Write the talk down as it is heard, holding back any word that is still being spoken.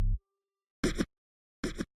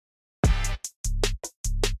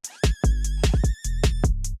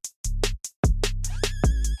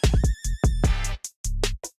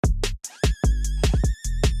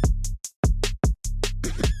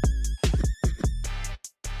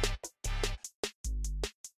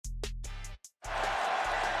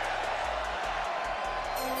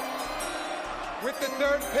the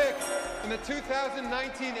third pick in the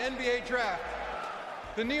 2019 NBA Draft,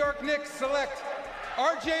 the New York Knicks select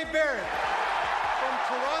R.J. Barrett from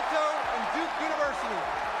Toronto and Duke University.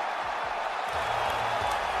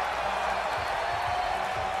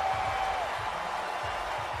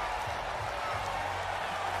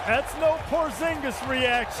 That's no Porzingis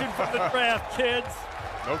reaction from the draft, kids.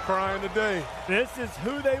 No crying today. This is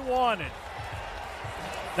who they wanted.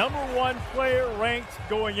 Number one player ranked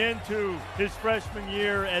going into his freshman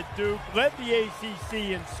year at Duke, led the ACC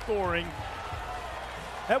in scoring,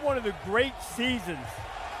 had one of the great seasons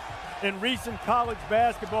in recent college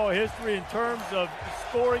basketball history in terms of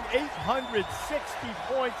scoring 860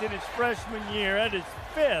 points in his freshman year. That is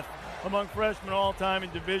fifth among freshmen all-time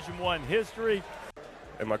in Division I history.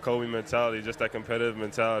 And my Kobe mentality, just that competitive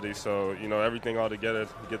mentality. So, everything all together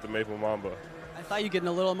to get the Maple Mamba. I saw you getting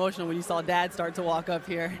a little emotional when you saw Dad start to walk up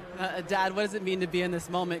here. Dad, what does it mean to be in this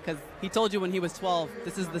moment? Because he told you when he was 12,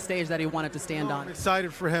 this is the stage that he wanted to stand on. I'm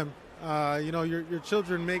excited for him. Your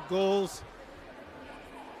children make goals,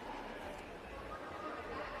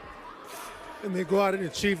 and they go out and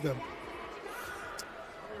achieve them.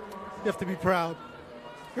 You have to be proud,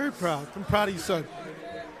 very proud. I'm proud of you, son.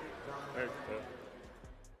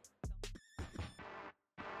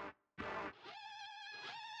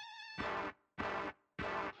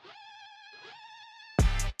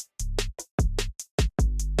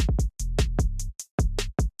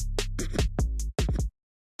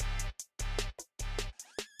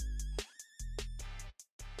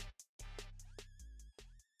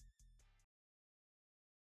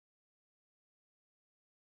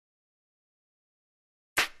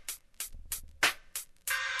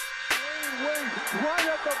 Right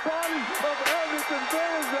at the body of Anderson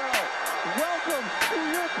Varejao. Welcome to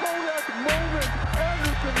your Kodak moment,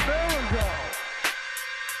 Anderson Varejao.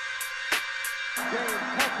 James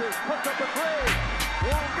touches, puts up a three.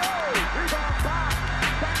 Won't go. Rebound back.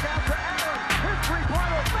 Back out to Allen. His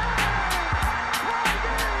three-pointer. Bang! Tie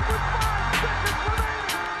game with 5 seconds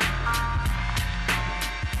remaining.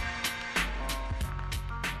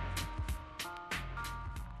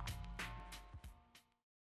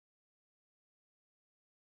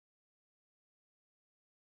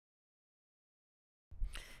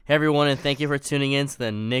 Hey everyone, and thank you for tuning in to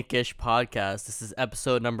the Knickish podcast. This is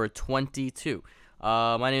episode number 22.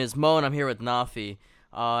 My name is Mo, and I'm here with Nafi.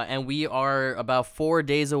 And we are about 4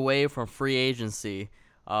 days away from free agency.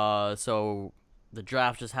 So the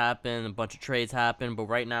draft just happened, a bunch of trades happened, but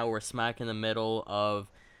right now we're smack in the middle of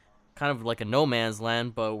kind of like a no man's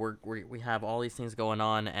land. But we have all these things going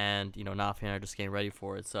on, and Nafi and I are just getting ready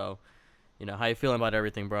for it. So, how you feeling about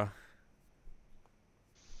everything, bro?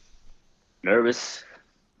 Nervous.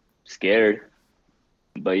 Scared,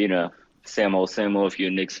 but same old if you're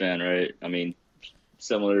a Knicks fan, right? I mean,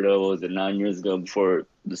 similar to what was it 9 years ago before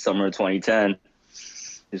the summer of 2010.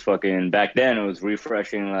 Just fucking back then it was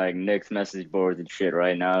refreshing like Knicks message boards and shit.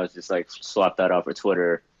 Right now it's just like swap that out for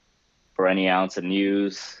Twitter for any ounce of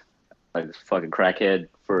news, like this fucking crackhead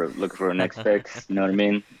for looking for a next picks. You know what I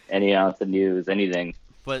mean? Any ounce of news, anything.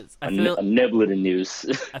 But a niblet of news.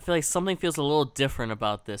 I feel like something feels a little different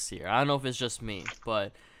about this year. I don't know if it's just me,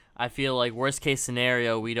 but I feel like worst case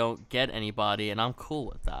scenario, we don't get anybody, and I'm cool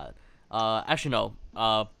with that. Actually,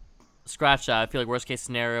 no. Scratch that. I feel like worst case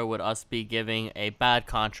scenario would us be giving a bad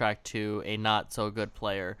contract to a not so good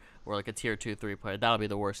player or like a tier 2, 3 player. That would be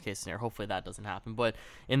the worst case scenario. Hopefully that doesn't happen. But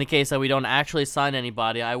in the case that we don't actually sign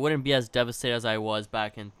anybody, I wouldn't be as devastated as I was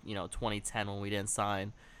back in 2010 when we didn't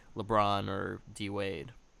sign LeBron or D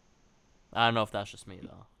Wade. I don't know if that's just me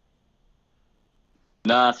though.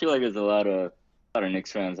 Nah, I feel like there's a lot of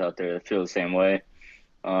Knicks fans out there that feel the same way.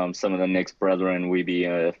 Some of the Knicks brethren we be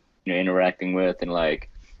interacting with and like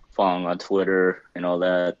following on Twitter and all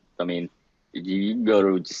that. I mean, you can go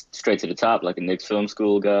to just straight to the top, like the Knicks film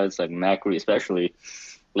school guys, like Macri especially,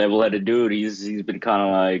 level-headed dude. He's been kind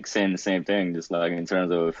of like saying the same thing, just like in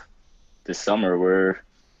terms of this summer we're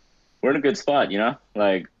in a good spot,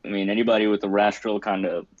 Like, I mean, anybody with a rational kind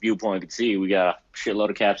of viewpoint could see we got a shitload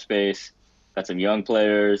of cap space, got some young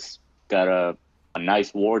players, got a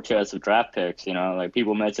nice war chest of draft picks, like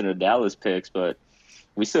people mentioned the Dallas picks, but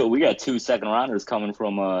we got 2 second rounders coming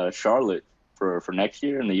from Charlotte for next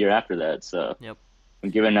year and the year after that. So yep.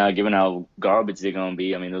 Given how garbage they're gonna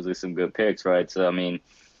be, I mean those are some good picks, right? So I mean,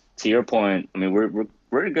 to your point, I mean we're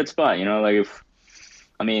in a good spot, Like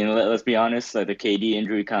let's be honest, like the KD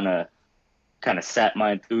injury kind of sat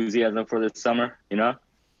my enthusiasm for this summer,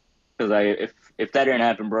 because if that didn't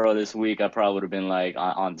happen, bro, this week I probably would have been like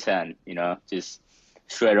on 10, just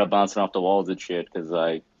straight up bouncing off the walls and shit.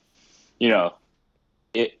 Because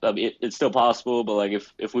it's still possible, but like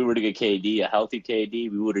if we were to get KD, a healthy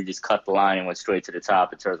KD, we would have just cut the line and went straight to the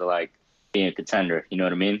top in terms of like being a contender. You know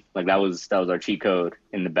what I mean? Like that was our cheat code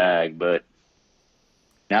in the bag. But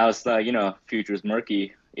now it's like, future's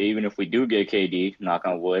murky. Even if we do get KD, knock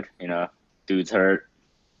on wood, dude's hurt,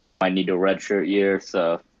 might need a redshirt year.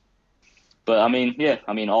 So, but I mean, yeah,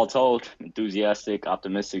 all told, enthusiastic,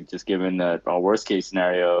 optimistic, just given that our worst case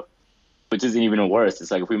scenario, which isn't even a worst. It's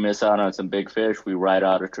like if we miss out on some big fish, we ride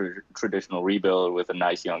out a traditional rebuild with a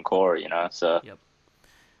nice young core, So Yep.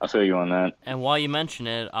 I feel you on that. And while you mention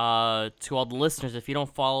it, to all the listeners, if you don't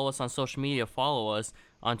follow us on social media, follow us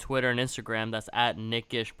on Twitter and Instagram. That's at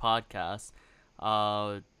Nickish Podcast.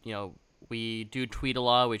 We do tweet a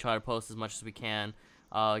lot. We try to post as much as we can.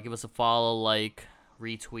 Give us a follow, like,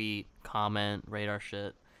 retweet, comment, rate our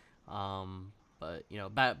shit. But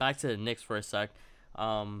back to the Knicks for a sec.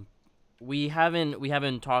 We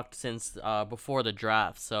haven't talked since before the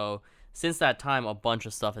draft. So since that time, a bunch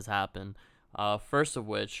of stuff has happened. First of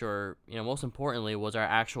which, or most importantly, was our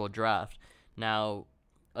actual draft. Now,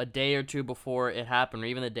 a day or two before it happened, or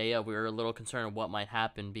even the day of, we were a little concerned of what might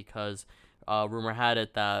happen because rumor had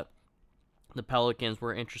it that the Pelicans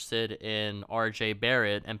were interested in R.J.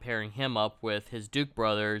 Barrett and pairing him up with his Duke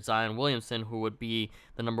brother, Zion Williamson, who would be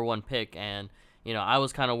the number one pick. And, I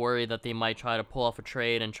was kind of worried that they might try to pull off a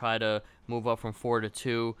trade and try to move up from 4 to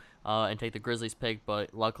 2 and take the Grizzlies pick,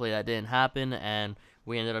 but luckily that didn't happen, and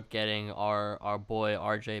we ended up getting our boy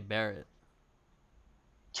R.J. Barrett.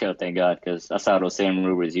 Chill, thank God, because I saw those same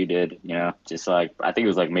rumors you did, just like, I think it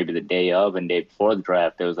was like maybe the day of and day before the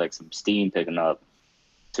draft, there was like some steam picking up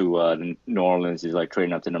to New Orleans is like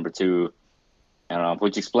trading up to number 2,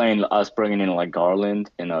 which explained us bringing in like Garland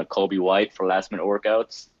and Kobe White for last minute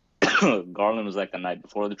workouts. Garland was like the night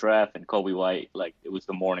before the draft, and Kobe White, like it was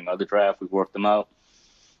the morning of the draft. We worked them out.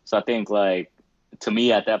 So I think like, to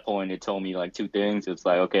me at that point, it told me like two things. It's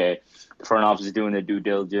like, okay, the front office is doing their due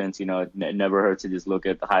diligence. It never hurts to just look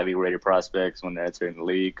at the highly rated prospects when they're entering the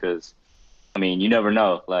league, because you never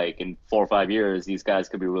know. Like in 4 or 5 years, these guys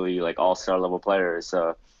could be really like all-star level players.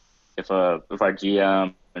 So if our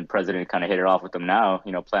GM and president kind of hit it off with them now,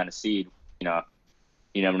 plant a seed,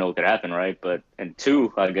 you never know what could happen, right? But and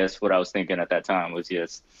 2, I guess what I was thinking at that time was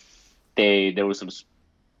just there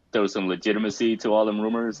was some legitimacy to all them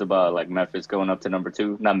rumors about like Memphis going up to number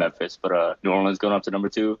 2, not Memphis, but New Orleans going up to number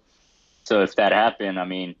 2. So if that happened,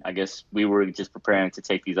 I guess we were just preparing to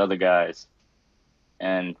take these other guys.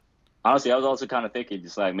 And honestly, I was also kind of thinking,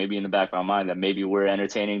 just like maybe in the back of my mind, that maybe we're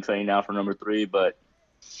entertaining trading now for number 3. But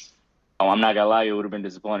I'm not gonna lie, it would have been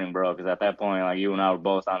disappointing, bro, because at that point, like you and I were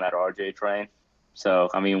both on that RJ train. So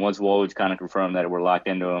once Woj kind of confirmed that we're locked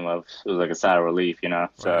into him, it was like a sigh of relief, So.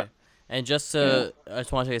 Right. And I just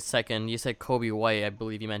want to take a second. You said Kobe White. I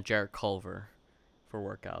believe you meant Jarrett Culver for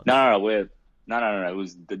workouts. No. It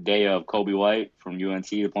was the day of Kobe White from UNC,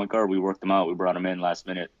 the point guard. We worked him out. We brought him in last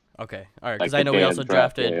minute. Okay, all right. Because I know we also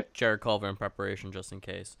drafted Jarrett Culver in preparation, just in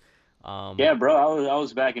case. Yeah, bro. I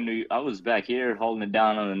was back here holding it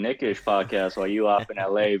down on the Nickish podcast while you off in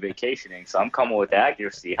LA vacationing. So I'm coming with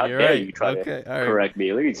accuracy. How dare you try to correct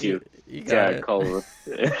me? Look at you Jarrett Culver.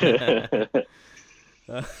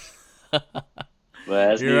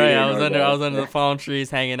 You're right. I was under the palm trees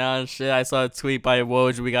hanging out and shit. I saw a tweet by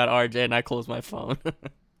Woj. We got RJ, and I closed my phone.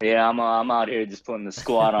 Yeah, I'm out here just putting the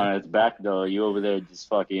squad on its back though. You over there just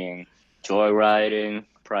fucking joyriding,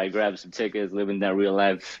 probably grab some tickets, living that real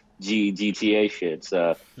life GTA shit.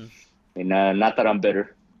 So, not that I'm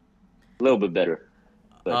bitter, a little bit bitter,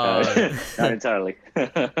 but not entirely.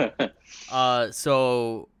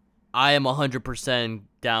 So I am 100%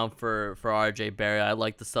 down for RJ Barrett. I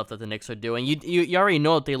like the stuff that the Knicks are doing. You already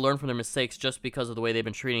know that they learned from their mistakes just because of the way they've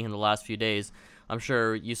been treating him the last few days. I'm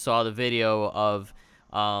sure you saw the video of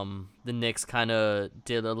the Knicks kind of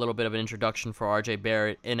did a little bit of an introduction for RJ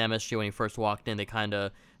Barrett in MSG when he first walked in. They kind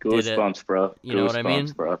of goosebumps, bro. You know what I mean?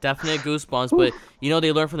 Bro. Definite goosebumps. But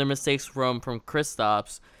they learned from their mistakes from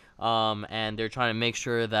Kristaps, and they're trying to make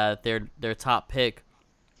sure that their top pick,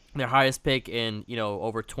 their highest pick in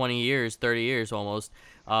over 20 years, 30 years almost,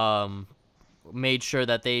 made sure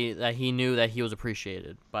that he knew that he was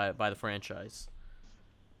appreciated by the franchise.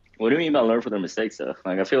 What do you mean by learn from their mistakes, though?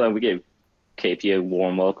 Like, I feel like we gave KP a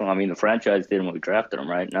warm welcome. The franchise did when we drafted him,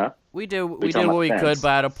 right? No? We did what we could, but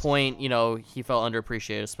at a point, he felt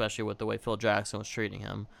underappreciated, especially with the way Phil Jackson was treating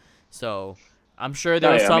him. So I'm sure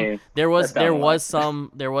there was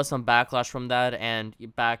some backlash from that, and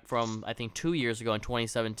back from I think 2 years ago in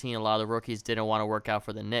 2017, a lot of the rookies didn't want to work out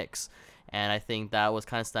for the Knicks, and I think that was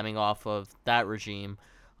kind of stemming off of that regime.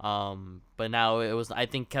 But now I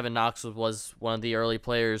think Kevin Knox was one of the early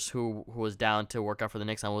players who was down to work out for the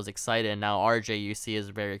Knicks and was excited. And now RJ, you see, is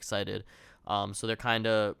very excited. So they're kind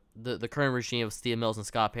of the current regime of Steve Mills and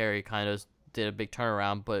Scott Perry kind of did a big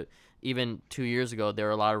turnaround. But even 2 years ago, there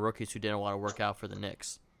were a lot of rookies who didn't want to work out for the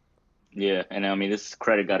Knicks. Yeah, and I mean, this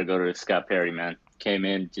credit got to go to Scott Perry, man. Came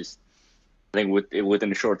in just, I think,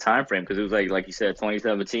 within a short time frame, because it was like you said,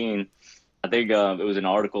 2017. I think it was an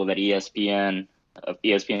article that ESPN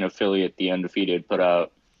affiliate, The Undefeated, put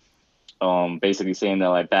out, basically saying that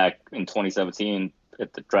like back in 2017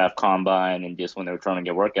 at the draft combine and just when they were trying to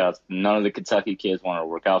get workouts, none of the Kentucky kids wanted to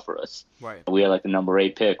work out for us. Right. We had like the number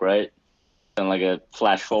 8 pick, right? And like a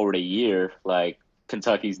flash forward a year, like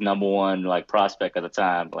Kentucky's number 1 like prospect at the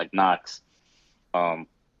time, like Knox,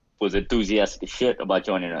 was enthusiastic as shit about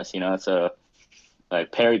joining us, you know? So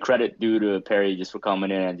like Perry, credit due to Perry just for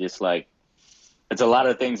coming in and just like, it's a lot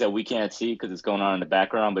of things that we can't see because it's going on in the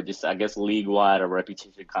background, but just I guess league-wide, our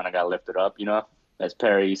reputation kind of got lifted up, you know, as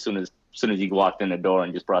Perry as soon as he walked in the door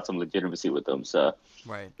and just brought some legitimacy with him. So,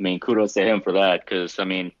 right. I mean, kudos to him for that because, I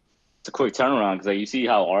mean, it's a quick turnaround because like, you see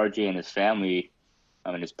how RJ and his family,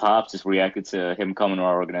 I mean, his pops just reacted to him coming to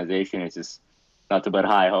our organization. It's just nothing but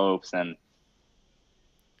high hopes, and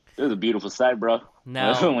it was a beautiful sight, bro.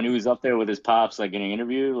 Now, when he was up there with his pops, like getting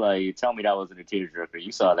interviewed, like you tell me that wasn't a tearjerker.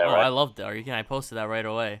 You saw that, right? I loved it. I posted that right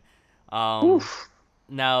away. Now,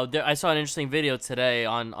 I saw an interesting video today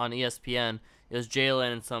on ESPN. It was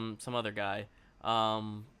Jalen and some other guy.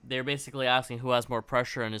 They're basically asking who has more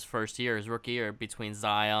pressure in his first year, his rookie year, between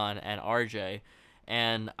Zion and RJ.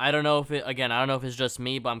 And I don't know if it's just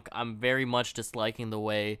me, but I'm very much disliking the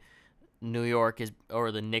way New York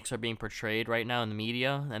or the Knicks are being portrayed right now in the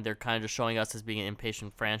media, and they're kind of just showing us as being an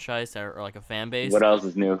impatient franchise or like a fan base. What else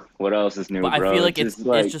is new? But bro? I feel like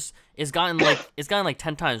it's gotten like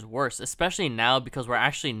 10 times worse, especially now because we're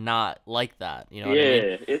actually not like that. You know what I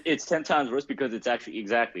mean? It's 10 times worse because it's actually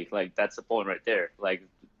exactly like that's the point right there. Like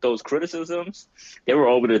those criticisms, they were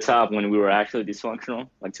over the top when we were actually dysfunctional,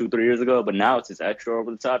 like 2-3 years ago. But now it's just extra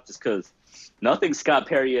over the top, just because nothing Scott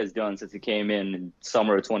Perry has done since he came in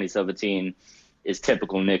summer of 2017 is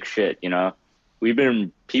typical Knicks shit. You know, he's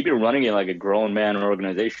been running it like a grown man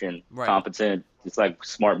organization, right. Competent, just like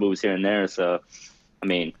smart moves here and there. So, I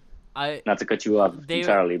mean, not to cut you off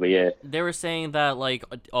entirely, but yeah, they were saying that like,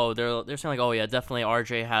 they're saying like, oh yeah, definitely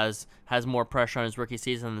RJ has more pressure on his rookie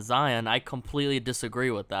season than Zion. I completely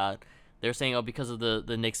disagree with that. They're saying, because of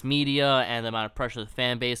the Knicks media and the amount of pressure the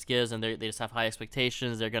fan base gives, and they just have high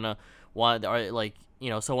expectations. They're gonna want,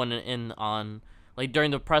 someone on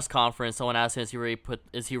during the press conference, someone asked him,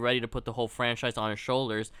 is he ready to put the whole franchise on his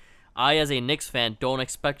shoulders? I, as a Knicks fan, don't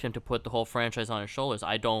expect him to put the whole franchise on his shoulders.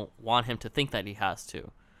 I don't want him to think that he has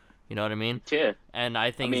to. You know what I mean? Yeah. And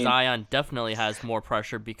I think Zion definitely has more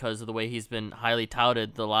pressure because of the way he's been highly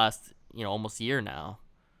touted the last, almost year now.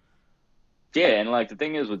 Yeah, and like the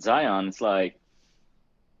thing is with Zion, it's like,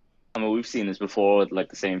 I mean, we've seen this before with like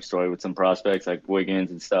the same story with some prospects like Wiggins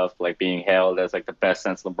and stuff, like being hailed as like the best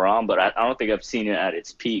since LeBron. But I don't think I've seen it at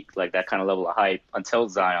its peak, like that kind of level of hype until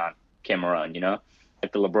Zion came around,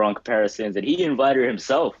 like the LeBron comparisons. And he invited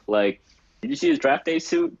himself. Like, did you see his draft day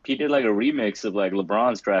suit? He did like a remix of like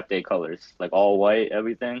LeBron's draft day colors, like all white,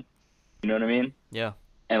 everything. You know what I mean? Yeah.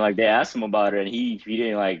 And like they asked him about it, and he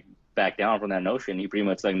didn't like back down from that notion. He pretty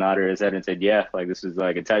much like nodded his head and said, yeah, like this is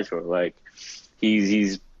like a tightrope. Like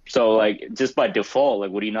he's so like just by default, like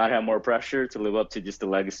would he not have more pressure to live up to just the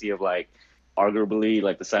legacy of like arguably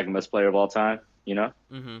like the second best player of all time,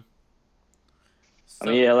 Mm-hmm. So,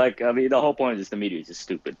 the whole point is just the media is just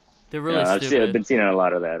stupid. They're really stupid. I've been seeing a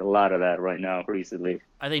lot of that right now recently.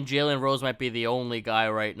 I think Jalen Rose might be the only guy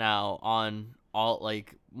right now on all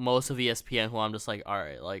like most of ESPN who I'm just like, all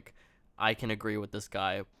right, like I can agree with this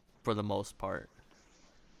guy for the most part.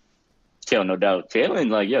 Chill, no doubt. Jalen,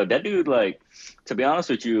 like, that dude, like, to be honest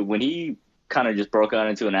with you, when he kind of just broke out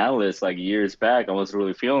into an analyst like years back, I wasn't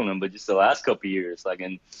really feeling him, but just the last couple of years, like,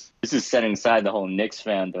 and this is setting aside the whole Knicks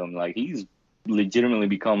fandom, like, he's legitimately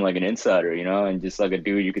become like an insider, and just like a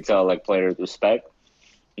dude you could tell like players respect,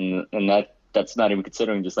 and that's not even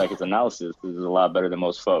considering just like his analysis. This is a lot better than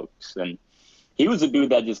most folks. And he was a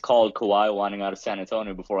dude that just called Kawhi wanting out of San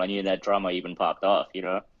Antonio before any of that drama even popped off,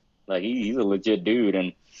 like he's a legit dude,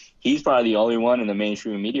 and he's probably the only one in the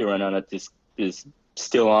mainstream media right now that just is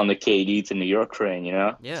still on the KD to New York train,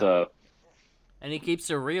 Yeah. So, and he keeps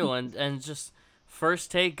it real, and just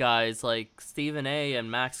first take guys like Stephen A.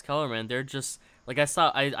 and Max Kellerman, they're just like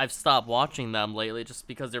I've stopped watching them lately just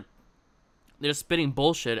because they're spitting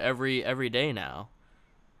bullshit every day now.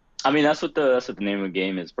 I mean, that's what the name of the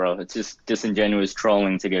game is, bro. It's just disingenuous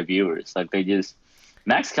trolling to get viewers. Like they just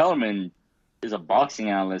Max Kellerman is a boxing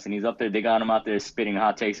analyst, and he's up there. They got him out there spitting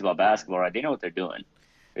hot takes about basketball. Right? They know what they're doing.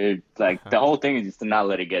 The whole thing is just to not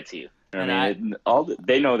let it get to you. You know what I mean?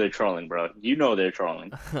 They know they're trolling, bro. You know they're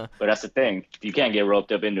trolling, but that's the thing. You can't get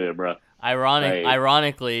roped up into it, bro.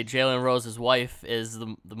 Ironically, Jalen Rose's wife is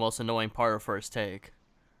the most annoying part of First Take.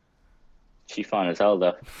 She fine as hell,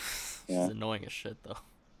 though. She's annoying as shit, though.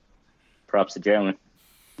 Props to Jalen,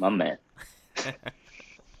 my man.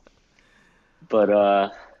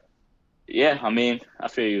 But yeah, I mean, I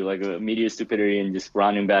feel you. Like media stupidity and just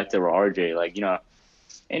rounding back to RJ. Like, you know,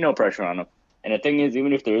 ain't no pressure on him. And the thing is,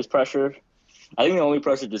 even if there is pressure, I think the only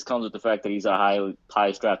pressure just comes with the fact that he's a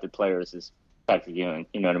highest drafted player is Patrick Ewing.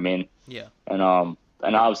 You know what I mean? Yeah. And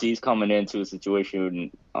obviously he's coming into a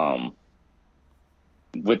situation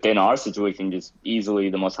within our situation just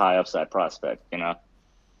easily the most high upside prospect. You know.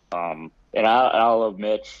 And I love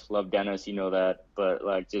Mitch, love Dennis. You know that, but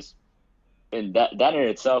like just and that in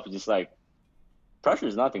itself is just like pressure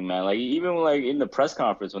is nothing, man. Like even like in the press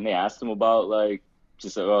conference when they asked him about like.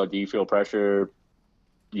 Just like, oh, do you feel pressure,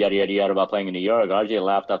 yada, yada, yada, about playing in New York? RJ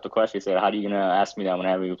laughed off the question. He said, how are you going to ask me that when I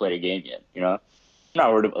haven't even played a game yet? You know? I'm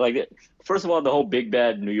not worried about, like, first of all, the whole big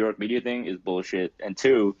bad New York media thing is bullshit. And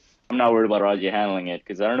two, I'm not worried about RJ handling it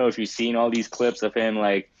because I don't know if you've seen all these clips of him,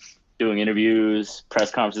 like, doing interviews, press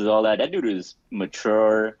conferences, all that. That dude is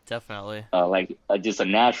mature. Definitely. Just a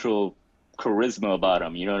natural charisma about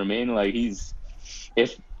him. You know what I mean? Like,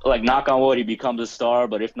 knock on wood, he becomes a star,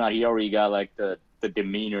 but if not, he already got, like, the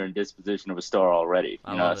demeanor and disposition of a star already,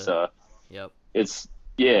 you know. So, yep. It's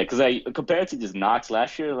because compared to just Knox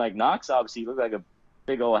last year, like Knox obviously looked like a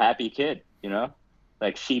big old happy kid, you know,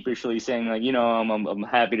 like sheepishly saying like, you know, I'm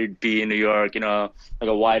happy to be in New York, you know, like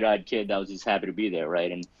a wide-eyed kid that was just happy to be there,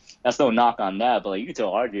 right? And that's no knock on that, but like you can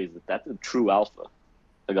tell RJ that's a true alpha,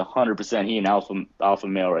 like 100%. He an alpha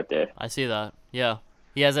male right there. I see that. Yeah,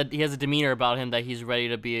 he has a demeanor about him that he's ready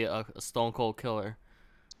to be a stone cold killer.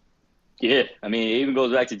 Yeah, I mean, it even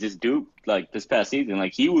goes back to just Duke, like, this past season.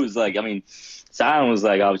 Like, he was, like, I mean, Zion was,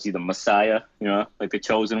 like, obviously the messiah, you know, like the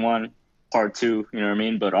chosen one, part two, you know what I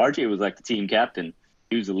mean? But RJ was, like, the team captain.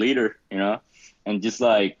 He was the leader, you know? And just,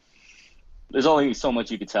 like, there's only so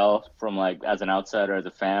much you could tell from, like, as an outsider, as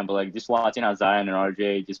a fan. But, like, just watching how Zion and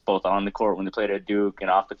RJ, just both on the court when they played at Duke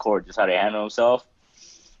and off the court, just how they handle themselves.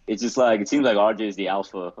 It's just like it seems like RJ is the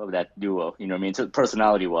alpha of that duo. You know what I mean? So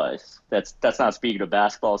personality-wise, that's not speaking of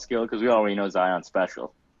basketball skill because we already know Zion's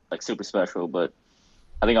special, like super special. But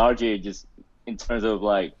I think RJ just in terms of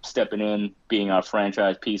like stepping in, being our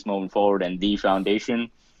franchise piece moving forward, and the foundation,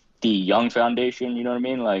 the young foundation. You know what I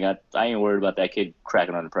mean? Like I ain't worried about that kid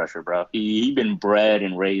cracking under pressure, bro. He been bred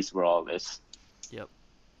and raised for all this. Yep.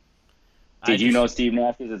 Did you know Steve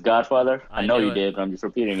Nash is his godfather? I know you it. did, but I'm just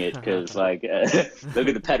repeating it because, like, look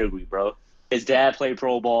at the pedigree, bro. His dad played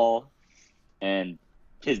pro ball, and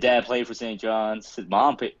his dad played for St. John's. His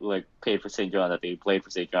mom paid for St. John's. I think he played for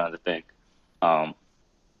St. John's. I think.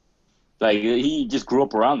 Like he just grew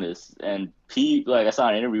up around this, and I saw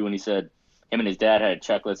an interview when he said him and his dad had a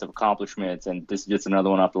checklist of accomplishments, and this is just another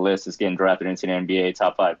one off the list. Is getting drafted into an NBA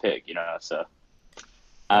top 5 pick, you know. So.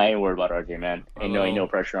 I ain't worried about RJ, man. Ain't no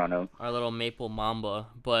pressure on him. Our little Maple Mamba.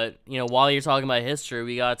 But, you know, while you're talking about history,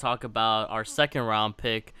 we got to talk about our second round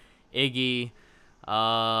pick, Iggy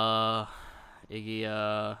Brazdeikis?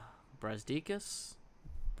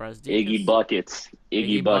 Iggy Buckets.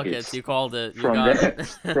 Iggy Buckets. You called it.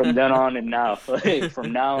 From then on and now.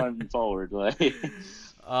 From now and forward.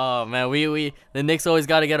 Oh, man, the Knicks always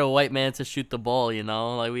got to get a white man to shoot the ball, you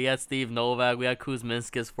know? Like, we got Steve Novak, we got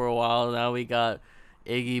Kuzminskis for a while, now we got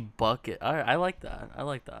Iggy Bucket. I like that.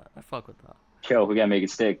 I fuck with that. Yo, we gotta make it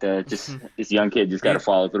stick. This young kid just gotta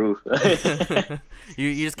follow through.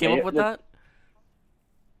 You just came up with that?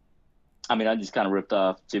 I mean, I just kind of ripped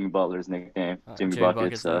off Jimmy Butler's nickname, Jimmy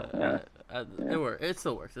Buckets. It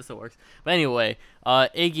still works. But anyway,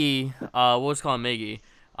 Iggy, we'll just call him Iggy.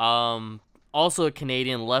 Also a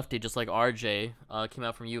Canadian lefty, just like RJ. Came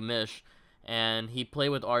out from UMich. And he played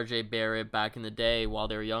with R.J. Barrett back in the day while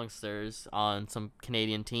they were youngsters on some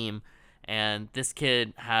Canadian team. And this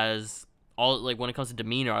kid has all, like, when it comes to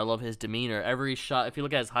demeanor, I love his demeanor. Every shot, if you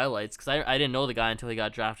look at his highlights, because I didn't know the guy until he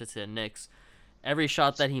got drafted to the Knicks. Every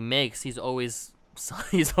shot that he makes, he's always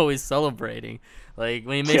celebrating. Like,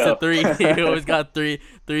 when he makes a three, he always got three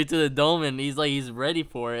to the dome, and he's ready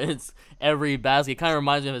for it. It's every basket. It kind of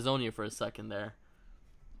reminds me of Hazonia for a second there.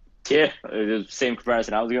 Yeah, the same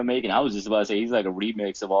comparison I was gonna make, and I was just about to say he's like a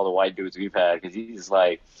remix of all the white dudes we've had because he's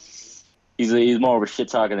he's more of a shit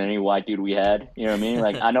talker than any white dude we had. You know what I mean?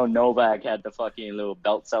 Like, I know Novak had the fucking little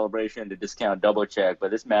belt celebration to discount double check,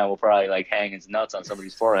 but this man will probably like hang his nuts on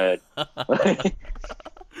somebody's forehead.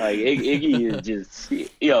 Like Iggy is just,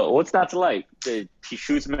 what's not to like? He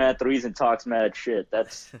shoots mad threes and talks mad shit.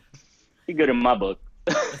 That's he good in my book.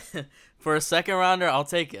 For a second rounder, I'll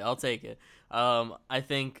take it. I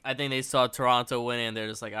think they saw Toronto win and they're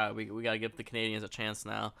just like, all right, we gotta give the Canadians a chance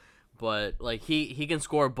now. But like he can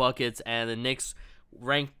score buckets, and the Knicks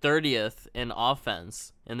ranked 30th in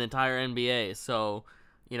offense in the entire NBA. So,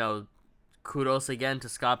 kudos again to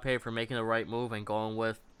Scott Perry for making the right move and going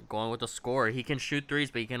with the score. He can shoot threes,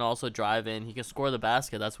 but he can also drive in. He can score the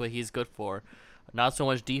basket. That's what he's good for. Not so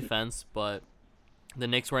much defense, but the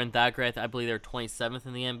Knicks weren't that great. I believe they're 27th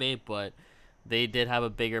in the NBA, but they did have a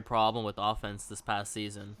bigger problem with offense this past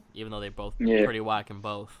season, even though they both pretty whack in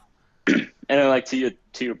both. And then, like, to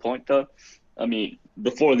your point, though, I mean,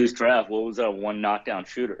 before this draft, what was our one knockdown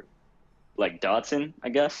shooter? Like Dotson, I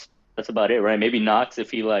guess. That's about it, right? Maybe Knox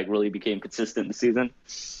if he, like, really became consistent this season.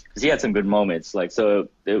 Because he had some good moments. Like, so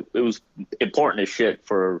it was important as shit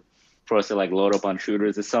for us to, like, load up on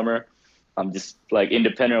shooters this summer. Just, like,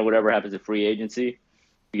 independent of whatever happens at free agency,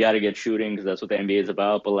 you got to get shooting because that's what the NBA is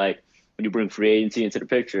about. But, like, when you bring free agency into the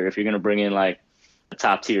picture, if you're going to bring in, like, a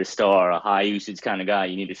top-tier star, a high-usage kind of guy,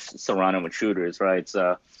 you need to surround him with shooters, right?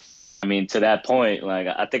 So, I mean, to that point, like,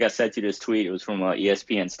 I think I sent you this tweet. It was from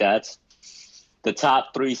ESPN Stats. The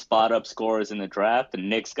top 3 spot-up scorers in the draft, the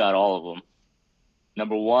Knicks got all of them.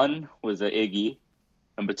 Number 1 was Iggy.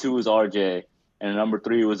 Number 2 was RJ. And number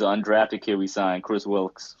 3 was an undrafted kid we signed, Chris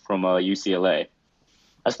Wilkes from UCLA.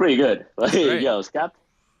 That's pretty good. Like,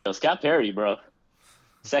 Scott Perry, bro.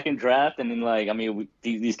 Second draft, and then, like, I mean,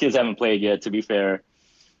 these kids haven't played yet, to be fair.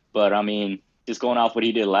 But, I mean, just going off what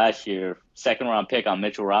he did last year, second-round pick on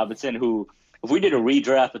Mitchell Robinson, who, if we did a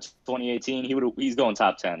redraft of 2018, he's going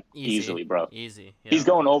top 10 easily, bro. Easy. Yeah. He's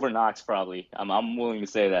going over Knox, probably. I'm willing to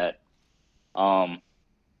say that.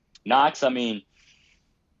 Knox, I mean,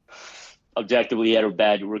 objectively, he had a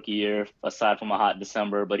bad rookie year, aside from a hot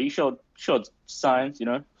December. But he showed signs,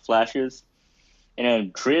 flashes. And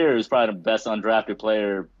then Trier is probably the best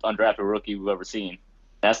undrafted rookie we've ever seen.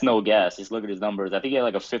 That's no gas. Just look at his numbers. I think he had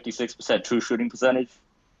like a 56% true shooting percentage.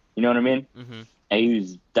 You know what I mean? Mm-hmm.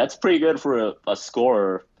 And that's pretty good for a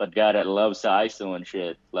scorer, a guy that loves to ISO and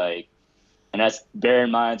shit. Like, and that's, bear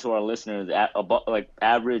in mind to our listeners, like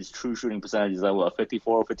average true shooting percentage is like what,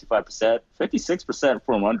 54, 55%? 56%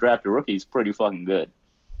 for an undrafted rookie is pretty fucking good.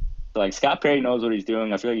 So, like, Scott Perry knows what he's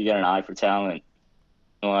doing. I feel like he got an eye for talent.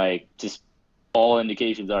 And, like, just all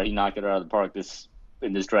indications are he knocked it out of the park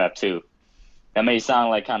in this draft too. That may sound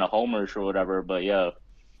like kind of homerish or whatever, but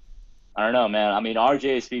I don't know, man. I mean,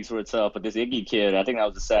 RJ speaks for itself, but this Iggy kid, I think that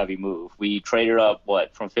was a savvy move. We traded up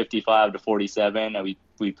from 55 to 47, and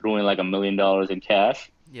we threw in like $1 million in cash.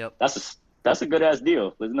 Yep. That's a good ass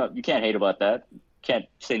deal. You can't hate about that. Can't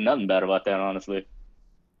say nothing bad about that, honestly.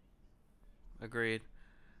 Agreed.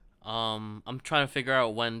 I'm trying to figure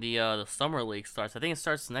out when the summer league starts. I think it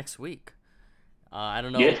starts next week. I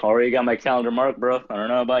don't know. Yeah, already got my calendar marked, bro. I don't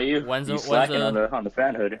know about you. You slacking on the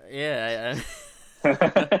fanhood. Yeah.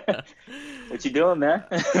 What you doing, man?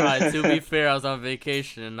 Alright, to be fair, I was on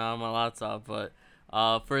vacation and not on my laptop. But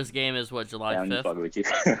first game is what, July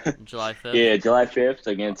 5th? July 5th. Yeah, July 5th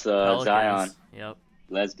against Zion. Yep.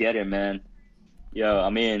 Let's get it, man. Yo, I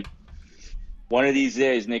mean, one of these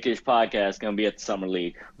days, Nickish Podcast gonna be at the summer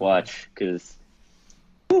league. Watch, because,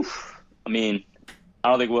 I mean, I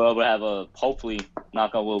don't think we'll ever have hopefully,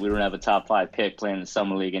 knock on wood, we don't have a top 5 pick playing in the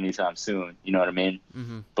summer league anytime soon. You know what I mean?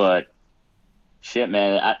 Mm-hmm. But shit,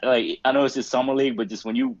 man, I know it's just summer league, but just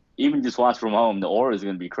when you even just watch from home, the aura is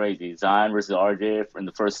gonna be crazy. Zion versus RJ for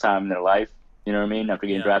the first time in their life. You know what I mean? After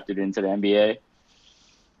getting drafted into the NBA,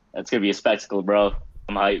 that's gonna be a spectacle, bro.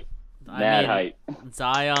 I'm hyped. Mad hype.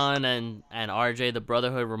 Zion and RJ, the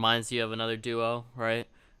brotherhood, reminds you of another duo, right?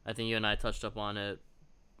 I think you and I touched up on it,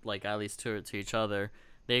 like at least to each other.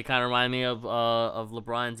 They kind of remind me of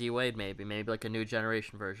LeBron, D Wade, maybe like a new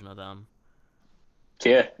generation version of them.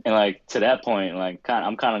 Yeah, and like to that point, like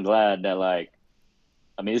I'm kind of glad that, like,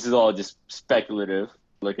 I mean, this is all just speculative,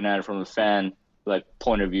 looking at it from a fan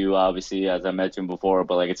point of view, obviously, as I mentioned before.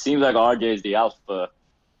 But like, it seems like RJ is the alpha,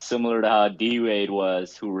 similar to how D Wade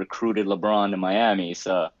was, who recruited LeBron to Miami.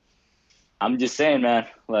 So I'm just saying, man,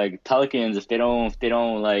 like Pelicans, if they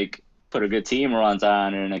don't like put a good team around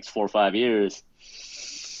Zion in the next 4 or 5 years,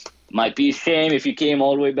 might be a shame if he came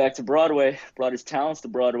all the way back to Broadway, brought his talents to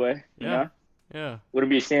Broadway. You know? Yeah. Wouldn't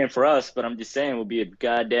be a shame for us, but I'm just saying it would be a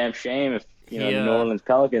goddamn shame if the New Orleans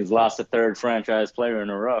Pelicans lost a third franchise player in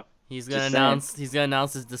a row. He's gonna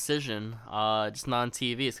announce his decision. Just not on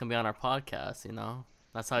TV. It's gonna be on our podcast. You know,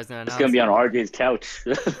 that's how he's gonna announce. It's gonna be on RJ's couch.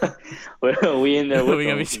 we in there with We're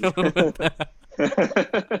gonna be chilling with that.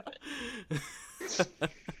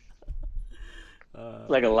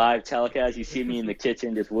 Like a live telecast. You see me in the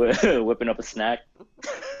kitchen just whipping up a snack.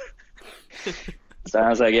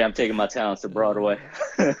 Sounds like, yeah, I'm taking my talents to Broadway.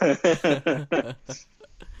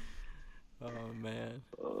 Oh man.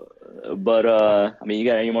 But I mean, you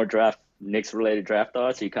got any more Knicks related draft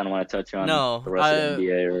thoughts? Or you kind of want to touch on the rest of the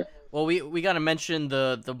NBA? Or... Well, we gotta mention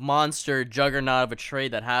the monster juggernaut of a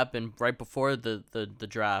trade that happened right before the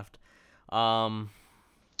draft. Oh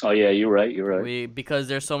yeah, you're right. Because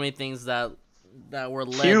there's so many things that were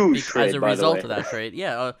led as a result of that trade.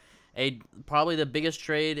 Yeah, probably the biggest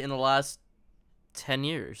trade in the last 10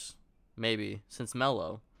 years, maybe since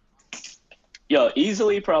Melo. Yo,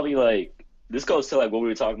 easily probably like. This goes to like what we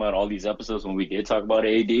were talking about all these episodes when we did talk about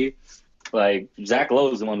AD. Like Zach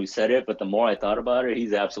Lowe is the one who said it, but the more I thought about it,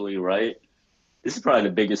 he's absolutely right. This is probably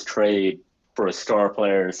the biggest trade for a star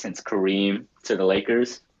player since Kareem to the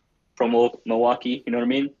Lakers from Milwaukee. You know what I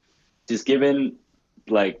mean? Just given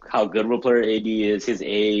like how good of a player AD is, his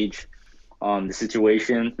age, the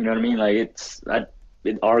situation. You know what I mean? Like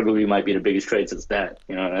it arguably might be the biggest trade since that.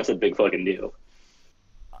 You know, that's a big fucking deal.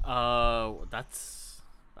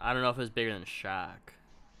 I don't know if it was bigger than Shaq.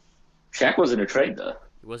 Shaq wasn't a trade, though.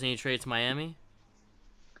 Wasn't he traded to Miami?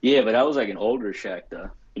 Yeah, but that was like an older Shaq, though.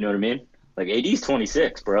 You know what I mean? Like, AD's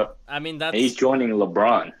 26, bro. I mean, and he's joining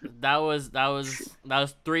LeBron. That was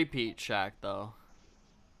three-peat Shaq, though.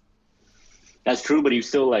 That's true, but he's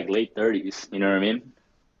still like late 30s. You know what I mean?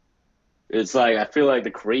 It's like, I feel like the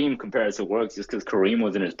Kareem comparison works just because Kareem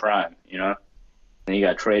was in his prime, you know? And he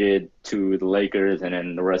got traded to the Lakers, and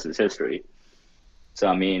then the rest is history. So,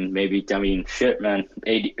 shit, man.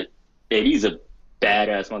 AD's a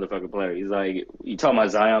badass motherfucking player. He's like, you talking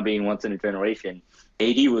about Zion being once in a generation.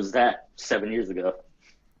 AD was that 7 years ago.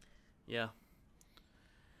 Yeah.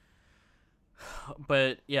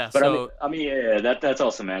 But, yeah, but so... that's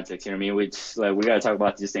all semantics, you know what I mean? We got to talk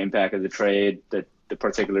about just the impact of the trade, the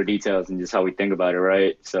particular details, and just how we think about it,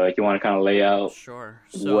 right? So, if you want to kind of lay out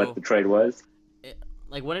what the trade was.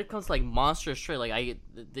 Like when it comes to like monstrous trade, like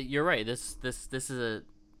you're right. This is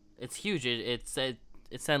it's huge. It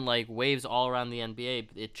sent like waves all around the NBA.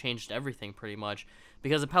 It changed everything pretty much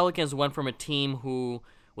because the Pelicans went from a team who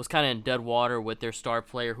was kind of in dead water with their star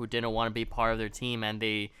player who didn't want to be part of their team, and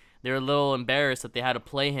they're a little embarrassed that they had to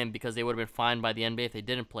play him because they would have been fined by the NBA if they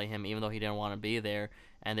didn't play him, even though he didn't want to be there.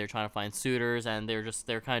 And they're trying to find suitors, and they're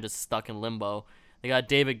kind of just stuck in limbo. They got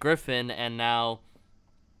David Griffin, and now.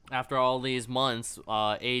 After all these months,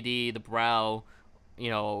 AD, the Brow,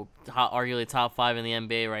 arguably top 5 in the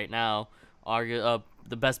NBA right now,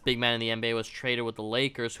 the best big man in the NBA was traded with the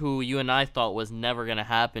Lakers, who you and I thought was never going to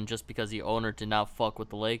happen just because the owner did not fuck with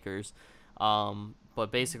the Lakers.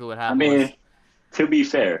 But basically what happened was... to be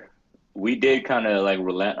fair, we did kind of like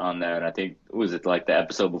relent on that. I think, was it like the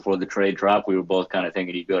episode before the trade dropped? We were both kind of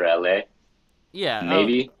thinking he'd go to LA. Yeah.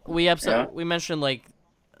 Maybe. We mentioned like...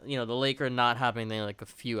 the Lakers not happening like a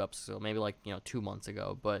few episodes ago, maybe 2 months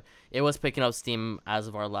ago, but it was picking up steam as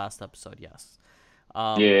of our last episode, yes.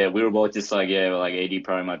 We were both just like, AD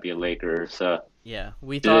probably might be a Laker, so yeah,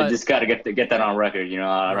 we thought just got to get that on record.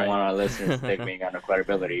 I don't want our listeners to think we ain't got no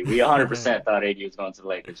credibility. We 100% thought AD was going to the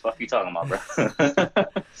Lakers. Fuck you talking about, bro?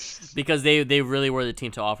 Because they really were the team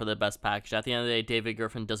to offer the best package. At the end of the day, David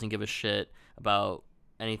Griffin doesn't give a shit about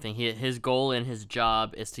anything. His goal and his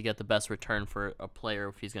job is to get the best return for a player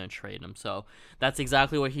if he's going to trade him. So that's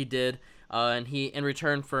exactly what he did. And he, in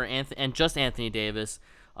return for Anthony Davis,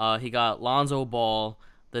 he got Lonzo Ball,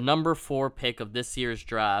 the number 4 pick of this year's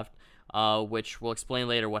draft, which we'll explain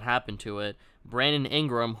later what happened to it. Brandon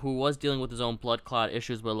Ingram, who was dealing with his own blood clot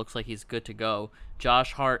issues, but it looks like he's good to go.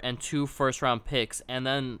 Josh Hart, and 2 first-round picks, and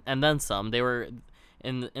then some. They were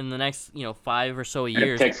in the next 5 or so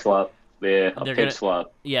years. Pick swap. Yeah,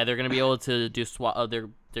 swap. Yeah, they're gonna be able to do swap. They're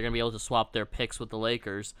gonna be able to swap their picks with the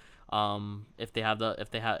Lakers. If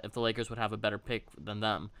the Lakers would have a better pick than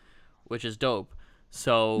them, which is dope.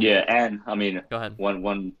 So yeah, and go ahead.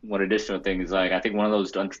 One additional thing is I think one of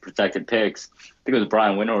those unprotected picks. I think it was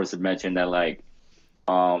Brian Windhorst had mentioned that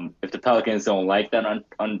if the Pelicans don't like that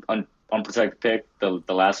unprotected pick, the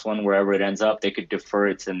last one wherever it ends up, they could defer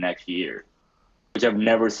it to the next year, which I've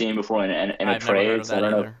never seen before in a trade. So I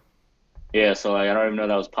don't know. Yeah, so I don't even know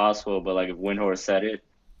that was possible, but if Windhorst said it,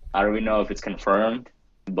 I don't even know if it's confirmed,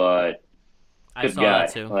 but I saw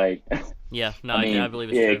that too. Yeah, no, I believe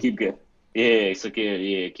it's true. Keep good. Yeah, so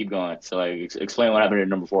keep going. So explain what happened to the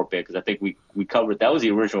number 4 pick, because I think we covered that was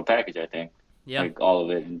the original package, I think. Yeah. Like all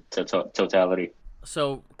of it in totality.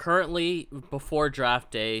 So currently, before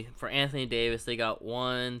draft day, for Anthony Davis, they got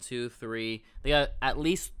 1, 2, 3. They got at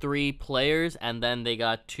least 3 players, and then they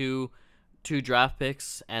got two draft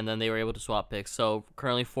picks, and then they were able to swap picks. So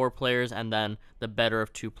currently 4 players, and then the better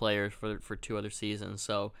of 2 players for 2 other seasons.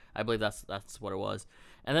 So I believe that's what it was.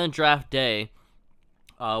 And then draft day,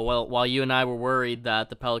 while you and I were worried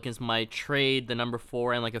that the Pelicans might trade the number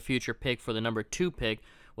 4 and like a future pick for the number 2 pick,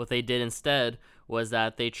 what they did instead was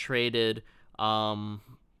that they traded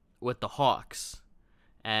with the Hawks.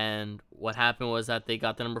 And what happened was that they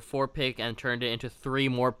got the number 4 pick and turned it into 3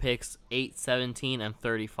 more picks, 8, 17, and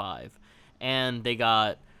 35. And they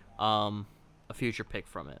got a future pick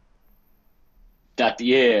from it.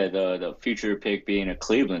 The future pick being a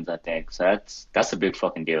Cleveland, I think. So that's a big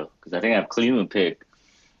fucking deal. Because I think that Cleveland pick,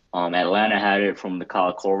 Atlanta had it from the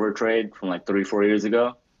Kyle Korver trade from like 3-4 years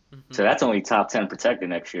ago. Mm-hmm. So that's only top 10 protected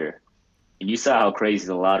next year. And you saw how crazy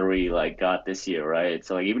the lottery like got this year, right?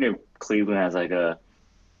 So like even if Cleveland has like a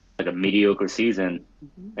mediocre season,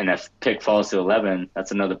 and that pick falls to 11, that's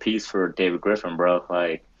another piece for David Griffin, bro.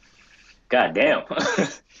 Like, goddamn,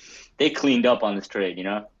 they cleaned up on this trade, you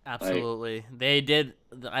know? Absolutely, like, they did.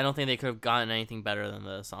 I don't think they could have gotten anything better than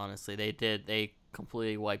this. Honestly, they did. They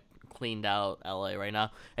completely cleaned out LA right now,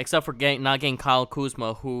 except for not getting Kyle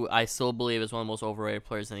Kuzma, who I still believe is one of the most overrated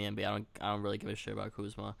players in the NBA. I don't really give a shit about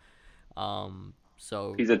Kuzma.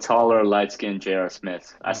 So he's a taller, light-skinned J.R.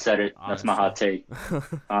 Smith. I said it. Honestly. That's my hot take.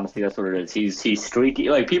 Honestly, that's what it is. He's streaky.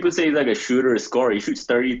 Like people say, he's like a shooter, a scorer. He shoots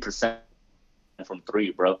 30% from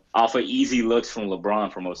 3, bro, off of easy looks from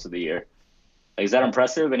LeBron for most of the year. Like, is that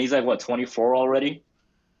impressive? And he's like 24 already.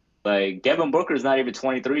 Like Devin Booker's not even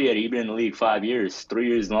 23 yet. He's been in the league 5 years, 3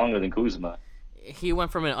 years longer than Kuzma. He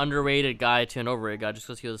went from an underrated guy to an overrated guy just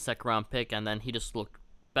because he was a second-round pick, and then he just looked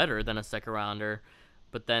better than a second-rounder.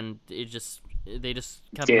 But then they just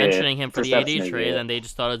kept mentioning him for the AD trade, and they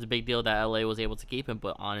just thought it was a big deal that LA was able to keep him.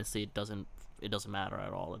 But honestly, it doesn't matter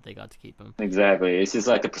at all that they got to keep him. Exactly, it's just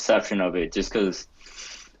like the perception of it. Just because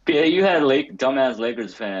you had dumbass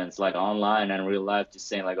Lakers fans like online and in real life just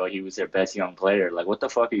saying like, "Oh, he was their best young player." Like, what the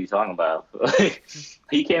fuck are you talking about? Like,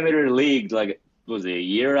 he came into the league like was it a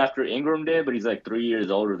year after Ingram did, but he's like 3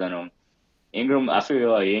 years older than him. I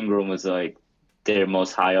feel like Ingram was like their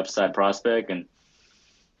most high upside prospect, and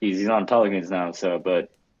he's on Pelicans now,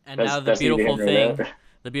 now the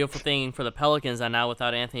beautiful thing for the Pelicans, and now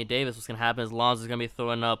without Anthony Davis, what's gonna happen is Lonzo's gonna be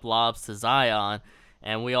throwing up lobs to Zion,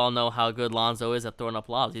 and we all know how good Lonzo is at throwing up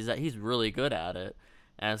lobs. He's really good at it,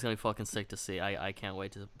 and it's gonna be fucking sick to see. I can't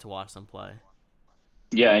wait to watch them play.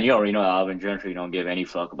 Yeah, and you already know Alvin Gentry don't give any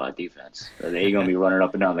fuck about defense. So they're gonna be running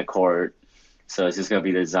up and down the court, so it's just gonna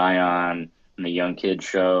be the Zion and the young kid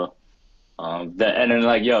show. And then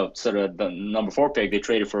the number 4 pick they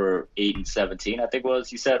traded for 8 and 17, I think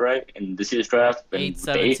was you said right in this year's draft. 8,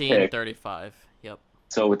 17, 35. Yep.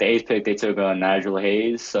 So with the 8th pick they took Nigel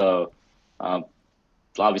Hayes. So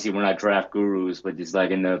obviously we're not draft gurus, but just like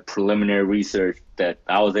in the preliminary research that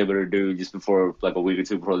I was able to do just before like a week or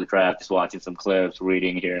two before the draft, just watching some clips,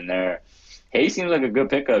 reading here and there. Hayes seems like a good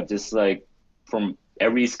pickup. Just like from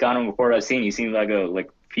every scouting report I've seen, he seems like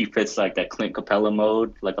he fits like that Clint Capella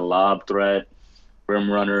mode, like a lob threat, rim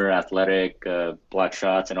runner, athletic, block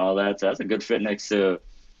shots and all that. So that's a good fit next to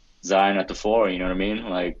Zion at the 4, you know what I mean?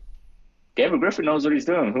 Like, David Griffin knows what he's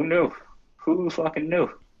doing. Who knew? Who fucking knew?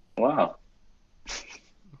 Wow.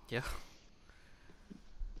 Yeah.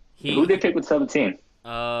 Who did they pick with 17?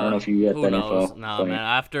 I don't know if you get that info. No, man.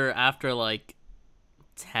 After like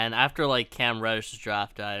 10, after like Cam Reddish was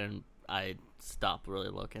drafted, I stopped really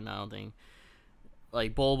looking. I don't think.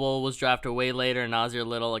 Like, Bol was drafted way later, Nasir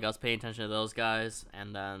Little, like, I was paying attention to those guys,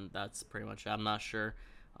 and then that's pretty much it. I'm not sure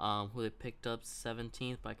who they picked up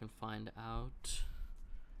 17th, but I can find out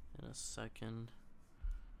in a second.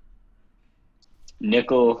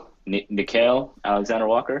 Nickel Alexander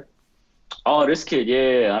Walker? Oh, this kid,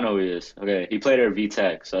 yeah, I know who he is. Okay, he played at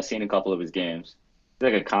VTech, so I've seen a couple of his games.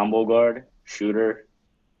 He's like a combo guard, shooter.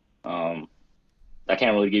 I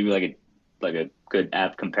can't really give you, like a good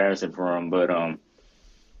apt comparison for him, but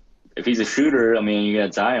if he's a shooter, I mean, you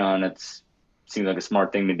got Zion. That seems like a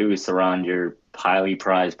smart thing to do is surround your highly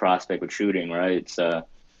prized prospect with shooting, right? So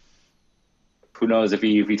who knows if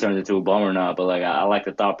he turns into a bum or not? But like I like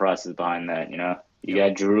the thought process behind that. You know, you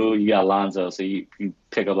got Drew, you got Lonzo, so you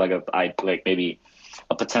pick up like maybe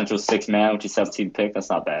a potential 6-man, which is 17 pick. That's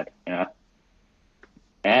not bad, you know.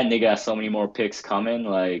 And they got so many more picks coming.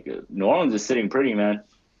 Like New Orleans is sitting pretty, man.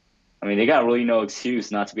 I mean, they got really no excuse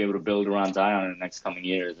not to be able to build around Zion in the next coming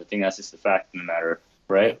years. I think that's just the fact of the matter,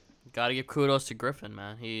 right? Gotta give kudos to Griffin,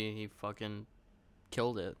 man. He fucking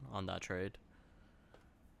killed it on that trade.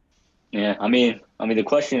 Yeah, I mean, the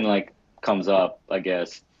question like comes up, I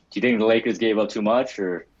guess. Do you think the Lakers gave up too much,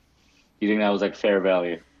 or do you think that was like fair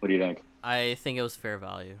value? What do you think? I think it was fair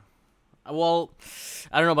value. Well,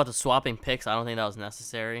 I don't know about the swapping picks. I don't think that was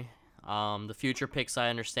necessary. The future picks, I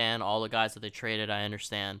understand. All the guys that they traded, I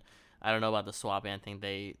understand. I don't know about the swapping. I think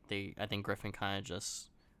I think Griffin kind of just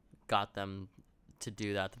got them to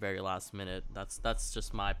do that at the very last minute. That's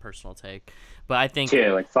just my personal take. But I think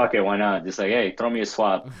Yeah, like fuck it, why not? Just like, hey, throw me a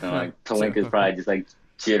swap. And like Pelinka's probably just like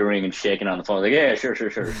jittering and shaking on the phone, like, yeah, sure,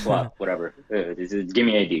 swap, whatever. Just give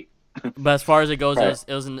me AD. But as far as it goes, Right.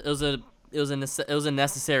 it was a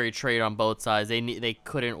necessary trade on both sides. They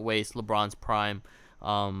couldn't waste LeBron's prime,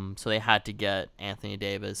 so they had to get Anthony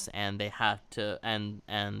Davis, and they had to and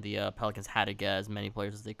the Pelicans had to get as many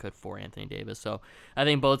players as they could for Anthony Davis. So I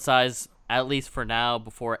think both sides, at least for now,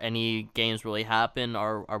 before any games really happen,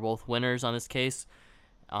 are both winners on this case.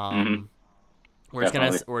 We're just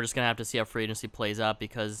gonna have to see how free agency plays out,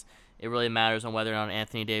 because it really matters on whether or not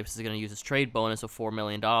Anthony Davis is going to use his trade bonus of $4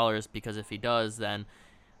 million, because if he does, then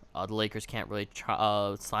the Lakers can't really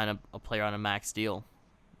sign a player on a max deal.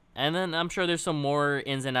 And then I'm sure there's some more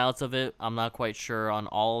ins and outs of it. I'm not quite sure on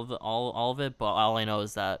all of it, but all I know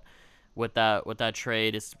is that with that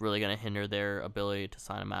trade, it's really going to hinder their ability to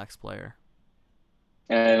sign a max player.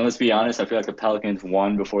 And let's be honest, I feel like the Pelicans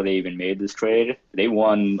won before they even made this trade. They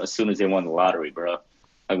won as soon as they won the lottery, bro.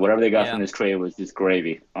 Like, whatever they got from this trade was just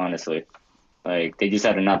gravy, honestly. Like, they just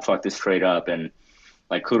had to not fuck this trade up. And,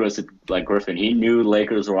 like, kudos to, like, Griffin. He knew the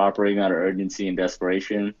Lakers were operating out of urgency and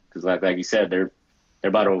desperation. Because, like you said, they're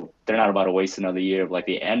not about to waste another year of, like,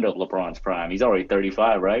 the end of LeBron's prime. He's already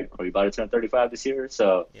 35, right? Or he about to turn 35 this year?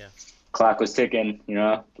 So, clock was ticking, you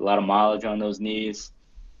know, a lot of mileage on those knees.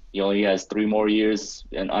 He only has 3 more years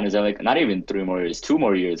on his, like, not even 3 more years, 2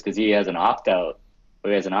 more years, because he has an opt-out,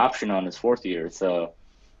 or he has an option on his 4th year. So,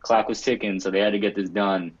 clock was ticking, so they had to get this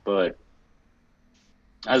done. But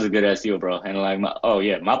that was a good ass deal, bro. And like,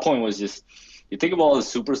 my point was just, you think of all the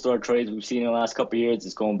superstar trades we've seen in the last couple of years.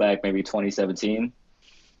 It's going back maybe 2017.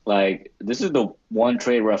 Like, this is the one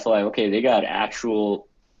trade where I feel like, okay, they got actual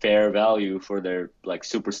fair value for their like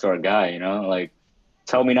superstar guy. You know, like,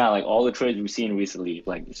 tell me not, like, all the trades we've seen recently,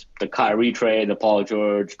 like the Kyrie trade, the Paul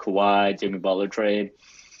George, Kawhi, Jimmy Butler trade.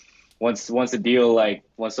 Once those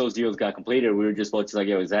deals got completed, we were just both like,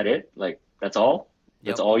 yo, is that it? Like, that's all?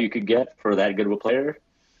 That's all you could get for that good of a player?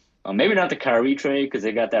 Maybe not the Kyrie trade, because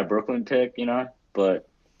they got that Brooklyn pick, you know? But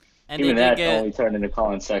even that only turned into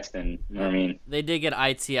Colin Sexton, you know what I mean? They did get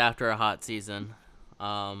IT after a hot season.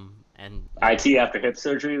 And IT after hip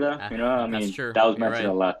surgery, though, you know? I mean, true. That was mentioned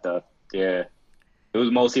a lot, though. Yeah. It was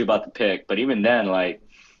mostly about the pick. But even then, like,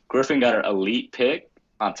 Griffin got an elite pick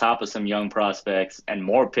on top of some young prospects and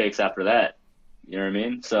more picks after that. You know what I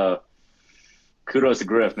mean? So kudos to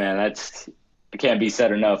Griff, man. It can't be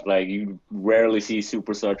said enough. Like, you rarely see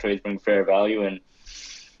superstar trades bring fair value. And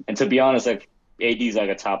to be honest, like, AD's like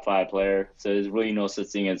a top 5 player. So there's really no such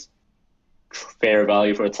thing as fair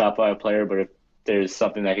value for a top 5 player. But if there's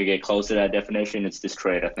something that could get close to that definition, it's this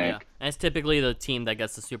trade, I think. Yeah. And it's typically the team that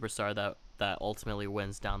gets the superstar that ultimately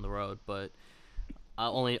wins down the road. But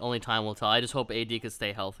only time will tell. I just hope AD could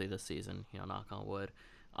stay healthy this season, you know, knock on wood.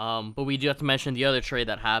 But we do have to mention the other trade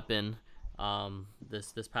that happened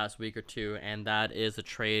this past week or two, and that is a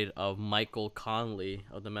trade of Michael Conley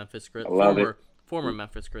of the Memphis Grizzlies, former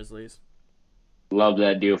Memphis Grizzlies. Love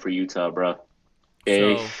that deal for Utah, bro.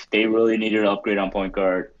 They really needed an upgrade on point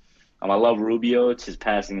guard. I love Rubio. It's his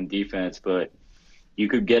passing and defense, but you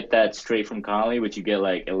could get that straight from Conley, but you get,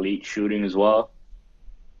 like, elite shooting as well.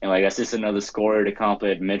 And, like, that's just another scorer to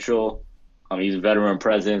complement Mitchell. He's a veteran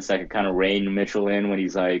presence that could kind of rein Mitchell in when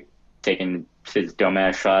he's, like, taking his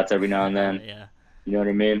dumbass shots every now and then. Yeah. You know what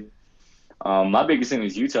I mean? My biggest thing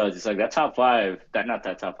with Utah is just, like, that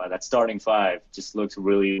that starting 5 just looks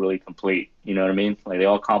really, really complete. You know what I mean? Like, they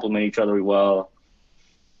all complement each other well.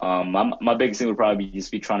 My biggest thing would probably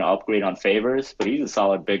just be trying to upgrade on Favors, but he's a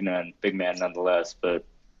solid big man nonetheless. But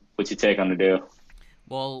what's your take on the deal?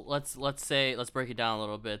 Well, let's break it down a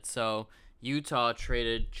little bit. So Utah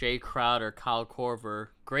traded Jay Crowder, Kyle Korver,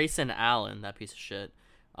 Grayson Allen, that piece of shit,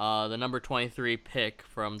 the number 23 pick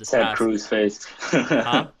from this Ted Cruz face.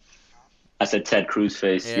 Huh? I said Ted Cruz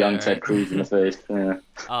face, Ted Cruz in the face. Yeah.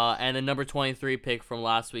 And the number 23 pick from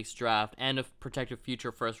last week's draft, and a protected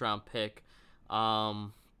future first-round pick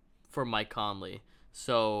for Mike Conley.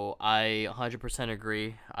 So I 100%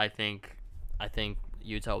 agree. I think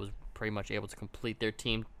Utah was pretty much able to complete their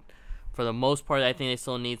team for the most part. I think they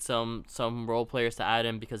still need some role players to add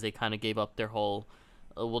in, because they kind of gave up their whole.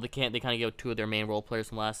 They kind of gave up 2 of their main role players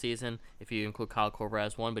from last season, if you include Kyle Korver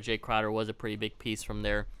as one. But Jay Crowder was a pretty big piece from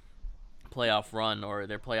their playoff run or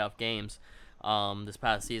their playoff games this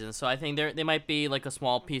past season. So I think they might be like a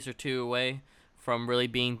small piece or two away from really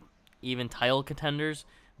being even title contenders.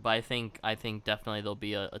 But I think definitely they'll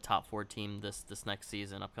be a top 4 team this next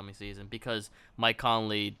season, upcoming season, because Mike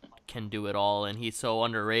Conley can do it all, and he's so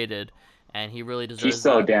underrated, and he really deserves. He's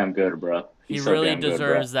so damn good, bro. He really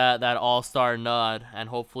deserves that all-star nod, and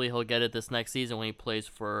hopefully he'll get it this next season when he plays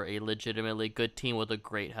for a legitimately good team with a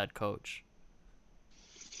great head coach.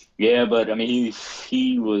 Yeah, but I mean,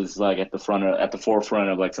 he was like at the forefront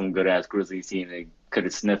of like some good ass Grizzlies team. They could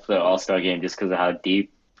have sniffed the All-Star game just because of how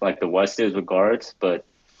deep like the West is with guards, but.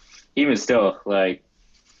 Even still, like,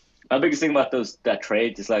 my biggest thing about that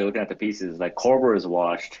trade, just like looking at the pieces, like Korver is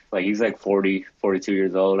washed. Like, he's like 40, 42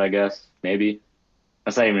 years old, I guess, maybe.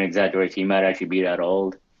 That's not even an exaggeration. He might actually be that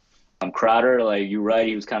old. Crowder, like, you're right,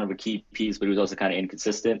 he was kind of a key piece, but he was also kind of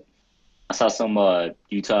inconsistent. I saw some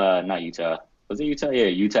Utah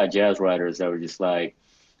Jazz writers that were just like,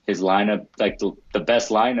 his lineup, like the best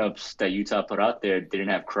lineups that Utah put out there didn't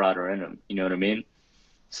have Crowder in them. You know what I mean?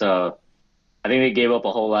 So I think they gave up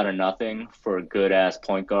a whole lot of nothing for a good-ass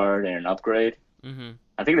point guard and an upgrade. Mm-hmm.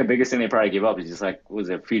 I think the biggest thing they probably gave up is just like, was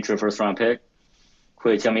a future first-round pick,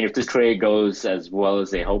 which, I mean, if this trade goes as well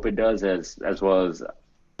as they hope it does, as well as,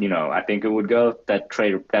 you know, I think it would go, that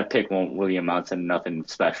pick won't really amount to nothing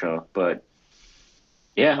special. But,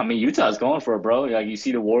 yeah, I mean, Utah's going for it, bro. Like, you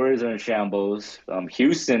see the Warriors are in shambles.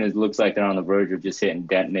 Houston, it looks like they're on the verge of just hitting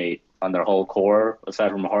detonate on their whole core,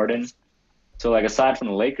 aside from Harden. So, like, aside from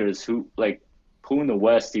the Lakers, who in the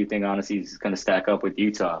West do you think, honestly, is going to stack up with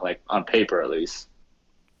Utah, like, on paper at least?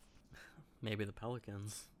 Maybe the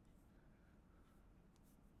Pelicans.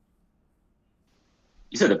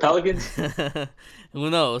 You said the Pelicans? Who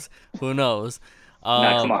knows?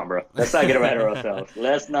 Nah, come on, bro. Let's not get ahead of ourselves.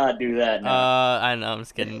 Let's not do that now. I know, I'm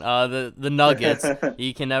just kidding. The Nuggets.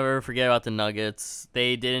 You can never forget about the Nuggets.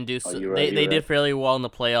 They didn't do they did fairly well in the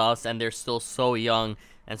playoffs, and they're still so young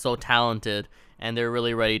and so talented, and they're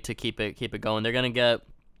really ready to keep it going. They're gonna get,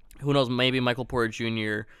 who knows, maybe Michael Porter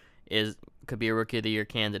Jr. could be a Rookie of the Year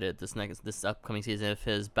candidate this upcoming season if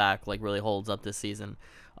his back like really holds up this season.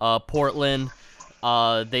 Portland,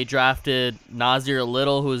 they drafted Nasir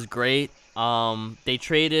Little, who's great. They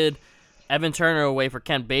traded Evan Turner away for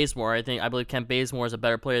Kent Bazemore. I believe Kent Bazemore is a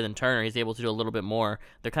better player than Turner. He's able to do a little bit more.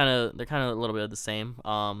 They're kind of a little bit of the same.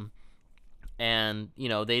 And you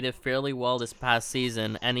know, they did fairly well this past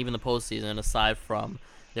season and even the postseason, aside from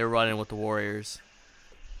their run-in with the Warriors.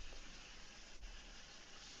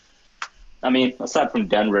 I mean, aside from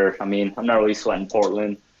Denver, I mean, I'm not really sweating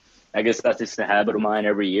Portland. I guess that's just a habit of mine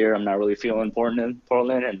every year. I'm not really feeling Portland,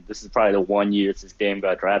 and this is probably the 1 year since Dame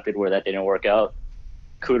got drafted where that didn't work out.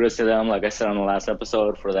 Kudos to them, like I said on the last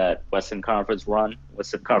episode, for that Western Conference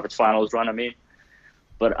Finals run, I mean.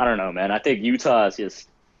 But I don't know, man. I think Utah is just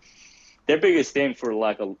their biggest thing for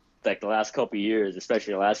like the last couple of years,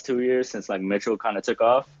 especially the last 2 years since like Mitchell kind of took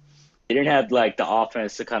off. They didn't have like the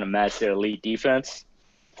offense to kind of match their elite defense.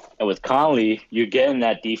 And with Conley, you're getting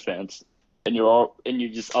that defense, and you're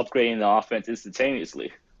just upgrading the offense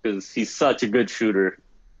instantaneously because he's such a good shooter.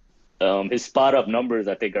 His spot up numbers,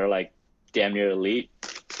 I think, are like damn near elite.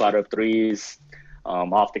 Spot up threes,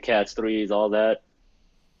 off the catch threes, all that.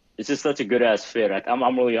 It's just such a good ass fit.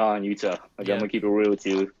 I'm really on Utah. I'm gonna keep it real with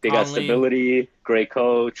you. They got stability, great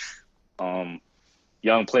coach,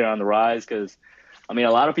 young player on the rise. Because I mean,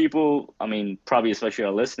 a lot of people, I mean, probably especially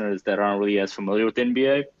our listeners that aren't really as familiar with the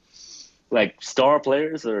NBA, like star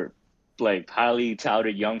players or like highly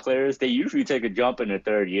touted young players, they usually take a jump in their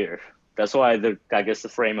third year. That's why I guess the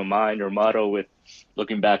frame of mind or motto with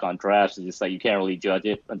looking back on drafts is just like you can't really judge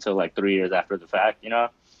it until like 3 years after the fact, you know?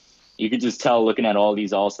 You could just tell looking at all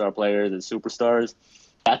these all-star players and superstars,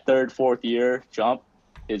 that third, fourth year jump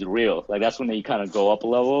is real. Like that's when they kind of go up a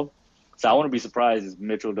level. So I wouldn't be surprised if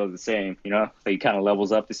Mitchell does the same, you know? Like he kind of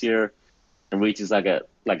levels up this year and reaches like a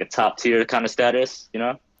top tier kind of status, you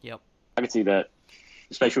know? Yep. I could see that.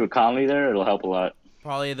 Especially with Conley there, it'll help a lot.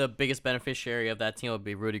 Probably the biggest beneficiary of that team would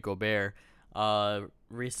be Rudy Gobert.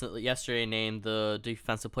 Yesterday named the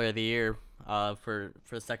Defensive Player of the Year for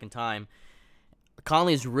the second time.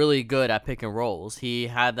 Conley's really good at pick and rolls. He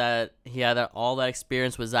had all that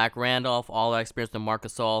experience with Zach Randolph, all that experience with Marc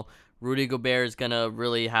Gasol. Rudy Gobert is gonna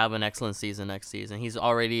really have an excellent season next season. He's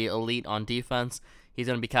already elite on defense. He's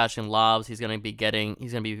gonna be catching lobs. He's gonna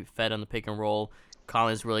be fed on the pick and roll.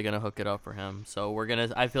 Conley's really gonna hook it up for him. So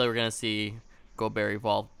I feel like we're gonna see Gobert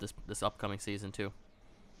evolve this upcoming season too.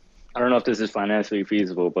 I don't know if this is financially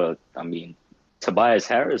feasible, but I mean, Tobias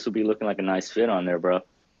Harris will be looking like a nice fit on there, bro.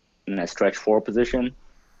 In that stretch 4 position,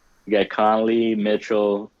 you got Conley,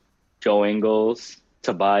 Mitchell, Joe Ingles,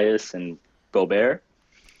 Tobias and Gobert.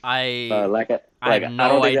 I I have no I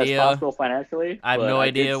don't think idea. that's possible financially. I have but no I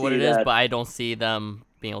idea did what see it is, that- but I don't see them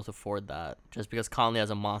being able to afford that. Just because Conley has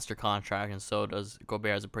a monster contract, and so does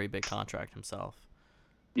Gobert has a pretty big contract himself.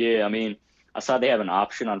 Yeah, I mean, I saw they have an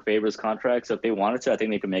option on Favors' contract, so if they wanted to, I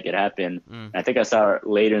think they could make it happen. I think I saw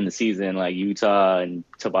later in the season, like Utah and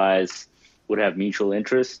Tobias would have mutual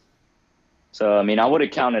interest. So, I mean, I would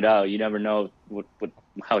have counted out. You never know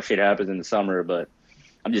how shit happens in the summer, but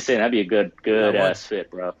I'm just saying that'd be a good ass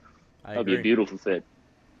fit, bro. That'd be a beautiful fit.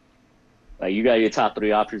 Like, you got your top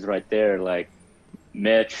 3 options right there, like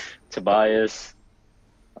Mitch, Tobias,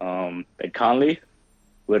 and Conley.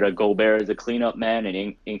 With a Gobert as a cleanup man,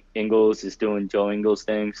 and Ingles is doing Joe Ingles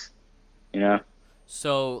things, you know.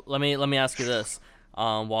 So let me ask you this: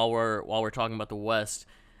 while we're talking about the West,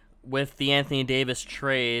 with the Anthony Davis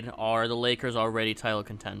trade, are the Lakers already title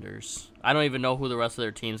contenders? I don't even know who the rest of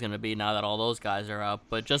their team's going to be now that all those guys are out.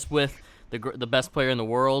 But just with the best player in the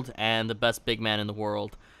world and the best big man in the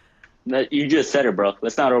world, You just said it, bro.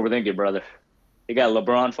 Let's not overthink it, brother. They got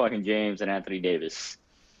LeBron fucking James and Anthony Davis.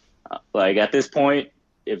 Like, at this point,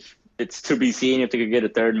 if it's to be seen if they could get a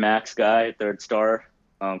third max guy, third star,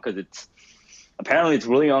 because it's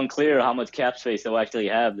really unclear how much cap space they'll actually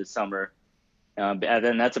have this summer. And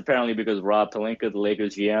then that's apparently because Rob Pelinka, the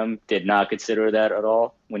Lakers GM, did not consider that at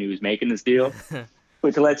all when he was making this deal,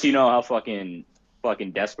 which lets you know how fucking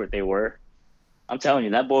desperate they were. I'm telling you,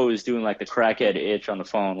 that boy was doing like the crackhead itch on the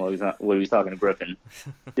phone while he was talking to Griffin.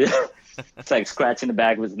 It's like scratching the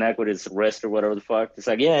back of his neck with his wrist or whatever the fuck. It's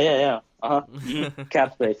like, yeah.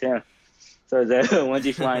 Cap space, yeah. So when's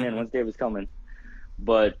he flying in? When's Davis coming?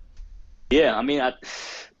 But yeah, I mean,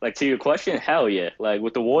 like, to your question, hell yeah. Like,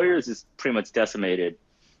 with the Warriors, it's pretty much decimated.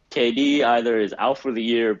 KD either is out for the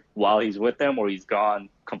year while he's with them, or he's gone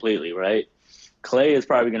completely, right? Clay is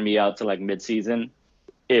probably going to be out to like midseason,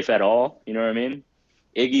 if at all. You know what I mean?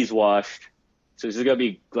 Iggy's washed, so it's just going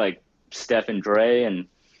to be like Steph and Dre and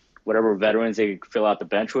whatever veterans they could fill out the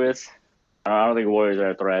bench with. I don't think the Warriors are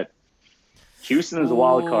a threat. Houston is a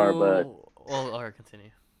wild card, but all right,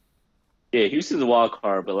 continue. Yeah, Houston's a wild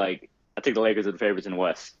card, but like, I think the Lakers are the favorites in the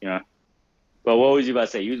West, you know. But what was you about to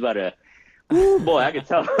say? You was about to, boy, I could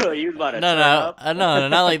tell you was about to. No,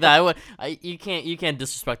 not like that. You can't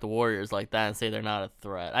disrespect the Warriors like that and say they're not a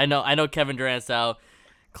threat. I know Kevin Durant's out.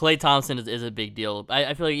 Klay Thompson is a big deal.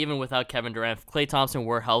 I feel like even without Kevin Durant, if Klay Thompson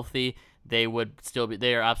were healthy, they would still be.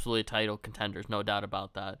 They are absolutely title contenders, no doubt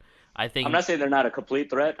about that. I'm not saying they're not a complete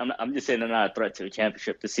threat. I'm just saying they're not a threat to a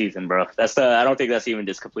championship this season, bro. I don't think that's even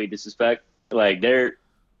just complete disrespect. Like, they're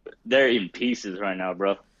in pieces right now,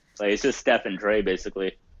 bro. Like, it's just Steph and Dre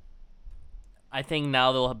basically. I think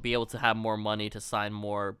now they'll be able to have more money to sign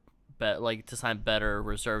better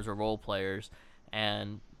reserves or role players,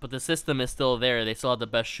 but the system is still there. They still have the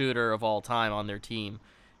best shooter of all time on their team,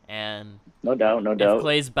 and no doubt. If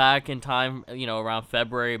Klay's back in time, around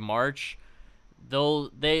February, March,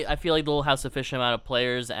 I feel like they'll have sufficient amount of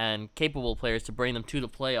players and capable players to bring them to the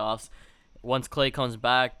playoffs. Once Klay comes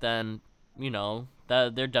back, then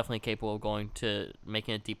that they're definitely capable of going to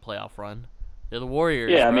making a deep playoff run. They're the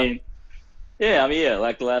Warriors. Yeah, bro. Yeah.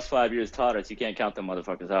 Like the last 5 years taught us, you can't count them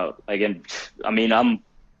motherfuckers out. Again, I mean, I've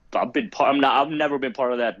never been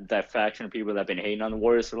part of that faction of people that have been hating on the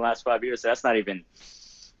Warriors for the last 5 years. So that's not even.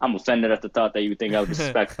 I'm offended at the thought that you think I would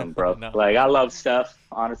disrespect them, bro. No. Like, I love Steph,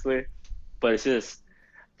 honestly, but it's just,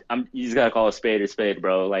 you just gotta call a spade,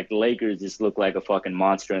 bro. Like, the Lakers just look like a fucking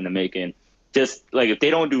monster in the making. Just like, if they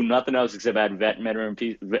don't do nothing else except add vet minimum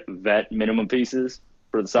pieces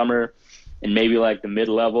for the summer, and maybe like the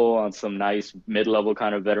mid-level on some nice mid-level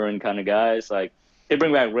kind of veteran kind of guys, like they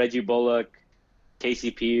bring back Reggie Bullock,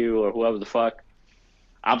 KCP, or whoever the fuck,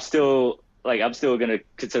 I'm still gonna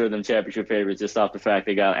consider them championship favorites just off the fact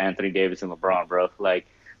they got Anthony Davis and LeBron, bro. Like,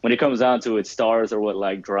 when it comes down to it, stars are what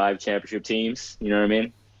like drive championship teams. You know what I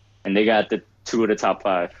mean? And they got the 2 of the top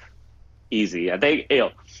 5, easy. I think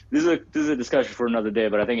this is a discussion for another day,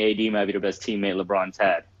 but I think AD might be the best teammate LeBron's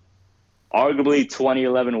had. Arguably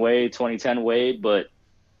 2011 Wade, 2010 Wade, but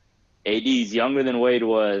AD's younger than Wade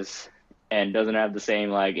was and doesn't have the same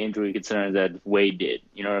like injury concerns that Wade did.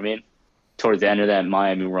 You know what I mean? Towards the end of that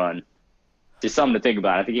Miami run. Just something to think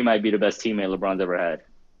about. I think he might be the best teammate LeBron's ever had,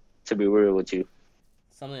 to be real with you.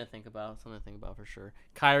 Something to think about for sure.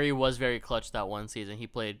 Kyrie was very clutch that one season. He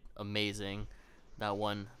played amazing that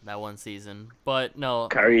one season. But no,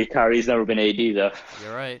 Kyrie's never been AD though.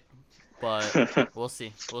 You're right. But we'll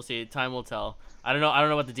see. Time will tell. I don't know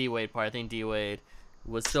about the D Wade part. I think D Wade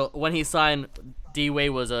was still, when he signed, D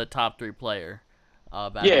Wade was a top 3 player.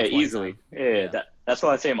 Back in 2010. Easily. Yeah. That's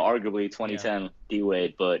why I say I'm arguably 2010 D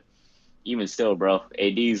Wade, but even still, bro,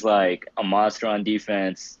 AD's like a monster on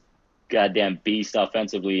defense, goddamn beast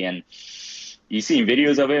offensively, and you seen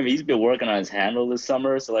videos of him. He's been working on his handle this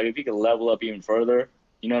summer, so like if he could level up even further,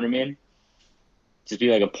 you know what I mean? Just be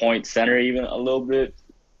like a point center even a little bit.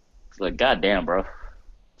 It's like, goddamn, bro,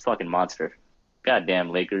 fucking monster.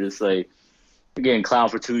 Goddamn Lakers, like they're getting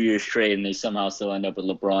clowned for 2 years straight, and they somehow still end up with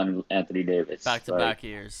LeBron and Anthony Davis. Back-to-back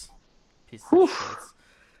years. Piece of shit.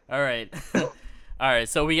 All right. All right,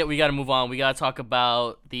 so we got to move on. We got to talk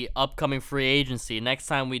about the upcoming free agency. Next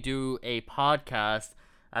time we do a podcast,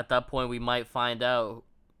 at that point we might find out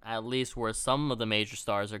at least where some of the major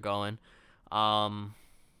stars are going.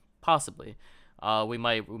 Possibly. We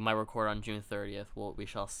might record on June 30th. We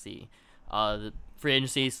shall see. The free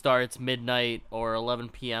agency starts midnight or 11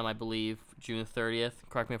 p.m., I believe, June 30th.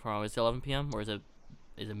 Correct me if I'm wrong. Is it 11 p.m. or is it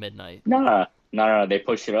midnight? No. They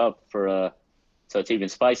pushed it up for so it's even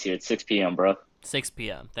spicier. It's 6 p.m., bro. 6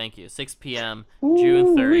 p.m. Thank you. 6 p.m.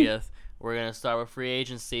 June 30th. We're gonna start with free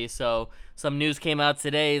agency. So some news came out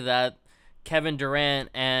today that Kevin Durant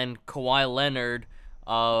and Kawhi Leonard,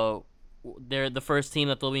 they're the first team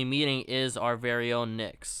that they'll be meeting is our very own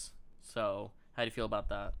Knicks. So how do you feel about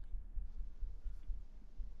that?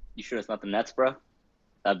 You sure it's not the Nets, bro?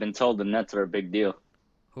 I've been told the Nets are a big deal.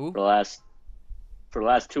 Who? For the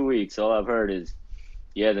last 2 weeks, all I've heard is,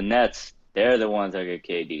 yeah, the Nets, they're the ones that get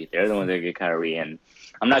KD. They're the ones that get Kyrie. And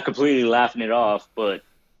I'm not completely laughing it off, but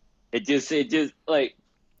it just like,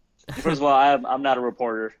 first of all, I'm not a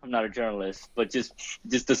reporter. I'm not a journalist. But just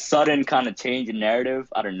the sudden kind of change in narrative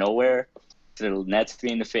out of nowhere to the Nets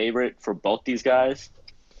being the favorite for both these guys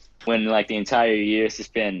when, like, the entire year it's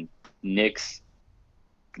just been Knicks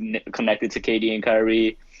connected to KD and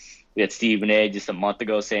Kyrie. We had Stephen A. just a month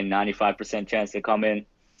ago saying 95% chance to come in.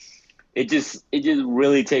 It just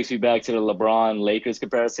really takes me back to the LeBron-Lakers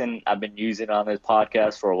comparison I've been using on this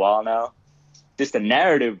podcast for a while now. Just the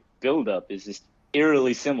narrative buildup is just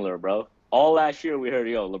eerily similar, bro. All last year we heard,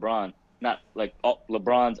 LeBron's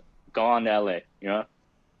gone to LA, you know?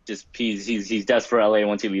 Just he's desperate for LA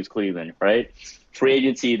once he leaves Cleveland, right? Free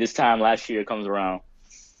agency this time last year comes around.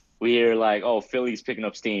 We hear like, Philly's picking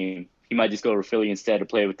up steam. He might just go to Philly instead to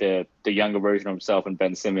play with the younger version of himself and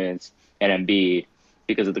Ben Simmons and Embiid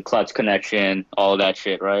because of the clutch connection, all of that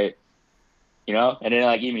shit, right? You know? And then,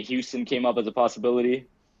 like, even Houston came up as a possibility.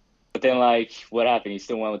 But then, like, what happened? He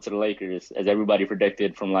still went to the Lakers, as everybody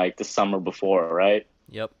predicted from, like, the summer before, right?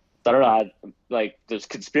 Yep. So I don't know. There's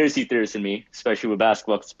conspiracy theorists in me, especially with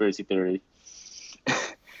basketball conspiracy theory,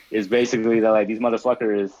 is basically that, like, these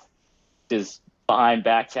motherfuckers just behind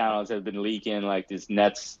back channels have been leaking, like, this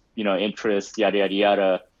Nets, interest, yada, yada,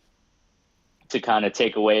 yada, to kind of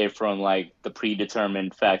take away from, like, the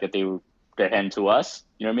predetermined fact that they're heading to us.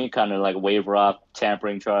 You know what I mean? Kind of, like, waiver off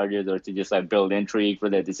tampering charges or to just, like, build intrigue for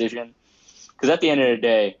their decision. Because at the end of the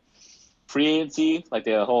day, free agency, like,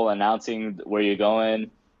 the whole announcing where you're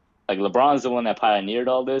going, like, LeBron's the one that pioneered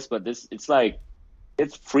all this, but it's like,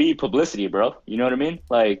 it's free publicity, bro. You know what I mean?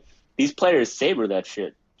 Like, these players savor that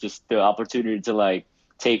shit. Just the opportunity to, like,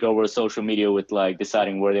 take over social media with, like,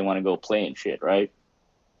 deciding where they want to go play and shit, right?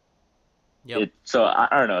 Yep. So I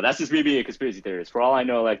don't know. That's just me being a conspiracy theorist. For all I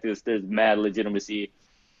know, like, there's mad legitimacy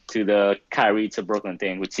to the Kyrie to Brooklyn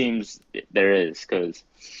thing, which seems there is. Because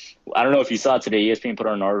I don't know if you saw today, ESPN put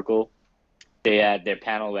out an article. They had their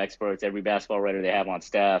panel of experts, every basketball writer they have on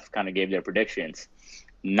staff kind of gave their predictions.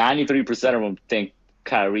 93% of them think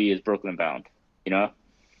Kyrie is Brooklyn bound,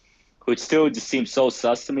 which still just seems so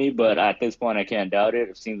sus to me. But at this point, I can't doubt it.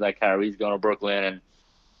 It seems like Kyrie's going to Brooklyn.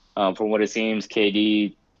 And from what it seems,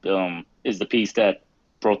 KD is the piece that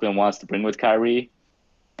Brooklyn wants to bring with Kyrie.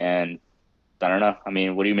 And I don't know. I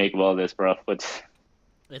mean, what do you make of all this, bro?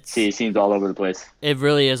 It seems all over the place. It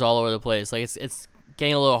really is all over the place. Like, it's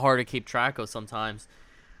getting a little hard to keep track of sometimes.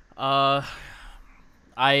 I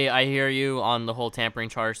hear you on the whole tampering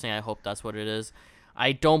charge thing. I hope that's what it is.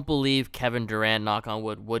 I don't believe Kevin Durant, knock on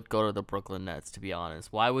wood, would go to the Brooklyn Nets, to be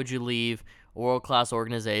honest. Why would you leave a world-class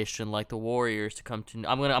organization like the Warriors to come to...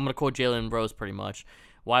 I'm gonna quote Jalen Rose pretty much.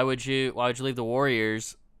 Why would you leave the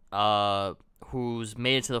Warriors, who's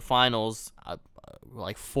made it to the finals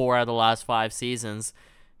like 4 out of the last 5 seasons,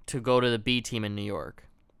 to go to the B team in New York?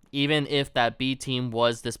 Even if that B team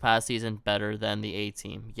was this past season better than the A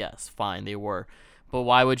team, yes, fine, they were. But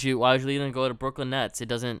why would you leave them and go to Brooklyn Nets? It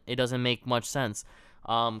doesn't make much sense.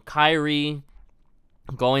 Kyrie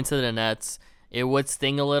going to the Nets, it would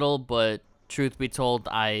sting a little, but truth be told,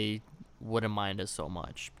 I wouldn't mind it so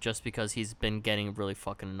much, just because he's been getting really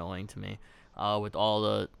fucking annoying to me. With all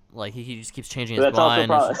the, like, he just keeps changing his mind.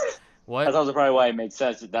 What? That's also probably why it makes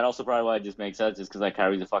sense. That also probably why it just makes sense is because, like,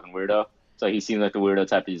 Kyrie's a fucking weirdo. So he seems like a weirdo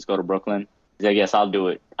type to just go to Brooklyn. He's like, yes, I'll do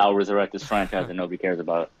it. I'll resurrect this franchise that nobody cares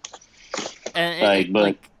about. And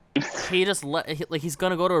he just he's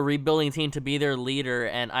gonna go to a rebuilding team to be their leader.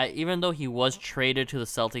 And even though he was traded to the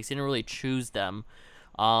Celtics, he didn't really choose them.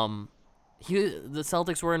 The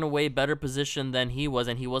Celtics were in a way better position than he was,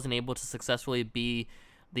 and he wasn't able to successfully be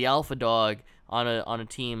the alpha dog on a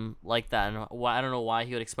team like that. And I don't know why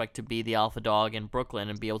he would expect to be the alpha dog in Brooklyn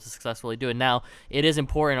and be able to successfully do it. Now, it is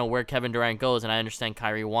important on where Kevin Durant goes, and I understand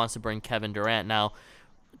Kyrie wants to bring Kevin Durant. Now,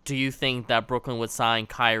 do you think that Brooklyn would sign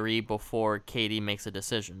Kyrie before KD makes a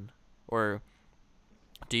decision? Or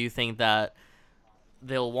do you think that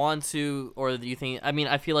they'll want to, or do you think,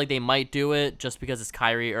 I feel like they might do it just because it's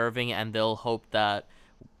Kyrie Irving, and they'll hope that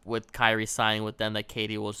with Kyrie signing with them that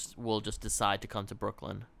KD will just decide to come to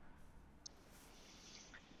Brooklyn?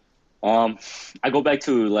 I go back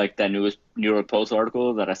to like that New York Post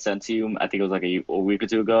article that I sent to you. I think it was like a week or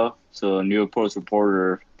two ago. So a New York Post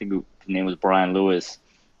reporter, I think his name was Brian Lewis,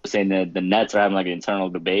 was saying that the Nets are having like an internal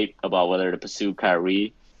debate about whether to pursue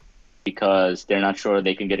Kyrie because they're not sure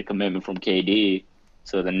they can get a commitment from KD.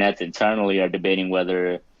 So the Nets internally are debating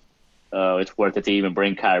whether it's worth it to even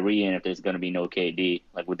bring Kyrie in if there's going to be no KD.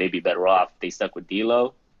 Like, would they be better off if they stuck with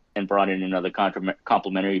D'Lo and brought in another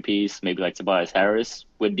complementary piece, maybe like Tobias Harris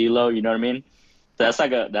with D'Lo? You know what I mean? So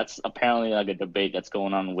that's apparently like a debate that's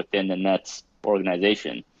going on within the Nets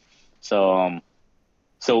organization. So,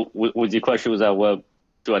 was your question was that what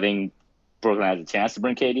do I think Brooklyn has a chance to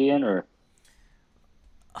bring KD in, or?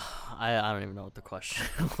 I don't even know what the question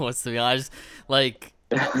was, to be honest. Like,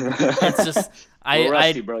 it's just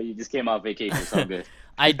rusty, bro. You just came off vacation, so I'm good.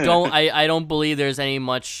 I don't believe there's any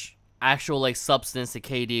much actual like substance to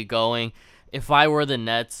KD going. If I were the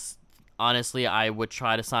Nets, honestly, I would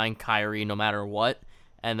try to sign Kyrie no matter what,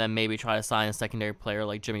 and then maybe try to sign a secondary player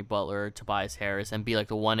like Jimmy Butler or Tobias Harris and be like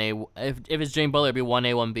the 1A. If it's Jimmy Butler, it'd be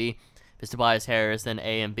 1A, 1B. If it's Tobias Harris, then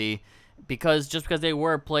A and B. Because they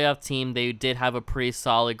were a playoff team, they did have a pretty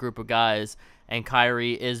solid group of guys, and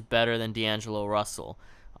Kyrie is better than D'Angelo Russell.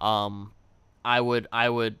 I would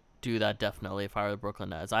do that definitely if I were the Brooklyn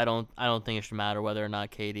Nets. I don't think it should matter whether or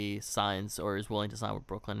not KD signs or is willing to sign with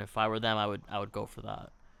Brooklyn. If I were them, I would go for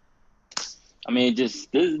that. I mean,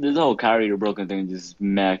 just this whole Kyrie to Brooklyn thing is just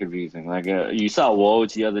mad confusing. Like, you saw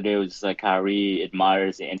Woj the other day, it was just like Kyrie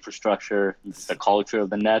admires the infrastructure, the culture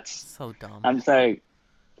of the Nets. So dumb. I'm just like,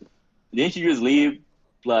 didn't you just leave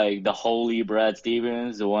like the holy Brad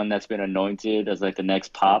Stevens, the one that's been anointed as like the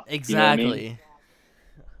next Pop? Exactly. You know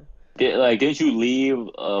what I mean? Didn't you leave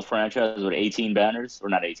a franchise with 18 banners, or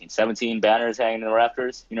not 18, 17 banners hanging in the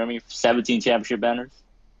rafters? You know what I mean? 17 championship banners.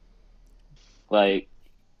 Like,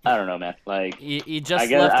 I don't know, man. Like, you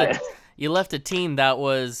left a team that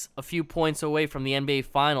was a few points away from the NBA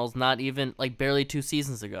Finals, not even like barely 2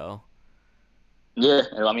 seasons ago. Yeah,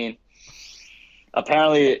 I mean,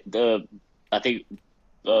 apparently I think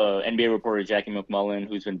NBA reporter Jackie McMullen,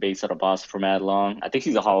 who's been based out of Boston for mad long, I think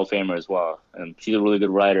she's a Hall of Famer as well, and she's a really good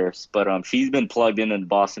writer. But she's been plugged in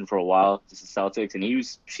Boston for a while, just the Celtics, and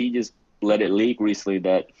she just let it leak recently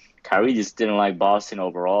that Kyrie just didn't like Boston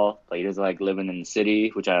overall. Like, he doesn't like living in the city,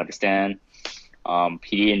 which I understand.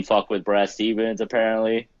 He didn't fuck with Brad Stevens,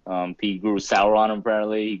 apparently. He grew sour on him,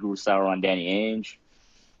 apparently. He grew sour on Danny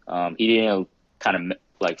Ainge. He didn't kind of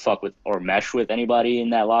like fuck with or mesh with anybody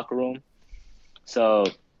in that locker room. So,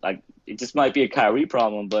 like, it just might be a Kyrie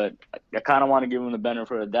problem, but I kind of want to give him the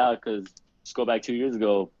benefit of the doubt because just go back 2 years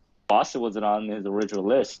ago, Boston wasn't on his original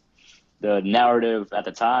list. The narrative at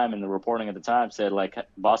the time and the reporting at the time said, like,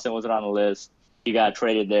 Boston wasn't on the list. He got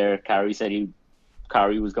traded there. Kyrie said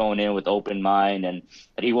Kyrie was going in with open mind and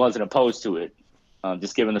that he wasn't opposed to it.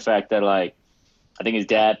 Just given the fact that, like, I think his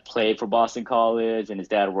dad played for Boston College and his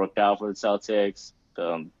dad worked out for the Celtics,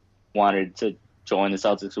 wanted to join the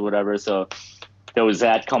Celtics or whatever. So there was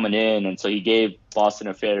that coming in, and so he gave Boston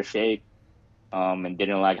a fair shake and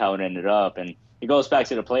didn't like how it ended up. And it goes back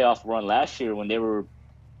to the playoff run last year when they were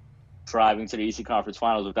driving to the Eastern Conference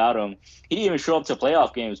Finals without him. He didn't even show up to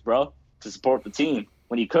playoff games, bro, to support the team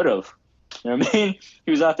when he could have. You know what I mean?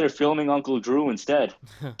 He was out there filming Uncle Drew instead.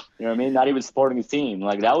 You know what I mean? Not even supporting his team.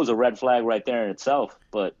 Like, that was a red flag right there in itself.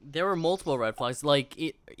 But there were multiple red flags. Like,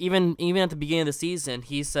 even at the beginning of the season,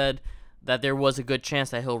 he said that there was a good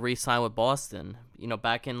chance that he'll re-sign with Boston, you know,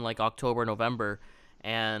 back in like October, November.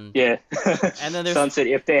 And yeah, and then there's Sun said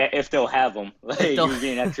if they'll have him, like, you're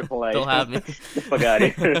being extra polite. They'll have me. Fuck out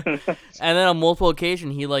of here. And then on multiple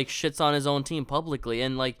occasions, he like shits on his own team publicly,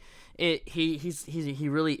 and like he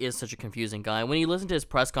really is such a confusing guy. When you listen to his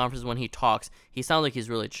press conferences, when he talks, he sounds like he's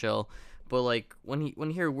really chill, but like when you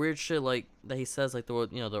hear weird shit like that he says, like the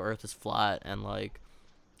Earth is flat, and like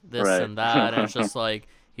this Right. and that, and it's just like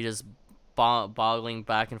he just boggling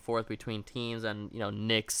back and forth between teams, and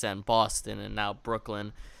Knicks and Boston and now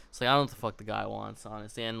Brooklyn. So I don't know what the fuck the guy wants,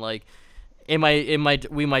 honestly, and like we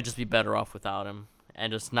might just be better off without him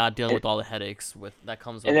and just not dealing with all the headaches that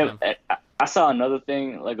comes with him. I saw another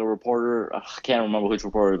thing, like a reporter, I can't remember which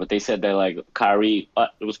reporter, but they said that like Kyrie,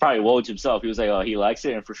 it was probably Woj himself. He was like, oh, he likes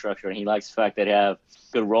the infrastructure and he likes the fact that he have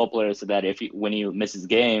good role players, so that when he misses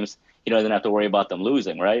games, he doesn't have to worry about them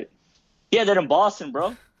losing, right? Yeah, they're in Boston,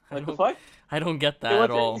 bro. Like the fuck? I don't get that at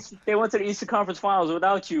all. They went to the Eastern Conference Finals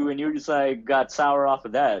without you, and you just like got sour off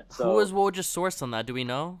of that. So. Who was Woj's source on that? Do we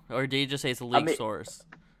know, or did he just say it's a league source?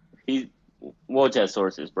 Woj has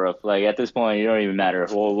sources, bro. Like, at this point, it don't even matter.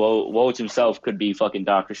 Woj himself could be fucking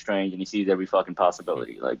Doctor Strange, and he sees every fucking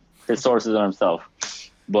possibility. Like, his sources are himself.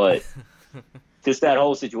 But just that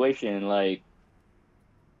whole situation, like,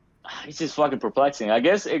 it's just fucking perplexing. I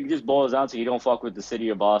guess it just boils down to you don't fuck with the city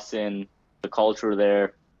of Boston, the culture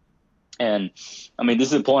there. And, I mean, this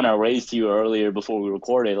is a point I raised to you earlier before we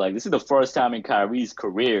recorded. Like, this is the first time in Kyrie's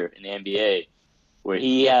career in the NBA where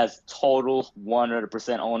he has total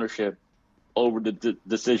 100% ownership over the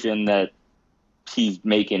decision that he's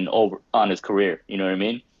making over on his career. You know what I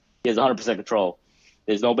mean? He has 100% control.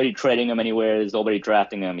 There's nobody trading him anywhere. There's nobody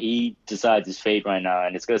drafting him. He decides his fate right now,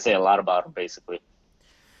 and it's going to say a lot about him, basically.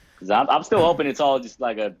 Because I'm still hoping it's all just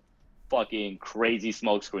like a fucking crazy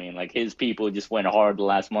smokescreen. Like, his people just went hard the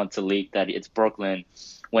last month to leak that it's Brooklyn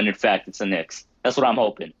when, in fact, it's the Knicks. That's what I'm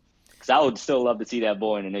hoping. Because I would still love to see that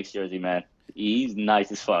boy in the Knicks jersey, man. He's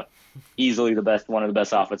nice as fuck. Easily one of the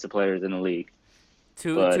best offensive players in the league.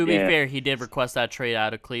 To be fair, he did request that trade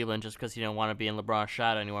out of Cleveland just because he didn't want to be in LeBron's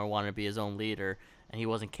shadow anymore, wanted to be his own leader, and he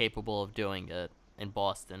wasn't capable of doing it in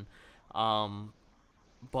Boston.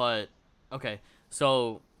 But, okay,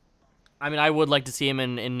 so, I mean, I would like to see him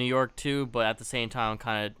in New York too, but at the same time, I'm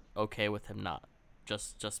kind of okay with him not.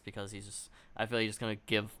 Just because I feel like he's just going to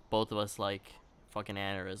give both of us, like, fucking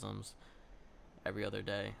aneurysms every other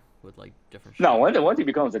day. With like different. No, once he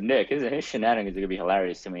becomes a Knick, his shenanigans are gonna be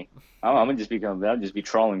hilarious to me. I'll just be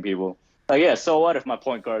trolling people. Like, yeah, so what if my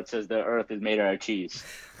point guard says the Earth is made out of cheese?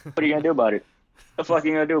 What are you gonna do about it? What the fuck are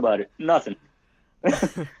you gonna do about it? Nothing.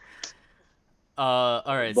 All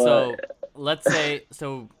right. So let's say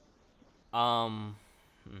I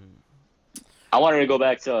wanted to go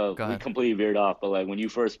back to we completely veered off, but like when we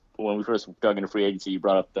first dug into free agency, you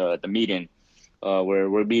brought up the meeting.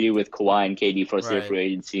 We're meeting with Kawhi and KD first day of free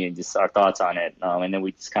agency and just our thoughts on it. And then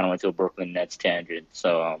we just kind of went to a Brooklyn Nets tangent.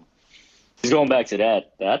 So just going back to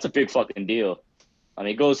that, that's a big fucking deal. I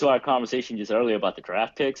mean, it goes to our conversation just earlier about the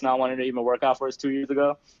draft picks not wanting to even work out for us 2 years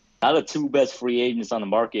ago. Now the two best free agents on the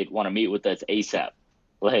market want to meet with us ASAP,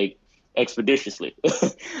 like expeditiously,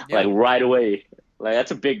 like right away. Like, that's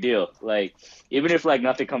a big deal. Like, even if like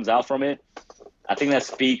nothing comes out from it, I think that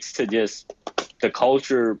speaks to just the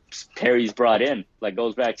culture Perry's brought in. Like,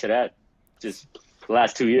 goes back to that, just the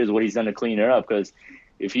last 2 years, what he's done to clean it up. Because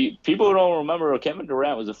if people don't remember, Kevin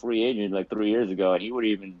Durant was a free agent like 3 years ago, and he would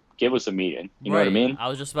even give us a meeting. You know what I mean? I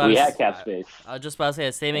was just about we had cap space. I was just about to say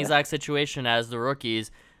the same exact situation as the rookies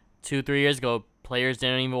 2-3 years ago. Players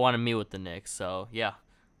didn't even want to meet with the Knicks. So yeah,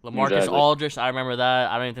 LaMarcus Aldridge, I remember that.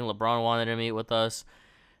 I don't even think LeBron wanted to meet with us.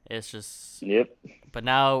 It's just But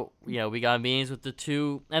now, we got meetings with the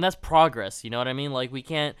two, and that's progress. You know what I mean? Like,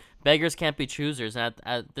 beggars can't be choosers, and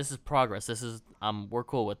this is progress. This is we're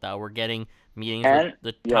cool with that. We're getting meetings with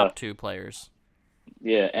the top two players.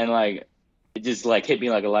 Yeah, and like it just like hit me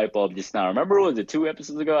like a light bulb just now. Remember, was it 2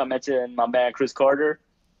 episodes ago? I mentioned my man Chris Carter,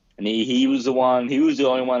 and he was the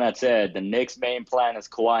only one that said the Knicks' main plan is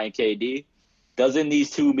Kawhi and KD. Doesn't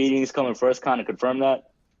these two meetings coming first kind of confirm that?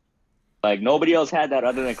 Like, nobody else had that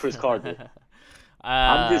other than Chris Carter.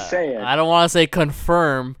 I'm just saying. I don't want to say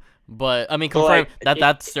confirm, but I mean confirm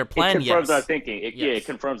that's their plan. It confirms our thinking. It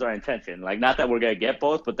confirms our intention. Like, not that we're gonna get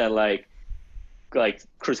both, but that like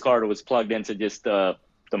Chris Carter was plugged into just the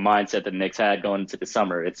mindset that the Knicks had going into the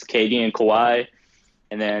summer. It's KD and Kawhi,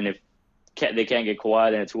 and then if they can't get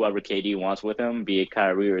Kawhi, then it's whoever KD wants with him, be it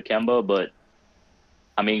Kyrie or Kemba. But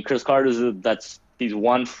I mean, Chris Carter's he's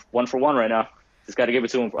one for one right now. Just got to give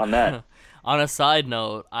it to him on that. On a side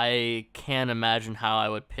note, I can't imagine how I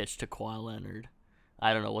would pitch to Kawhi Leonard.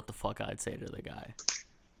 I don't know what the fuck I'd say to the guy.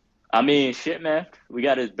 I mean, shit, man. We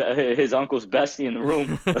got his uncle's bestie in the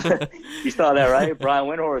room. You saw that, right? Brian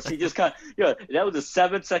Windhorst. He just that was a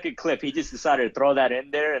 7-second clip. He just decided to throw that in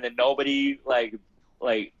there, and then nobody like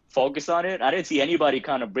focus on it. I didn't see anybody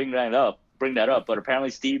kind of bring that up. But apparently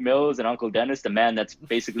Steve Mills and Uncle Dennis, the man that's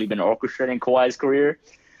basically been orchestrating Kawhi's career,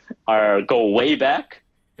 go way back.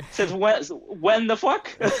 Says when the fuck?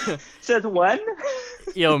 Says when?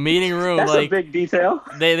 Yo, meeting room. That's like a big detail.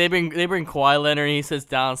 They bring Kawhi Leonard and he sits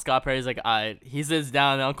down. Scott Perry's like, alright. He sits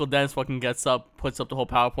down and Uncle Dennis fucking gets up, puts up the whole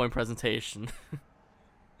PowerPoint presentation.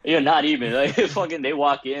 Not even. Like, fucking, they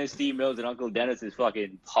walk in, Steve Mills and Uncle Dennis is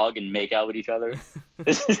fucking hug and make out with each other.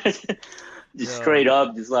 Just straight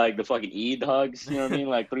up, just like the fucking Eid hugs, you know what I mean?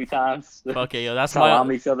 Like 3 times. Okay, yo, that's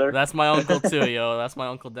each other. That's my uncle too, yo. That's my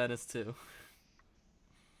Uncle Dennis too.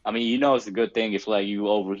 I mean, it's a good thing if like you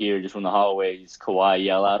overhear just from the hallways, Kawhi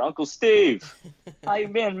yell out, "Uncle Steve, how you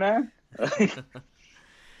been, man?"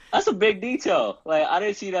 That's a big detail. Like, I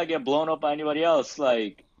didn't see that get blown up by anybody else.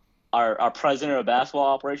 Like, our president of basketball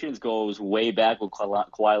operations goes way back with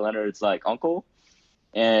Kawhi Leonard's like uncle,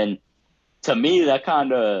 and to me, that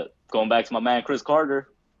kind of going back to my man Chris Carter.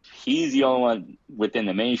 He's the only one within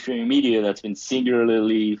the mainstream media that's been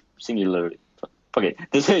singularly. Okay,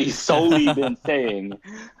 he's solely been saying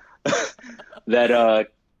that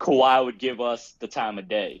Kawhi would give us the time of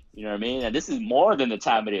day. You know what I mean? And this is more than the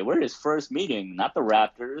time of day. We're his first meeting, not the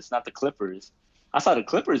Raptors, not the Clippers. I saw the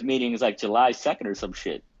Clippers meeting is like July 2nd or some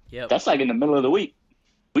shit. Yep. That's like in the middle of the week.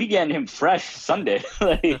 We getting him fresh Sunday.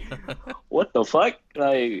 Like, what the fuck?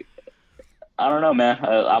 Like, I don't know, man.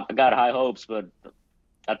 I got high hopes, but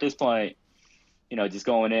at this point, just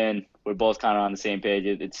going in, we're both kind of on the same page.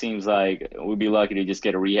 It seems like we'd be lucky to just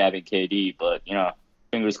get a rehabbing KD, but,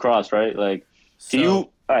 fingers crossed, right? Like, all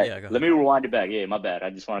right, let me rewind it back. Yeah, my bad. I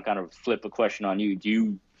just want to kind of flip a question on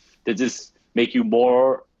you. Does this make you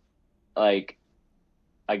more, like,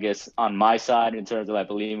 I guess, on my side in terms of, like,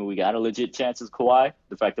 believing we got a legit chance as Kawhi?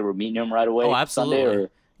 The fact that we're meeting him right away absolutely. Sunday?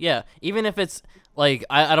 Yeah, even if it's, like,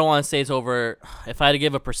 I don't want to say it's over. If I had to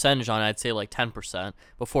give a percentage on it, I'd say, like, 10%.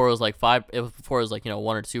 Before it was, like, 5. Before it was, like, 1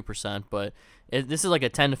 or 2%. But this is, like, a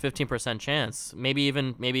 10 to 15% chance. Maybe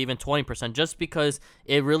even 20%. Just because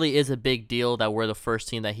it really is a big deal that we're the first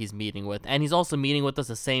team that he's meeting with. And he's also meeting with us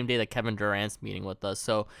the same day that Kevin Durant's meeting with us.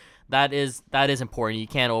 So that is important. You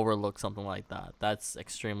can't overlook something like that. That's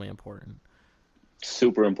extremely important.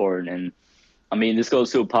 Super important. And, I mean, this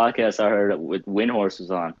goes to a podcast I heard with Windhorse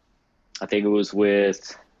was on. I think it was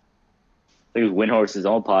Windhorse's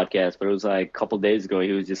own podcast, but it was like a couple days ago.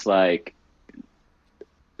 He was just like,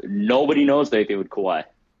 nobody knows anything with Kawhi.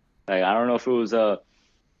 Like, I don't know if it was no,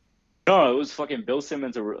 it was fucking Bill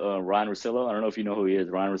Simmons or Ryan Russillo. I don't know if you know who he is,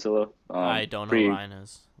 Ryan Russillo. I don't know who Ryan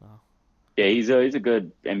is. No. Yeah, he's a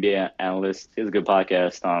good NBA analyst. He has a good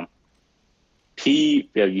podcast.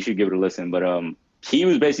 You should give it a listen. But he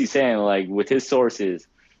was basically saying, like, with his sources,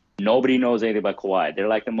 nobody knows anything about Kawhi. They're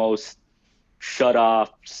like the most shut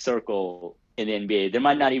off circle in the NBA. There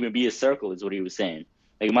might not even be a circle, is what he was saying.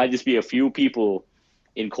 Like, it might just be a few people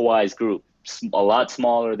in Kawhi's group, a lot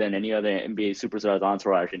smaller than any other NBA superstar's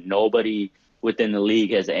entourage, and nobody within the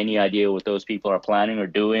league has any idea what those people are planning or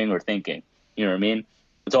doing or thinking. You know what I mean?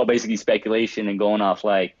 It's all basically speculation and going off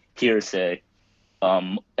like hearsay.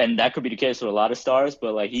 And that could be the case with a lot of stars,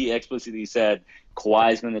 but like he explicitly said,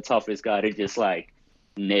 Kawhi's been the toughest guy to just like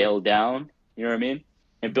nail down. You know what I mean?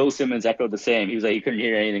 And Bill Simmons echoed the same. He was like, he couldn't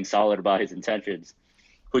hear anything solid about his intentions,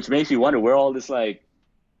 which makes me wonder where all this, like,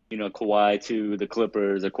 Kawhi to the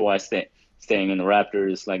Clippers or Kawhi staying in the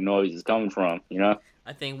Raptors, like, noise is coming from,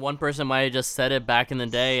 I think one person might have just said it back in the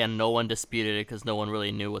day and no one disputed it because no one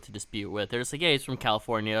really knew what to dispute with. They're just like, yeah, he's from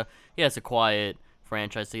California. Yeah, it's a quiet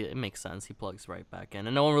franchise. It makes sense. He plugs right back in.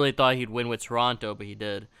 And no one really thought he'd win with Toronto, but he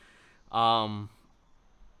did. But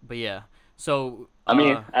yeah. So I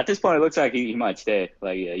mean, at this point, it looks like he might stay.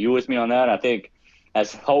 Like, yeah, you with me on that? I think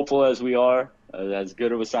as hopeful as we are, as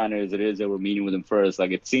good of a sign as it is that we're meeting with him first,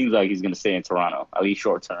 like, it seems like he's going to stay in Toronto, at least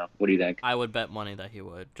short term. What do you think? I would bet money that he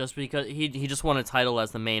would, just because he just won a title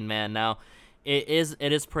as the main man. Now, it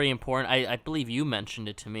is pretty important. I believe you mentioned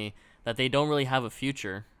it to me that they don't really have a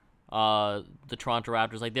future. The Toronto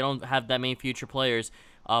Raptors, like, they don't have that many future players.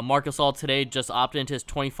 Marc Gasol today just opted into his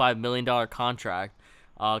 $25 million contract.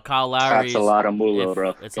 Kyle Lowry. That's a lot of moolah,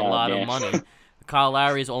 bro. It's a lot of money. Kyle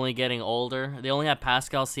Lowry is only getting older. They only have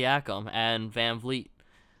Pascal Siakam and Van Vliet.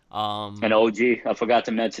 And OG. I forgot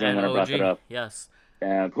to mention him when I brought it up. Yes.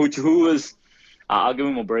 Who was – I'll give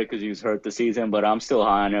him a break because he was hurt this season, but I'm still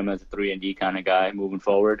high on him as a 3-and-D kind of guy moving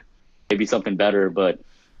forward. Maybe something better, but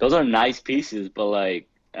those are nice pieces. But, like,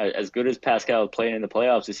 as good as Pascal playing in the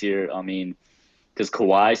playoffs this year, I mean, does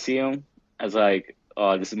Kawhi see him as, like,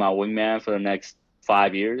 this is my wingman for the next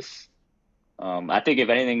 5 years? I think if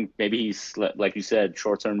anything, maybe he's, like you said,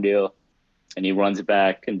 short-term deal, and he runs it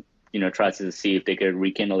back and, tries to see if they could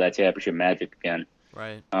rekindle that championship magic again.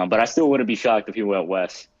 Right. But I still wouldn't be shocked if he went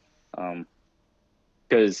west.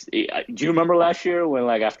 Because do you remember last year when,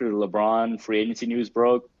 like, after the LeBron free agency news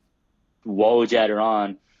broke, Woj added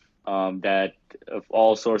on that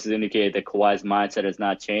all sources indicate that Kawhi's mindset has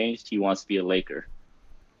not changed. He wants to be a Laker.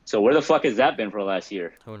 So where the fuck has that been for last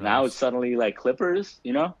year? Who knows? Now it's suddenly like Clippers,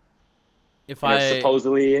 you know? If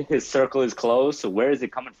Supposedly his circle is closed, so where is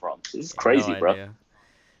it coming from? This is crazy, no bro. idea.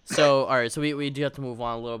 So all right, so we do have to move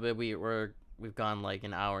on a little bit. We've gone like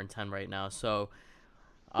an hour and 10 right now. So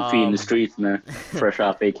Feeding the streets, man. Fresh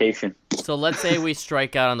off vacation. So let's say we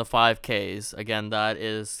strike out on the 5Ks. Again, that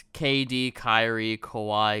is KD, Kyrie,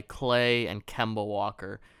 Kawhi, Clay, and Kemba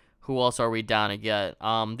Walker. Who else are we down to get?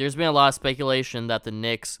 There's been a lot of speculation that the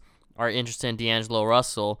Knicks are interested in D'Angelo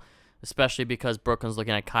Russell, especially because Brooklyn's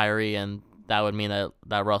looking at Kyrie, and that would mean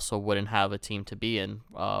that Russell wouldn't have a team to be in,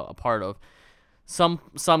 a part of. Some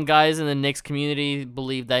guys in the Knicks community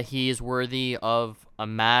believe that he is worthy of a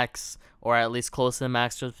max, or at least close to the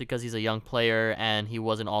max, just because he's a young player and he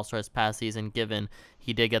was an all-star this past season, given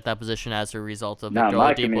he did get that position as a result of Victor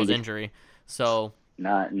Oladipo's injury. So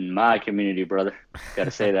not in my community, brother.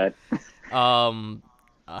 Gotta say that.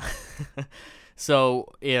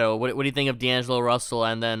 So, you know, what do you think of D'Angelo Russell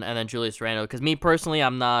and then Julius Randle? Because me personally,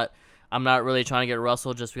 I'm not really trying to get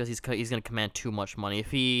Russell just because he's going to command too much money.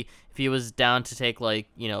 If he was down to take, like,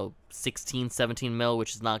 you know, 16, 17 mil,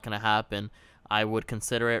 which is not going to happen, I would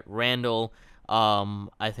consider it. Randle,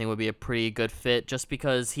 I think would be a pretty good fit just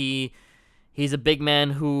because he's a big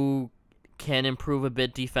man who can improve a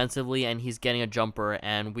bit defensively, and he's getting a jumper,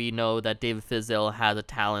 and we know that David Fizdale has a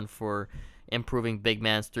talent for improving big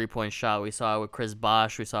man's three-point shot. We saw it with Chris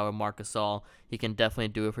Bosh. We saw it with Marc Gasol. He can definitely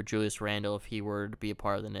do it for Julius Randle if he were to be a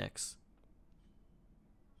part of the Knicks.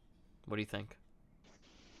 What do you think?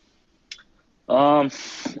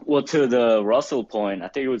 Well, to the Russell point, I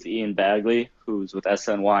think it was Ian Bagley, who's with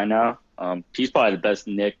SNY now. He's probably the best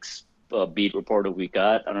Knicks beat reporter we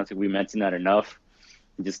got. I don't think we mentioned that enough,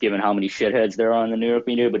 just given how many shitheads there are in the New York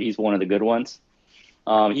media, but he's one of the good ones.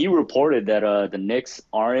 He reported that the Knicks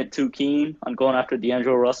aren't too keen on going after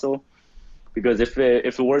D'Angelo Russell because if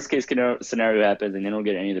the worst-case scenario happens and they don't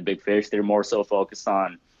get any of the big fish, they're more so focused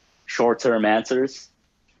on short-term answers.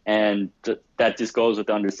 And that just goes with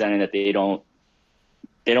the understanding that they don't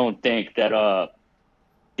think that,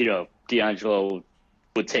 you know, D'Angelo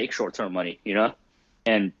would take short-term money, you know?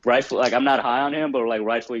 And rightfully, like, I'm not high on him, but, like,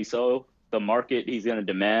 rightfully so. The market he's going to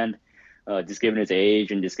demand, just given his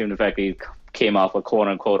age and just given the fact that he came off a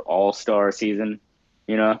quote-unquote all-star season,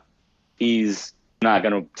 you know? He's not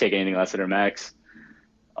going to take anything less than a max.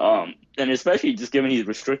 And especially just given he's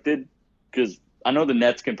restricted, because I know the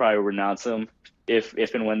Nets can probably renounce him if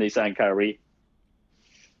and when they sign Kyrie.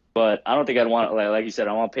 But I don't think I'd want, like you said,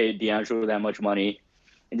 I want to pay D'Angelo that much money.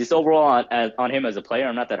 And just overall on him as a player,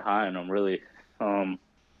 I'm not that high on him, really.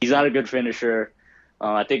 He's not a good finisher.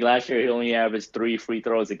 I think last year he only averaged 3 free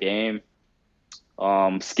throws a game.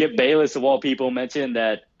 Skip Bayless, of all people, mentioned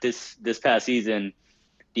that this past season,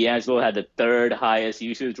 D'Angelo had the 3rd highest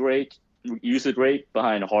usage rate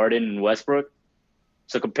behind Harden and Westbrook.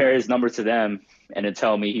 So compare his numbers to them and then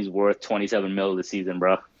tell me he's worth $27 million this season,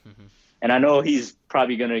 bro. Mm-hmm. And I know he's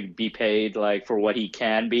probably going to be paid like for what he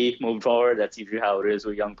can be moving forward. That's usually how it is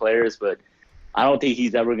with young players. But I don't think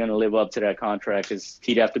he's ever going to live up to that contract because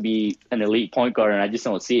he'd have to be an elite point guard, and I just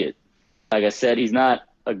don't see it. Like I said, he's not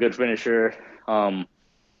a good finisher.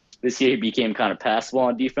 This year he became kind of passable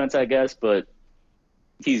on defense, I guess, but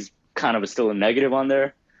he's kind of still a negative on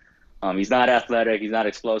there. He's not athletic. He's not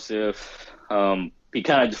explosive. He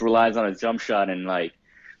kind of just relies on his jump shot and like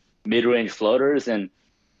mid-range floaters. And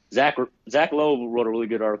Zach Lowe wrote a really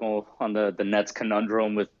good article on the Nets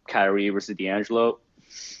conundrum with Kyrie versus D'Angelo.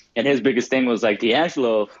 And his biggest thing was like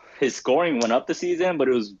D'Angelo, his scoring went up the season, but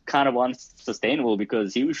it was kind of unsustainable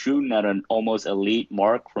because he was shooting at an almost elite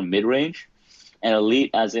mark from mid-range, and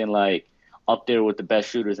elite as in like up there with the best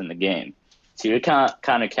shooters in the game. So you're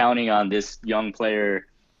kind of counting on this young player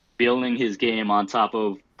building his game on top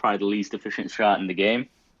of probably the least efficient shot in the game.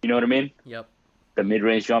 You know what I mean? Yep. The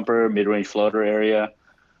mid-range jumper, mid-range floater area.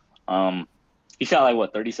 He shot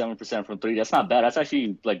like 37% from 3. That's not bad. That's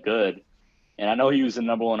actually like good. And I know he was the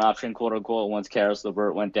number one option, quote unquote, once Karis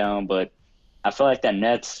LeVert went down, but I feel like that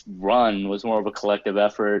Nets run was more of a collective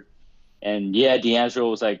effort. And yeah, D'Angelo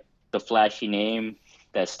was like the flashy name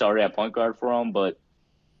that started at point guard for him, but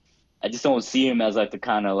I just don't see him as like the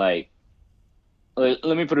kind of like, let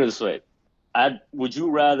me put it this way. Would you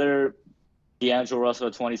rather D'Angelo Russell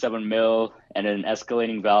at $27 million and an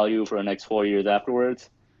escalating value for the next 4 years afterwards?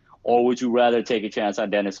 Or would you rather take a chance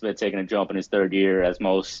on Dennis Smith taking a jump in his 3rd year, as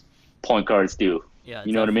most point guards do? Yeah,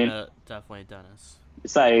 you know what I mean? Definitely Dennis.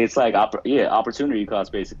 opportunity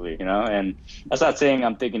cost basically, And that's not saying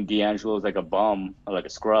I'm thinking D'Angelo is like a bum or like a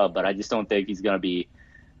scrub, but I just don't think he's gonna be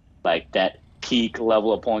like that peak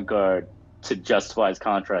level of point guard to justify his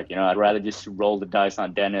contract. I'd rather just roll the dice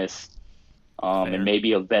on Dennis, and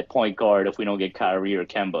maybe a vet point guard if we don't get Kyrie or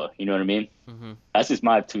Kemba. You know what I mean? Mm-hmm. That's just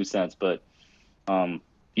my 2 cents, but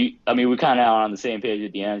we kind of are on the same page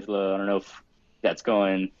with D'Angelo. I don't know if that's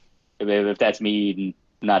if that's me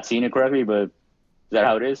not seeing it correctly, but is that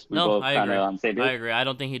how it is? I agree. On the same page? I agree. I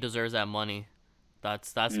don't think he deserves that money.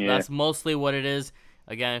 That's mostly what it is.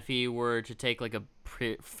 Again, if he were to take like a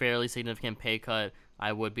fairly significant pay cut,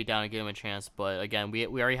 I would be down to give him a chance. But again, we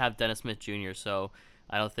already have Dennis Smith Jr., so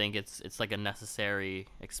I don't think it's like a necessary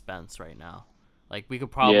expense right now. Like we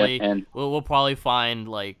could probably we'll probably find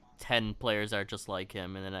like 10 players that are just like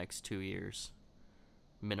him in the next 2 years,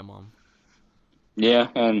 minimum. Yeah,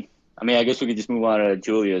 and I guess we could just move on to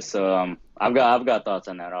Julius. I've got thoughts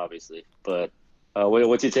on that, obviously. But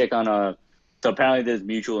what's your take on? So apparently there's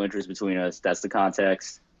mutual interest between us. That's the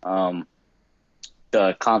context.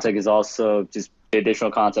 The context is also just the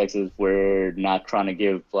additional context is we're not trying to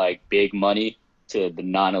give like big money to the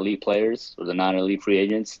non-elite players or the non-elite free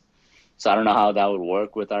agents. So I don't know how that would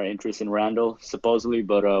work with our interest in Randall, supposedly.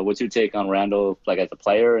 But what's your take on Randall, like as a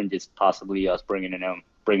player, and just possibly us bringing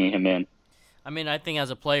him in? I think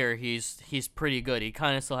as a player, he's pretty good. He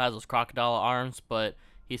kind of still has those crocodile arms, but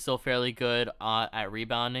he's still fairly good at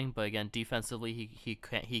rebounding. But again, defensively, he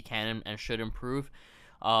can and should improve.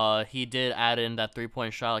 He did add in that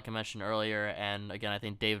 3-point shot, like I mentioned earlier, and again, I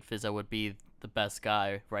think David Fizza would be the best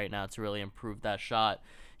guy right now to really improve that shot.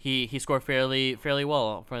 He scored fairly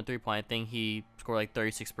well from the 3-point. I think he scored like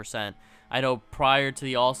 36%. I know prior to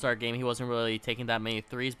the All-Star game, he wasn't really taking that many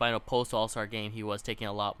threes, but I know post All-Star game, he was taking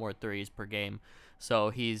a lot more threes per game.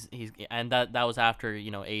 So and that was after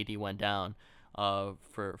AD went down,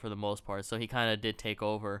 for the most part. So he kind of did take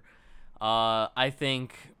over. I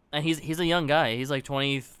think, and he's a young guy. He's like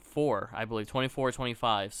 24, I believe, 24,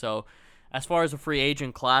 25. So as far as the free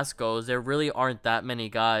agent class goes, there really aren't that many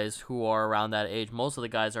guys who are around that age. Most of the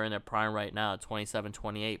guys are in their prime right now, 27,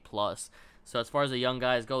 28 plus. So as far as the young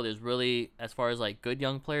guys go, there's really, as far as like good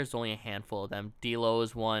young players, only a handful of them. D'Lo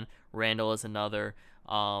is one, Randall is another,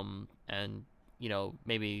 and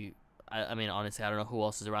maybe honestly I don't know who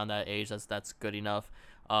else is around that age that's good enough.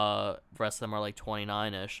 The rest of them are like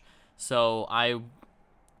 29ish. So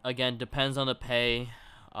again, depends on the pay.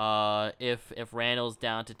 If Randall's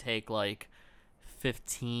down to take like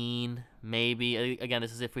 15, maybe. Again,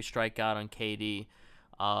 this is if we strike out on KD.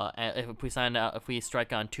 If we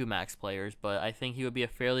strike on 2 max players, but I think he would be a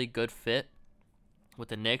fairly good fit with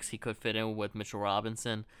the Knicks. He could fit in with Mitchell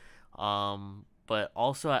Robinson, but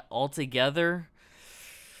also altogether,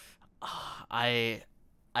 I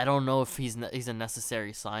don't know if he's a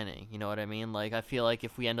necessary signing. You know what I mean? Like I feel like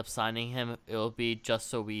if we end up signing him, it'll be just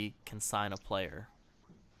so we can sign a player.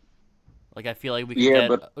 Like I feel like we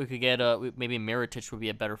could get maybe Mirotic would be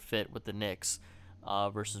a better fit with the Knicks,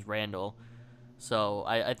 versus Randall. So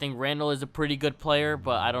I think Randall is a pretty good player,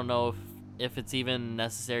 but I don't know if it's even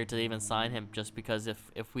necessary to even sign him, just because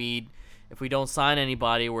if we don't sign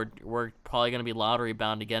anybody, we're probably going to be lottery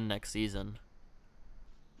bound again next season.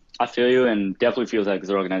 I feel you, and definitely feels like this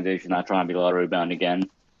organization not trying to be lottery bound again,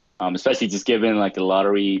 especially just given like the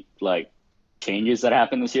lottery like changes that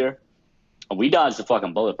happened this year. We dodged the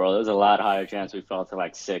fucking bullet, bro. There's a lot higher chance we fell to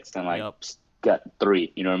like 6th than got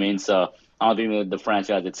 3. You know what I mean? So I don't think the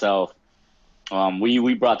franchise itself.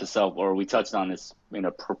 We brought this up, or we touched on this in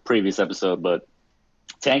a previous episode, but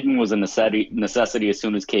tanking was a necessity as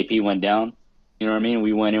soon as KP went down. You know what I mean?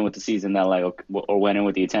 We went in with the season that went in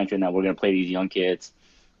with the intention that we're going to play these young kids,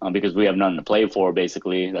 because we have nothing to play for,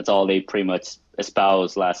 basically. That's all they pretty much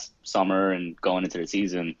espoused last summer and going into the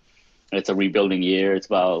season. It's a rebuilding year. It's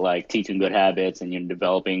about like teaching good habits and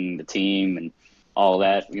developing the team and all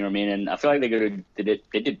that. You know what I mean? And I feel like they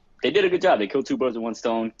did a good job. They killed 2 birds with 1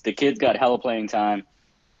 stone. The kids got hella playing time.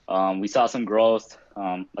 We saw some growth,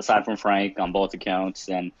 aside from Frank, on both accounts,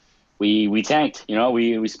 and we tanked.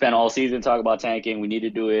 We spent all season talking about tanking. We need to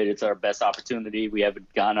do it. It's our best opportunity. We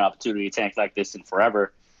haven't gotten an opportunity to tank like this in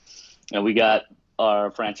forever, and we got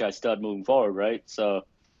our franchise stud moving forward, right? So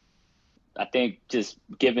I think just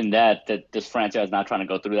given that this franchise is not trying to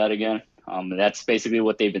go through that again, that's basically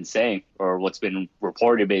what they've been saying, or what's been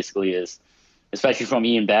reported basically is, especially from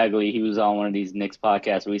Ian Bagley. He was on one of these Knicks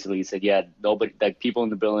podcasts recently. He said, people in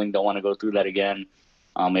the building don't want to go through that again.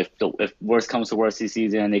 If worst comes to worst this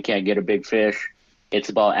season, they can't get a big fish. It's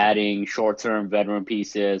about adding short-term veteran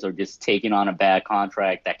pieces or just taking on a bad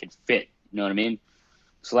contract that can fit. You know what I mean?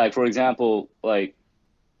 So, like, for example, like,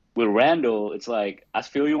 with Randall, it's like I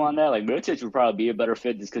feel you on that. Like Mirotic would probably be a better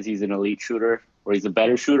fit just because he's an elite shooter, or he's a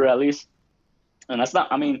better shooter at least. And that's not.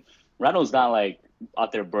 I mean, Randall's not like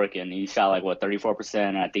out there burking. He shot like 34%.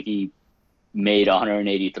 And I think he made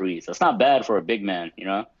 183. So that's not bad for a big man, you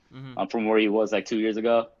know, from where he was like 2 years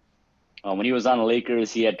ago. When he was on the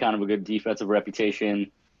Lakers, he had kind of a good defensive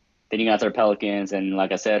reputation. Then he got to the Pelicans, and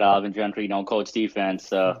like I said, Alvin Gentry don't coach defense,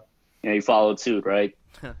 so he followed suit, right?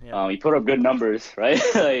 Yeah. He put up good numbers, right?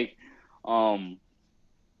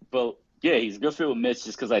 But yeah, he's a good fit with Mitch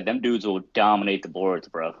just because like them dudes will dominate the boards,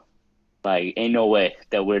 bro. Like, ain't no way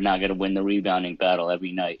that we're not gonna win the rebounding battle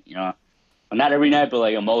every night, you know? Well, not every night, but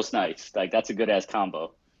like most nights. Like that's a good ass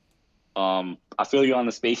combo. I feel you on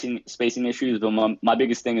the spacing issues, but my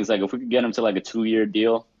biggest thing is like if we could get him to like a 2-year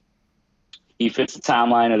deal, he fits the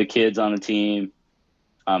timeline of the kids on the team.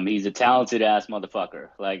 He's a talented ass motherfucker.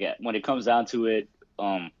 Like when it comes down to it,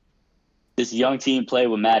 this young team played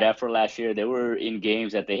with mad effort last year. They were in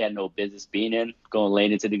games that they had no business being in, going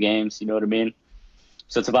late into the games. You know what I mean?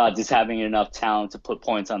 So it's about just having enough talent to put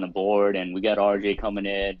points on the board. And we got RJ coming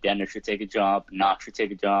in. Denner should take a jump. Knox should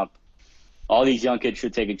take a jump. All these young kids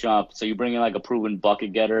should take a jump. So you bring in like a proven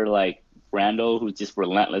bucket getter like Randall, who's just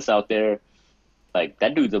relentless out there. Like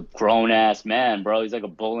that dude's a grown ass man, bro. He's like a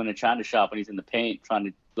bull in a china shop when he's in the paint trying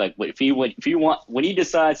to like when he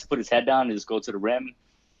decides to put his head down and just go to the rim.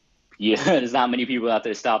 Yeah, there's not many people out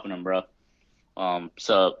there stopping him, bro.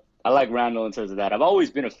 So I like Randall in terms of that. I've always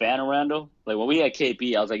been a fan of Randall. Like when we had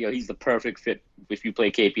KP, I was like, yo, he's the perfect fit if you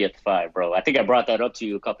play KP at the 5, bro. I think I brought that up to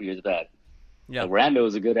you a couple years back. Yeah, like, Randall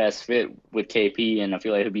is a good ass fit with KP, and I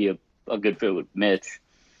feel like he'll be a good fit with Mitch.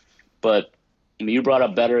 But I mean, you brought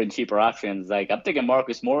up better and cheaper options. Like I'm thinking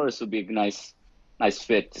Marcus Morris would be a nice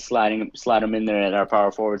fit to slide him in there at our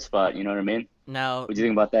power forward spot. You know what I mean? Now, what do you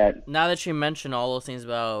think about that? Now that you mentioned all those things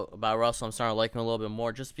about Russell, I'm starting to like him a little bit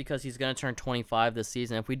more just because he's going to turn 25 this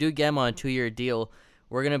season. If we do get him on a 2-year deal,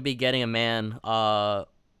 we're going to be getting a man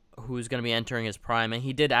who's going to be entering his prime. And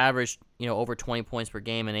he did average, over 20 points per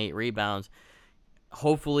game and 8 rebounds.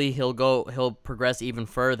 Hopefully he'll progress even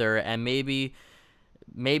further, and maybe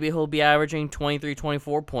he'll be averaging 23,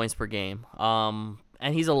 24 points per game. And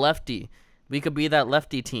he's a lefty. We could be that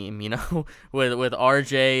lefty team, with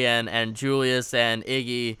RJ and Julius and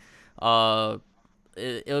Iggy.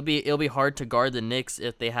 It'll be hard to guard the Knicks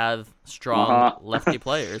if they have strong lefty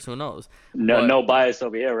players. Who knows? No bias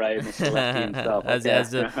over here, right? Mr. Lefty himself.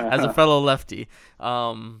 As a fellow lefty.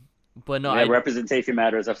 But no, representation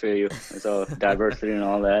matters. I feel you. So diversity and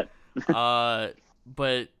all that.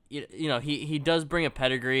 But he does bring a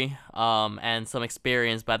pedigree and some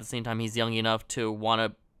experience, but at the same time he's young enough to want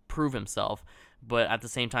to prove himself. But at the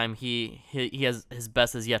same time he has his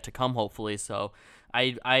best is yet to come, hopefully. So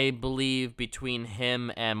I believe between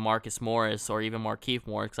him and Marcus Morris, or even Markieff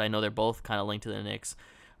Morris, because I know they're both kind of linked to the Knicks,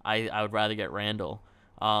 I would rather get Randall.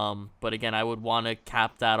 But again, I would want to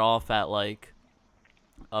cap that off at like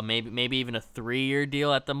maybe even a 3-year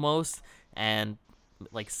deal at the most, and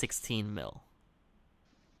like 16 mil.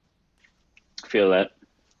 Feel that.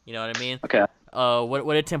 You know what I mean? Okay.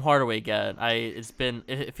 What did Tim Hardaway get? It feels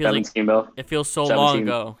 17 mil. It feels so 17. Long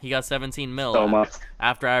ago. He got 17 mil so much.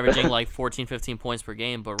 After averaging like 14, 15 points per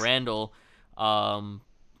game. But Randall,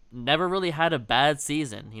 never really had a bad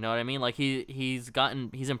season. You know what I mean? Like he's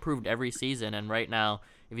improved every season, and right now,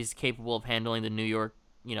 if he's capable of handling the New York,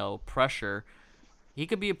 pressure, he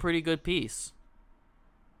could be a pretty good piece.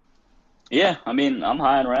 Yeah, I mean, I'm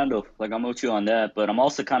high on Randall. Like, I'm with you on that, but I'm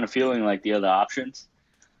also kind of feeling like the other options.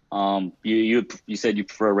 You said you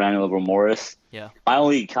prefer Randall over Morris. Yeah. My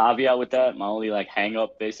only caveat with that, my only like hang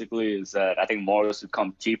up basically, is that I think Morris would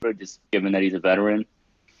come cheaper, just given that he's a veteran.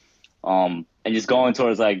 And just going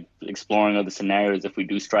towards like exploring other scenarios if we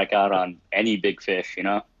do strike out on any big fish,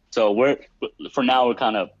 So we're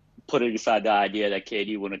kind of putting aside the idea that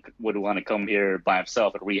KD would want to come here by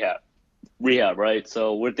himself and rehab, right?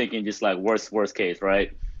 So we're thinking just like worst case,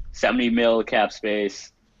 right? 70 mil cap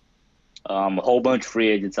space, a whole bunch of free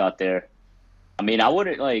agents out there. I mean, I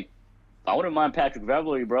wouldn't mind Patrick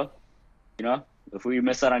Beverley, bro. If we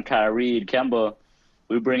miss out on Kyrie and Kemba,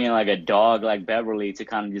 we bring in like a dog like Beverley to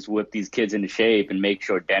kind of just whip these kids into shape and make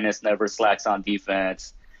sure Dennis never slacks on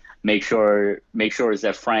defense. Make sure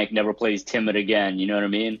that Frank never plays timid again. You know what I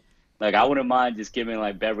mean? Like, I wouldn't mind just giving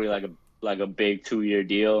like Beverley like a big 2-year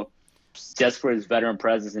deal, just for his veteran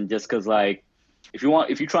presence, and just because like if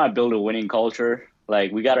you try to build a winning culture,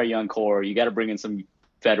 like we got our young core, you got to bring in some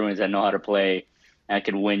veterans that know how to play and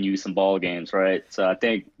can win you some ball games, right? So I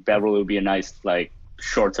think Beverley would be a nice like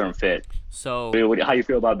short-term fit. So how you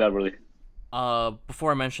feel about Beverley?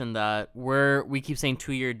 Before I mention that, we keep saying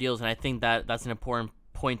 2-year deals, and I think that's an important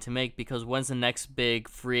point to make because when's the next big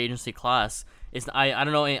free agency class? I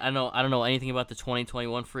don't know anything about the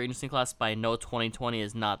 2021 free agency class, but I know 2020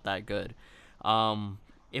 is not that good.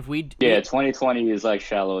 If we 2020 is like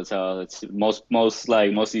shallow as hell. It's most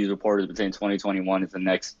of these reporters been saying 2021 is the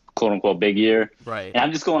next quote unquote big year. Right. And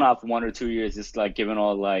I'm just going off 1 or 2 years, just like given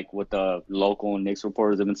all like what the local Knicks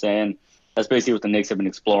reporters have been saying. That's basically what the Knicks have been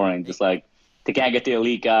exploring. Just like they can't get the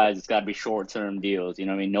elite guys, it's got to be short-term deals. You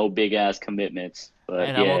know what I mean? No big-ass commitments. But,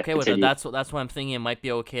 and I'm okay with it. That's why I'm thinking it might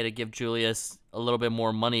be okay to give Julius a little bit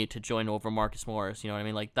more money to join over Marcus Morris. You know what I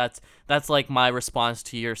mean? Like that's like my response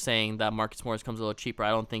to your saying that Marcus Morris comes a little cheaper.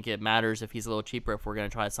 I don't think it matters if he's a little cheaper if we're gonna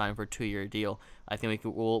try to sign him for a 2-year deal. I think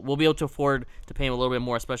we'll be able to afford to pay him a little bit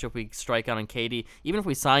more, especially if we strike out on KD. Even if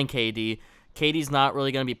we sign KD, KD's not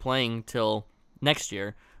really gonna be playing till next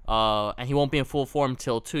year, and he won't be in full form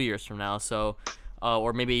till 2 years from now. So.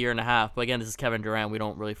 Or maybe a year and a half. But again, this is Kevin Durant. We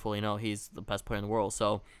don't really fully know. He's the best player in the world.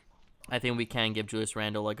 So I think we can give Julius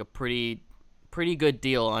Randle like a pretty good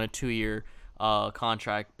deal on a 2-year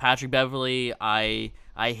contract. Patrick Beverley, I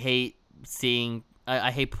hate seeing.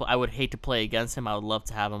 I would hate to play against him. I would love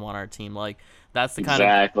to have him on our team. Like that's the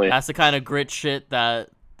kind of grit shit that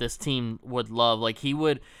this team would love. Like he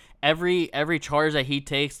would every charge that he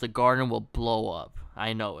takes, the Garden will blow up.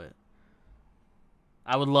 I know it.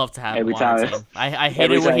 I would love to have him on our team. I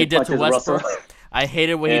hated what he did to Westbrook. I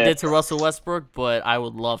hated what he did to Russell Westbrook, but I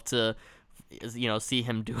would love to, see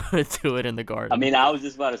him do it in the Garden. I mean, I was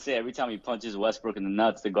just about to say, every time he punches Westbrook in the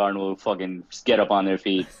nuts, the Garden will fucking get up on their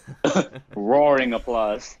feet. Roaring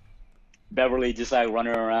applause. Beverly just like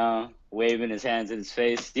running around, waving his hands in his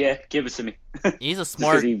face. Yeah, give it to me. He's a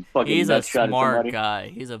smart guy.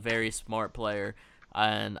 He's a very smart player,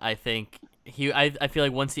 and I think I feel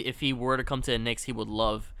like if he were to come to the Knicks, he would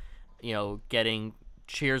love, getting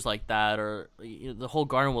cheers like that, or the whole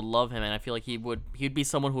Garden would love him, and I feel like he'd be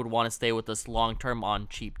someone who would want to stay with us long term on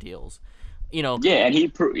cheap deals. Yeah,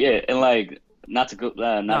 and like not to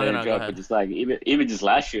interrupt, but just like even just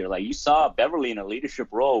last year, like you saw Beverly in a leadership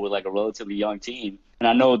role with like a relatively young team, and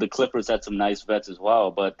I know the Clippers had some nice vets as well,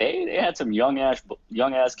 but they had some young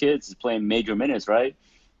ass kids playing major minutes, right?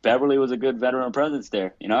 Beverly was a good veteran presence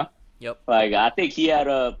there, Yep. Like I think he had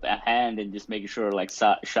a hand in just making sure like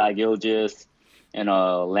Shai Gilgeous and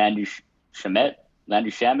Landry Shamet,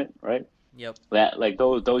 right? Yep. Like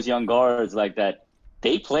those young guards like that,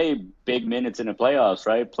 they play big minutes in the playoffs,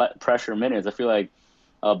 right? Pressure minutes. I feel like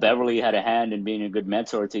Beverly had a hand in being a good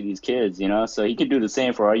mentor to these kids, so he could do the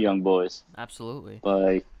same for our young boys. Absolutely.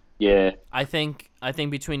 But yeah, I think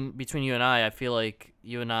between you and I feel like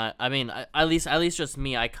you and I mean, at least just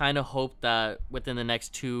me, I kind of hope that within the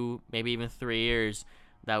next 2, maybe even 3 years,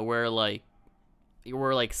 that we're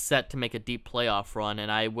set to make a deep playoff run,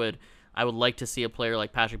 and I would like to see a player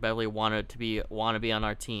like Patrick Beverley want to be on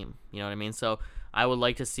our team. You know what I mean? So I would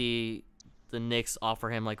like to see the Knicks offer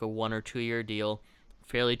him like a 1 or 2 year deal,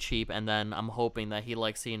 fairly cheap, and then I'm hoping that he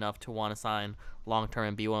likes it enough to want to sign long term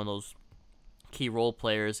and be one of those key role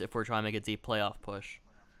players if we're trying to make a deep playoff push.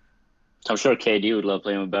 I'm sure KD would love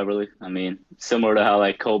playing with Beverly. I mean, similar to how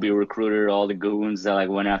like Kobe recruited all the goons that like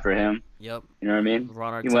went after him. Yep. You know what I mean?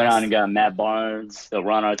 Ron Artest. He went on and got Matt Barnes,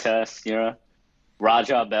 Ron Artest,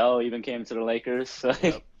 Raja Bell even came to the Lakers.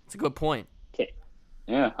 Yep. It's a good point.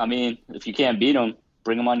 Yeah, I mean, if you can't beat them,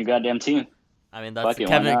 bring them on your goddamn team. I mean, that's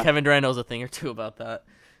Kevin Durant knows a thing or two about that.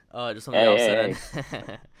 Just something else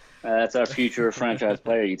said. That's our future franchise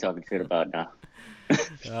player you talking shit about now.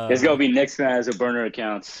 There's going to be Knicks fans with burner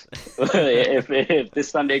accounts. if this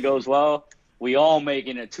Sunday goes well, we all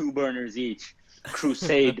making it 2 burners each.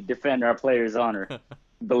 Crusade to defend our players' honor.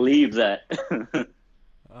 Believe that.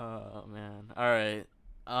 Oh, man. All right.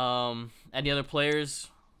 Any other players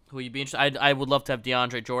who you'd be interested? I would love to have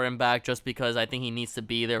DeAndre Jordan back just because I think he needs to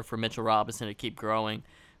be there for Mitchell Robinson to keep growing.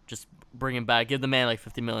 Just bring him back. Give the man like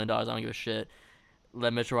 $50 million. I don't give a shit.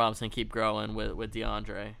 Let Mitchell Robinson keep growing with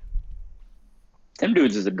DeAndre. Them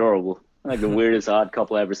dudes is adorable. Like the weirdest odd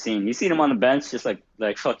couple I've ever seen. You seen them on the bench just like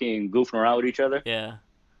fucking goofing around with each other? Yeah.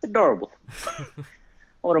 It's adorable. I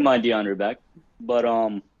wouldn't mind DeAndre back. But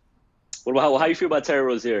what about how you feel about Terry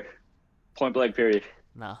Rozier? Point blank period.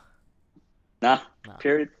 No. Nah?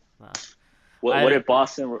 Period? No. What if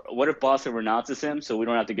Boston renounces him so we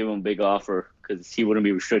don't have to give him a big offer because he wouldn't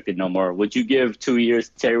be restricted no more? Would you give 2 years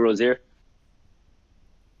to Terry Rozier?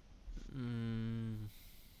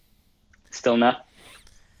 Still not?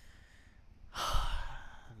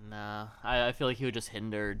 Nah. I feel like he would just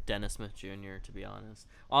hinder Dennis Smith Jr., to be honest.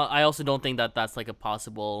 I also don't think that that's like a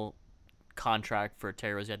possible contract for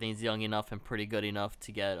Terry Rozier. I think he's young enough and pretty good enough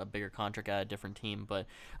to get a bigger contract at a different team. But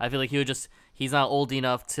I feel like he's not old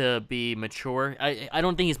enough to be mature. I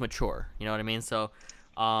don't think he's mature. You know what I mean? So,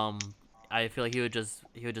 I feel like he would just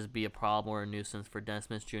be a problem or a nuisance for Dennis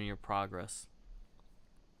Smith Jr. progress.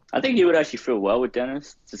 I think he would actually fit well with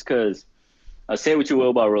Dennis, just because. Say what you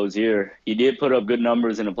will about Rozier, he did put up good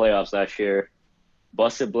numbers in the playoffs last year.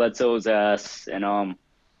 Busted Bledsoe's ass, and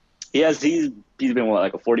he's been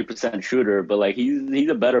like a 40% shooter, but like he's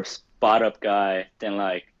a better spot up guy than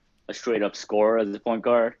like a straight up scorer as a point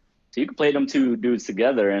guard. So you can play them two dudes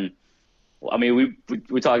together, and I mean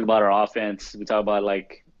we talked about our offense. We talked about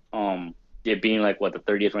like it being like the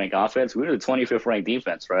 30th ranked offense. We were the 25th ranked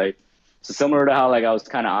defense, right? So similar to how like I was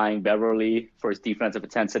kind of eyeing Beverly for his defensive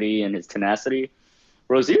intensity and his tenacity,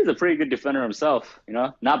 Rozier's a pretty good defender himself. You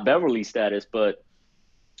know, not Beverly status, but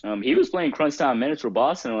he was playing crunch time minutes for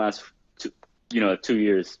Boston in the last 2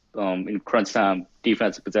 years in crunch time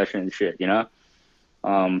defensive possession and shit. You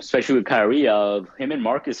know, especially with Kyrie, him and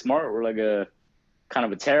Marcus Smart were like a kind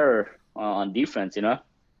of a terror on defense. You know,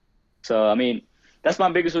 so I mean that's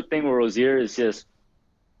my biggest thing with Rozier is just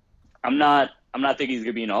I'm not thinking he's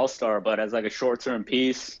gonna be an all-star, but as like a short-term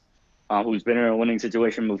piece, who's been in a winning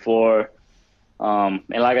situation before, and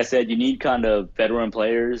like I said, you need kind of veteran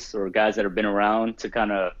players or guys that have been around to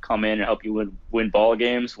kind of come in and help you win ball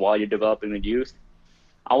games while you're developing the youth.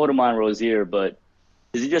 I wouldn't mind Rozier, but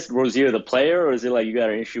is it just Rozier the player, or is it like you got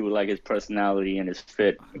an issue with like his personality and his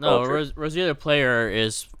fit? No, Rozier the player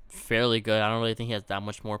is fairly good. I don't really think he has that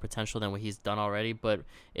much more potential than what he's done already, but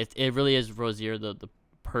it really is Rozier the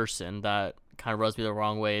person that kind of rubs me the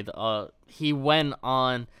wrong way. He went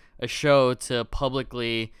on a show to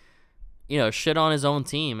publicly, shit on his own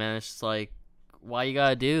team, and it's just like, why you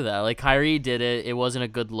gotta do that? Like Kyrie did it, it wasn't a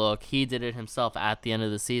good look. He did it himself at the end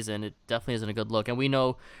of the season. It definitely isn't a good look. And we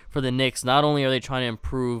know for the Knicks, not only are they trying to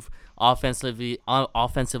improve offensively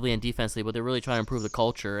and defensively, but they're really trying to improve the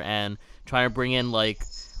culture and trying to bring in like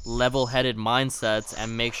level-headed mindsets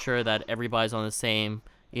and make sure that everybody's on the same,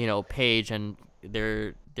 page, and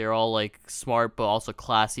they're all like smart but also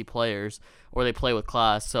classy players, or they play with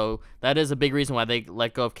class. So that is a big reason why they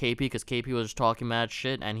let go of KP, because KP was just talking mad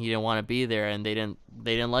shit and he didn't want to be there, and they didn't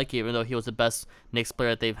like it, even though he was the best Knicks player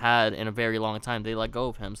that they've had in a very long time. They let go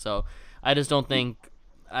of him. So I just don't think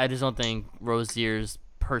Rozier's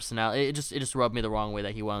personality, it just rubbed me the wrong way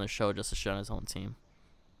that he went on the show just to shit on his own team.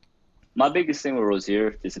 My biggest thing with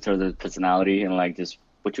Rozier, just in terms of personality and like just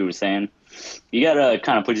what you were saying, you gotta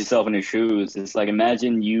kind of put yourself in his shoes. It's like,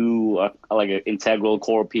 imagine you are like an integral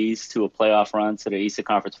core piece to a playoff run to the Eastern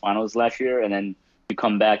Conference Finals last year, and then you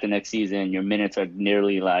come back the next season, your minutes are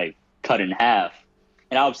nearly like cut in half.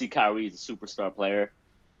 And obviously Kyrie is a superstar player.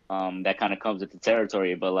 That kind of comes with the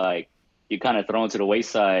territory, but like you're kind of thrown to the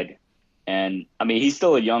wayside. And I mean, he's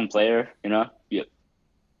still a young player,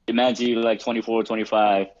 Imagine you're like 24,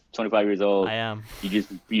 25 years old. I am. You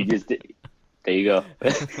just there you go.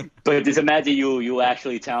 But just imagine you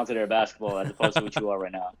actually talented at basketball as opposed to what you are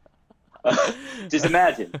right now. Just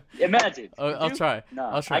imagine. I'll try. No,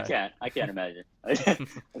 I'll try. I can't imagine.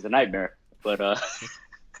 It's a nightmare. But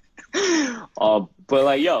but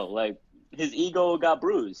like like his ego got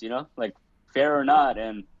bruised, like fair or not,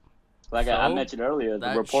 and like I mentioned earlier,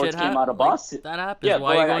 the reports came out of Boston. That happens. Yeah,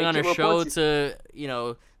 why are you going on a show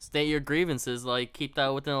to state your grievances? Like, keep that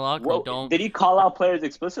within the locker room. Don't. Did he call out players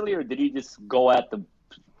explicitly, or did he just go at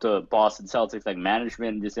the Boston Celtics like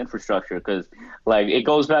management and just infrastructure? Because like it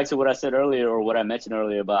goes back to what I said earlier, or what I mentioned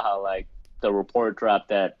earlier about how like the report dropped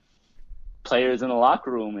that players in the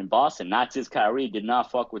locker room in Boston, not just Kyrie, did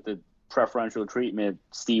not fuck with the preferential treatment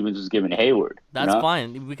Stevens was giving Hayward. That's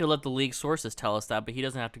fine. We could let the league sources tell us that, but he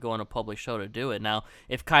doesn't have to go on a public show to do it. Now,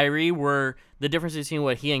 if Kyrie were, the difference between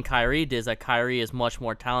what he and Kyrie did is that Kyrie is much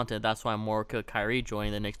more talented. That's why I'm more okay with Kyrie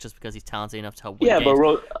joining the Knicks, just because he's talented enough to help win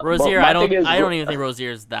games. Rozier, I don't even think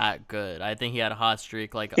Rozier is that good. I think he had a hot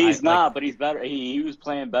streak. Like he's not, but he's better. He was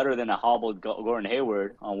playing better than a hobbled Gordon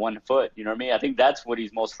Hayward on one foot. You know what I mean? I think that's what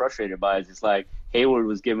he's most frustrated by. Is it's like Hayward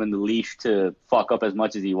was given the leash to fuck up as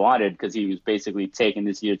much as he wanted because he was basically taking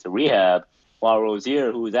this year to rehab, while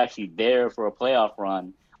Rozier, who was actually there for a playoff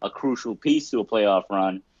run, a crucial piece to a playoff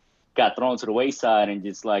run, got thrown to the wayside and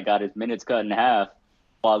just like got his minutes cut in half,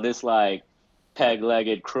 while this like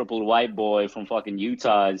peg-legged, crippled white boy from fucking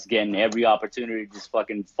Utah is getting every opportunity to just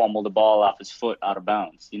fucking fumble the ball off his foot out of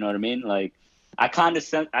bounds. You know what I mean? Like, I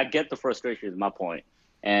get the frustration is my point.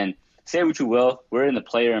 And say what you will, we're in the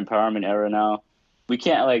player empowerment era now. We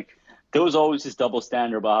can't there was always this double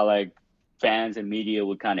standard about how like fans and media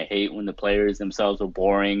would kind of hate when the players themselves were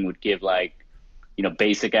boring, would give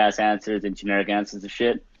basic ass answers and generic answers to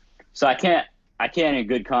shit. So I can't in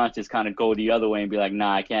good conscience kind of go the other way and be like,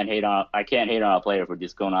 nah, I can't hate on a player for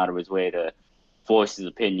just going out of his way to voice his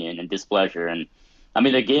opinion and displeasure. And I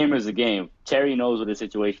mean, the game is a game. Terry knows what the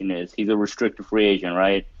situation is. He's a restricted free agent,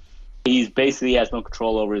 right? He's basically has no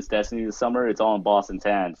control over his destiny this summer. It's all in Boston's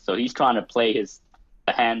hands. So he's trying to play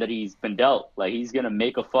a hand that he's been dealt. Like, he's going to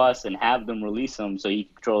make a fuss and have them release him so he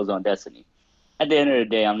can control his own destiny. At the end of the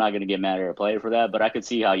day, I'm not going to get mad at a player for that, but I could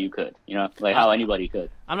see how you could, like how anybody could.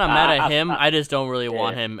 I'm not mad at him. I just don't really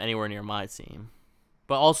want him anywhere near my team.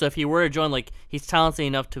 But also, if he were to join, like, he's talented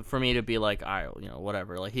enough for me to be like, all right,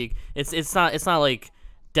 whatever. Like, it's not like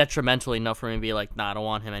detrimental enough for me to be like, nah, I don't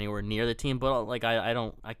want him anywhere near the team. But like, I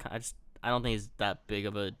don't think he's that big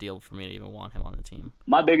of a deal for me to even want him on the team.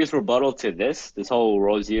 My biggest rebuttal to this whole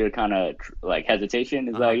Rozier kind of like hesitation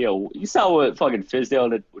is like, yo, you saw what fucking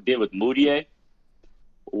Fizdale did with Moutier.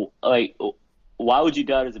 Like, why would you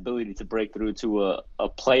doubt his ability to break through to a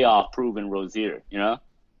playoff proven Rozier?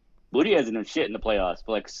 Moutier hasn't done shit in the playoffs.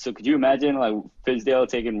 But like, so could you imagine like Fizdale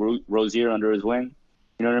taking Rozier under his wing?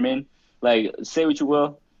 You know what I mean? Like, say what you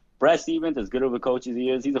will, Brad Stevens, as good of a coach as he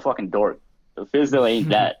is, he's a fucking dork. So Fizdale ain't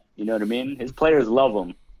that. You know what I mean? His players love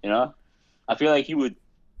him. I feel like he would.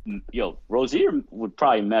 Rozier would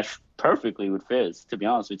probably mesh perfectly with Fizz. To be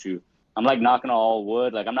honest with you, I'm like knocking on all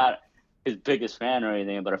wood. Like, I'm not his biggest fan or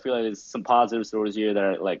anything, but I feel like there's some positives to Rozier that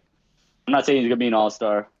are, like, I'm not saying he's gonna be an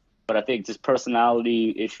all-star, but I think just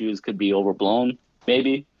personality issues could be overblown.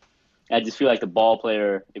 Maybe. I just feel like the ball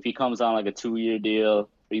player, if he comes on like a 2-year deal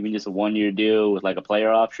or even just a 1-year deal with like a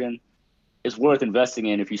player option, it's worth investing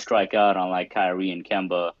in if you strike out on like Kyrie and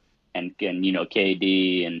Kemba and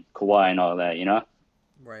KD and Kawhi and all that.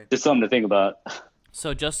 Right. Just something to think about.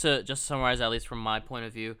 So just to summarize, at least from my point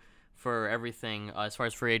of view, for everything as far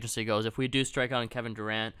as free agency goes, if we do strike out on Kevin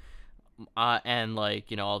Durant and like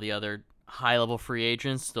all the other high level free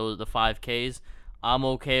agents, the 5Ks, I'm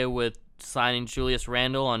okay with signing Julius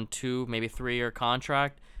Randle on 2, maybe 3-year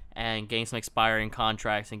contract and getting some expiring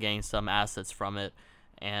contracts and getting some assets from it,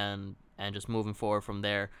 and just moving forward from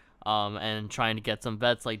there. And trying to get some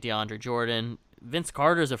vets like DeAndre Jordan. Vince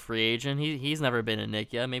Carter's a free agent. He's never been a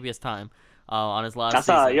Knick yet. Maybe it's time on his last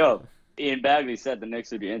season. Ian Bagley said the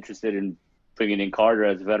Knicks would be interested in bringing in Carter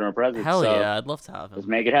as a veteran presence. Hell yeah, I'd love to have him. Let's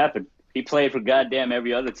make it happen. He played for goddamn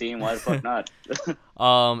every other team. Why the fuck not?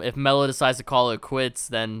 If Melo decides to call it quits,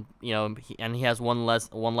 then he has one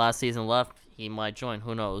last season left, he might join.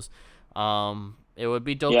 Who knows? It would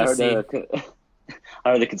be dope to see. I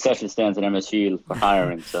heard the concession stands at MSG for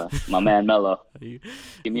hiring. So my man Melo,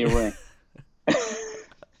 give me a ring.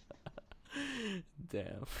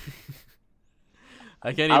 Damn.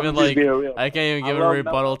 I can't even give a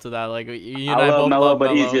rebuttal Melo. To that. Like, you and I both love Melo,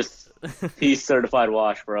 but he's certified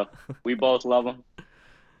wash, bro. We both love him.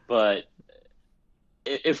 But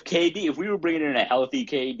if we were bringing in a healthy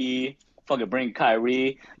KD, fucking bring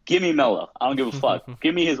Kyrie, give me Melo. I don't give a fuck.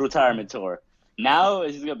 Give me his retirement tour. Now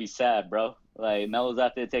it's just gonna be sad, bro. Like, Melo's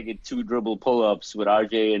out there taking 2 dribble pull-ups with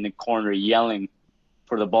RJ in the corner yelling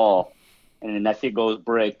for the ball, and then that shit goes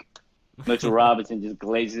brick. Mitchell Robinson just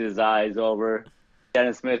glazes his eyes over.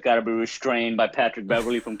 Dennis Smith got to be restrained by Patrick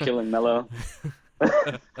Beverly from killing Melo.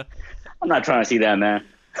 I'm not trying to see that, man.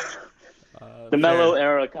 The Melo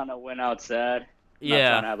era kind of went out sad. I'm not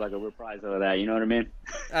trying to have like a reprisal of that. You know what I mean?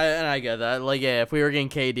 And I get that. Like, yeah, if we were getting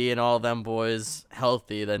KD and all of them boys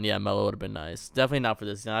healthy, then yeah, Melo would have been nice. Definitely not for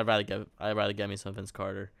this. I'd rather get me some Vince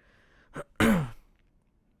Carter.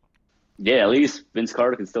 Yeah, at least Vince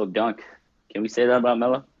Carter can still dunk. Can we say that about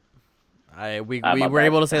Melo? We were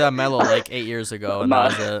able to say that Melo like 8 years ago, and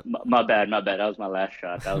that was it. My bad. That was my last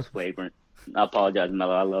shot. That was flagrant. I apologize,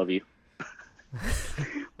 Melo. I love you.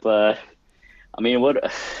 But I mean,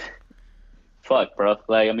 fuck, bro.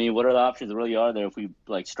 Like, I mean, what are the options really are there if we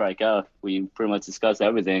like strike out? We pretty much discussed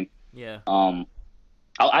everything. Yeah. I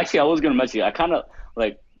was gonna mention. I kind of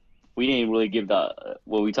like. We didn't really give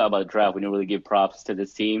when we talk about the draft, we didn't really give props to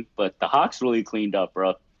this team, but the Hawks really cleaned up,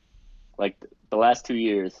 bro. Like the last 2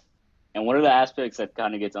 years. And one of the aspects that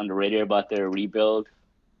kind of gets underrated about their rebuild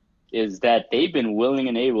is that they've been willing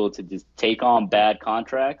and able to just take on bad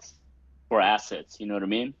contracts for assets. You know what I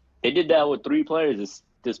mean? They did that with 3 players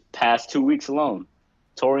this past 2 weeks alone.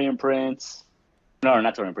 Taurean Prince. No,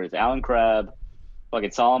 not Taurean Prince. Alan Crabb,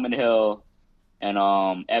 fucking Solomon Hill, and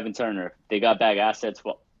Evan Turner. They got back assets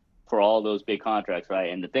for all those big contracts,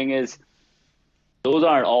 right? And the thing is, those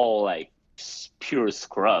aren't all like pure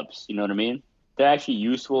scrubs. You know what I mean? They're actually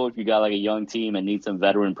useful if you got like a young team and need some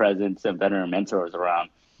veteran presence and veteran mentors around.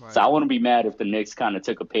 Right. So I wouldn't be mad if the Knicks kind of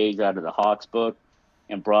took a page out of the Hawks book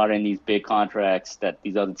and brought in these big contracts that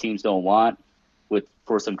these other teams don't want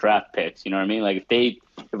for some draft picks. You know what I mean? Like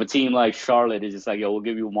if a team like Charlotte is just like, yo, we'll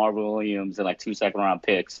give you Marvin Williams and like 2 second-round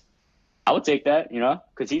picks, I would take that,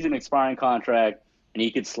 because he's an expiring contract and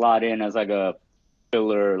he could slot in as like a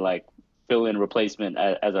fill-in replacement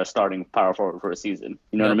as our starting power forward for a season.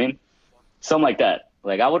 You know what I mean? Something like that.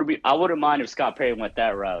 Like I wouldn't mind if Scott Perry went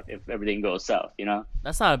that route if everything goes south.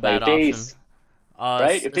 That's not a bad option.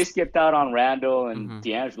 Right? If they skipped out on Randall and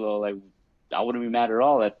D'Angelo, like I wouldn't be mad at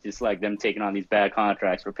all at just like them taking on these bad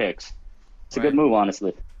contracts for picks. It's a good move,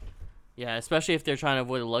 honestly. Yeah, especially if they're trying to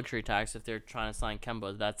avoid a luxury tax. If they're trying to sign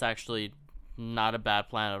Kemba, that's actually not a bad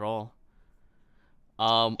plan at all.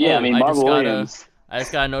 Marvin Williams. I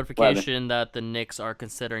just got a notification that the Knicks are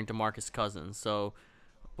considering DeMarcus Cousins. So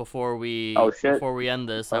before we end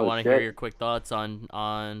this, I want to hear your quick thoughts on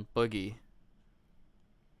Boogie.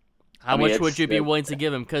 How much would you be willing to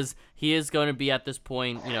give him? Because he is going to be at this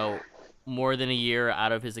point, more than a year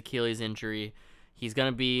out of his Achilles injury. He's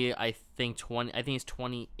going to be, I think he's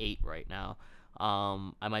 28 right now.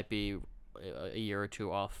 I might be a year or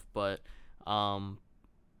two off, but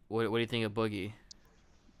what do you think of Boogie?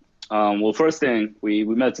 Well, first thing, we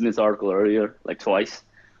mentioned this article earlier, like twice.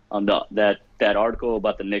 That article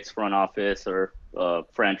about the Knicks front office or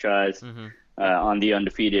franchise on the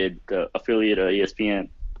Undefeated affiliate of ESPN.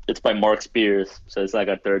 It's by Mark Spears, so it's like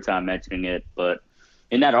our third time mentioning it. But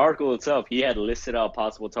in that article itself, he had listed out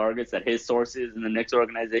possible targets that his sources in the Knicks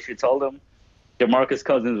organization told him. DeMarcus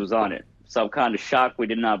Cousins was on it. So I'm kind of shocked we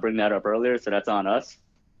did not bring that up earlier, so that's on us.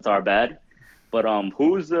 It's our bad. But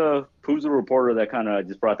who's the reporter that kind of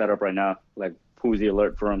just brought that up right now? Like, who's the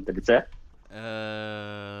alert from? Did it say?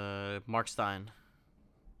 Mark Stein.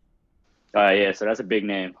 Yeah, so that's a big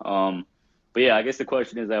name. But yeah, I guess the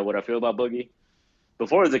question is that what I feel about Boogie.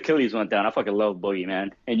 Before his Achilles went down, I fucking love Boogie,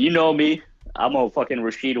 man. And you know me, I'm a fucking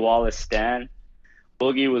Rasheed Wallace stan.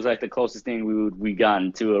 Boogie was like the closest thing we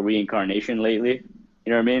gotten to a reincarnation lately.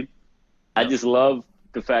 You know what I mean? I just love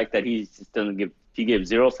the fact that he gives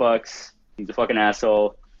zero fucks. He's a fucking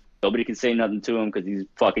asshole. Nobody can say nothing to him because he's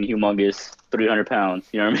fucking humongous, 300 pounds.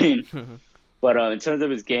 You know what I mean? But in terms of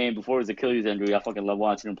his game, before his Achilles injury, I fucking love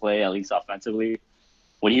watching him play, at least offensively.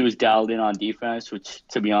 When he was dialed in on defense, which,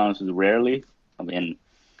 to be honest, was rarely. I mean,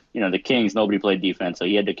 the Kings, nobody played defense, so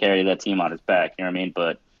he had to carry that team on his back. You know what I mean?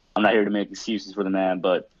 But I'm not here to make excuses for the man.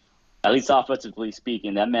 But at least offensively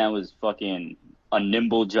speaking, that man was fucking a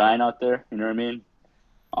nimble giant out there. You know what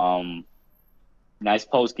I mean? Nice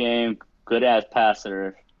post game, good ass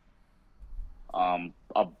passer.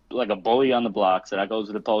 Like a bully on the block, so that goes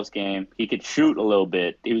with the post game. He could shoot a little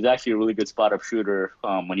bit. He was actually a really good spot up shooter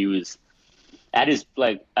when he was at his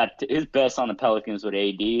best on the Pelicans with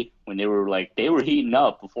AD, when they were heating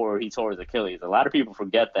up before he tore his Achilles. A lot of people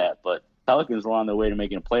forget that, but Pelicans were on their way to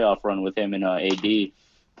making a playoff run with him and AD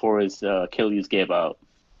before his Achilles gave out.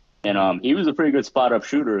 And he was a pretty good spot up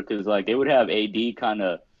shooter because they would have AD kind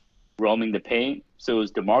of roaming the paint, so it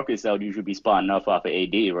was DeMarcus that would usually be spotting up off of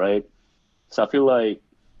AD, right? So I feel like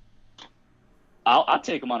I'll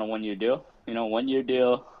take him on a 1-year deal. 1-year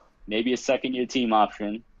deal, maybe a second-year team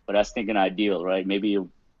option, but that's thinking ideal, right? Maybe a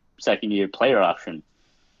second-year player option.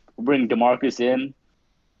 We'll bring DeMarcus in.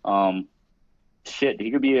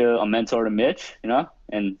 He could be a mentor to Mitch,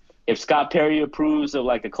 And if Scott Perry approves of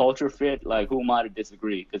the culture fit, who am I to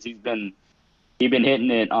disagree? Because he's been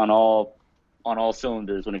hitting it on all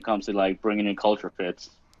cylinders when it comes to bringing in culture fits.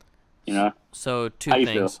 So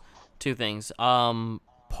two things.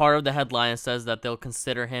 Part of the headline says that they'll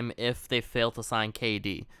consider him if they fail to sign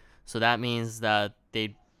KD. So that means that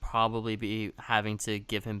they'd probably be having to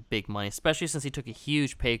give him big money, especially since he took a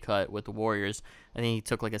huge pay cut with the Warriors. I think he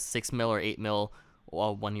took a $6 million or $8 million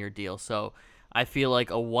 1-year deal. So I feel like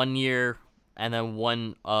a 1 year and then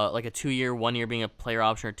a 2 year, 1 year being a player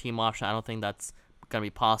option or team option, I don't think that's gonna be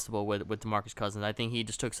possible with DeMarcus Cousins. I think he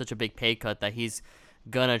just took such a big pay cut that he's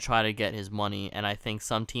gonna try to get his money, and I think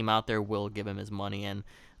some team out there will give him his money, and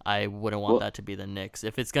I wouldn't want that to be the Knicks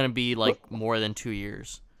if it's gonna be more than 2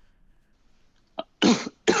 years.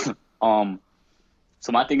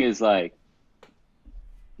 So my thing is I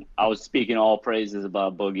was speaking all praises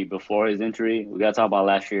about Boogie before his injury. We gotta talk about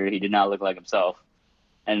last year. He did not look like himself,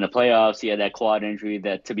 and in the playoffs he had that quad injury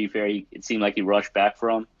that, to be fair, it seemed like he rushed back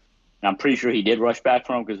from. And I'm pretty sure he did rush back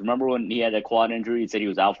from, because remember when he had that quad injury, he said he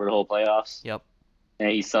was out for the whole playoffs. Yep. And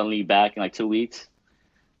he's suddenly back in 2 weeks,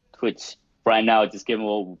 which right now, just given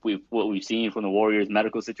what we've seen from the Warriors'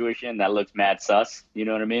 medical situation, that looks mad sus. You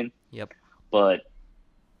know what I mean? Yep. But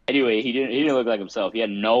anyway, he didn't look like himself. He had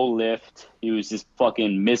no lift. He was just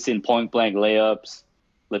fucking missing point blank layups.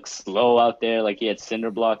 Looked slow out there, like he had cinder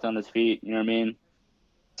blocks on his feet. You know what I mean?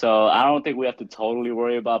 So I don't think we have to totally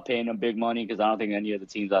worry about paying him big money because I don't think any of the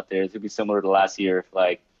teams out there, it's going to be similar to last year.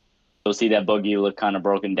 Like, you'll see that Boogie look kind of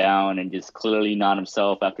broken down and just clearly not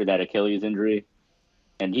himself after that Achilles injury.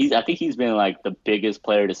 And I think he's been like the biggest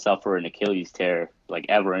player to suffer an Achilles tear like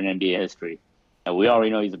ever in NBA history. And we already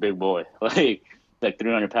know he's a big boy, like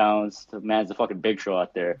 300 pounds. The man's a fucking big show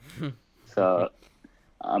out there. So,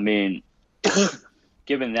 I mean,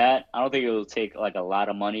 given that, I don't think it will take like a lot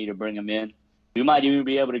of money to bring him in. We might even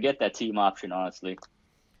be able to get that team option, honestly,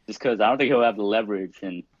 just because I don't think he'll have the leverage.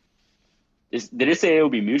 And did it say it will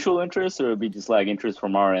be mutual interest or it will be just like interest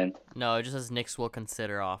from our end? No, it just says Knicks will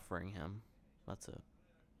consider offering him. That's it.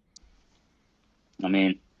 I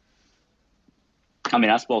mean,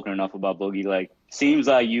 I've spoken enough about Boogie. Like, seems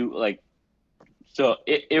like so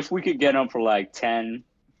if we could get him for like 10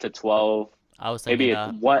 to 12, I was thinking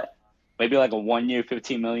maybe like a 1 year,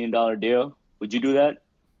 $15 million deal. Would you do that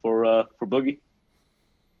for Boogie?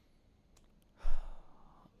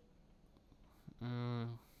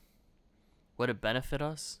 Would it benefit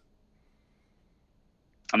us?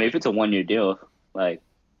 I mean, if it's a 1 year deal, like,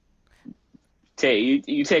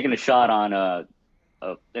 you taking a shot on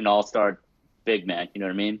an all-star big man, you know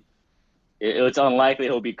what I mean? It's unlikely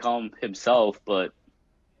he'll become himself, but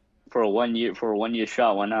for a 1 year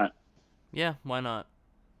shot, why not? Yeah, why not?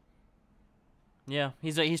 Yeah,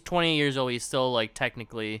 he's 20 years old. He's still like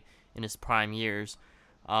technically in his prime years,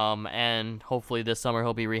 and hopefully this summer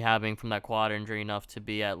he'll be rehabbing from that quad injury enough to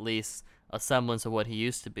be at least a semblance of what he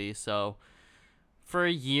used to be. So for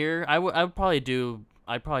a year, I'd probably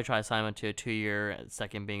try to sign him to a 2 year,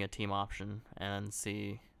 second being a team option, and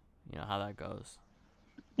see, how that goes.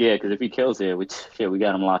 Yeah, because if he kills it, we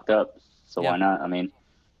got him locked up. So Why not? I mean,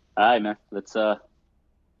 all right, man. Let's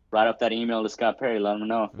write up that email to Scott Perry. Let him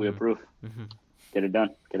know if we approve. Mm-hmm. Get it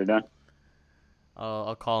done.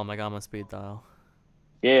 I'll call him. I got him on speed dial.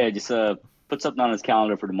 Yeah, just put something on his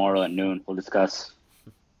calendar for tomorrow at noon. We'll discuss.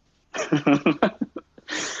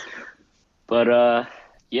 But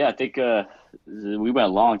yeah, I think we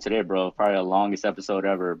went long today, bro. Probably the longest episode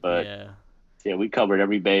ever. But yeah, we covered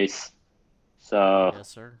every base. So yes,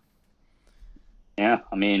 sir. Yeah,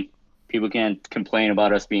 I mean, people can't complain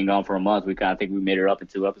about us being gone for a month. I think we made it up in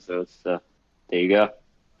 2 episodes. So there you go.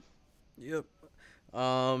 Yep.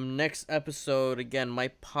 Next episode again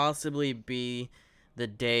might possibly be the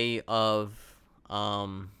day of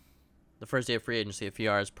the first day of free agency, a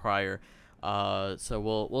few hours prior.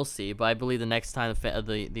 So we'll see. But I believe the next time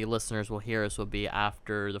the listeners will hear us will be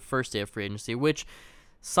after the first day of free agency, which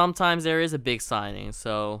sometimes there is a big signing.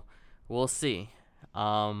 So we'll see.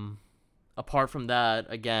 Apart from that,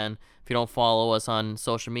 again, if you don't follow us on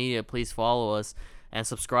social media, please follow us and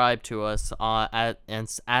subscribe to us at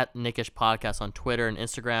Nickish Podcast on Twitter and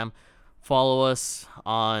Instagram. Follow us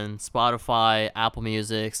on Spotify, Apple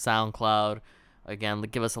Music, SoundCloud. Again,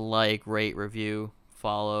 give us a like, rate, review,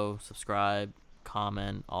 follow, subscribe,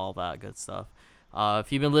 comment, all that good stuff.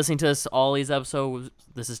 If you've been listening to us all these episodes,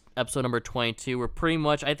 this is episode number 22. We're pretty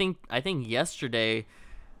much, I think yesterday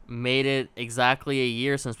made it exactly a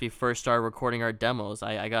year since we first started recording our demos.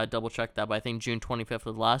 I gotta double check that, but I think June 25th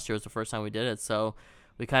of last year was the first time we did it. So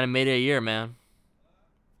we kind of made it a year, man.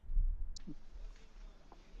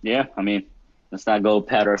 Yeah, I mean, let's not go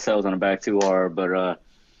pat ourselves on the back too hard, but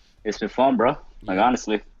it's been fun, bro. Like,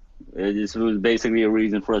 honestly, it was basically a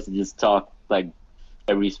reason for us to just talk like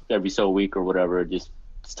every so week or whatever, just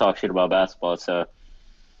talk shit about basketball. So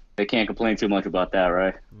they can't complain too much about that,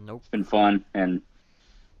 right? Nope. It's been fun, and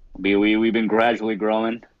we've been gradually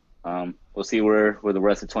growing. We'll see where the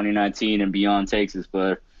rest of 2019 and beyond takes us,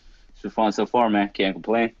 but it's been fun so far, man. Can't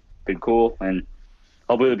complain. Been cool, and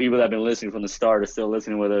hopefully the people that have been listening from the start are still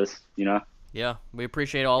listening with us, Yeah, we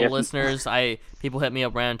appreciate all the listeners. People hit me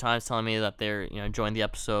up random times telling me that they're enjoying the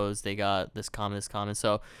episodes. They got this comment.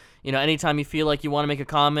 So, anytime you feel like you want to make a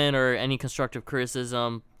comment or any constructive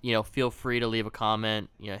criticism, feel free to leave a comment.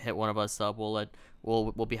 Hit one of us up.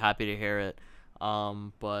 We'll be happy to hear it.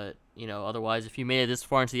 But otherwise, if you made it this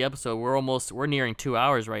far into the episode, we're nearing 2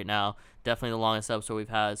 hours right now. Definitely the longest episode we've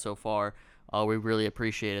had so far. We really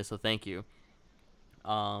appreciate it. So thank you.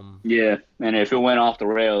 Yeah, and if it went off the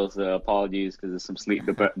rails, apologies, because there's some sleep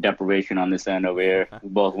deprivation on this end over here. We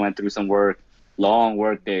both went through some long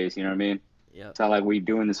work days, you know what I mean? Yeah. It's not like we're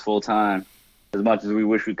doing this full time as much as we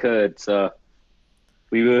wish we could. So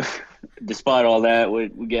we despite all that, we're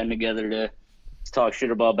getting together to talk shit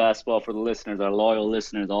about basketball for the listeners, our loyal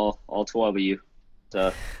listeners, all 12 of you.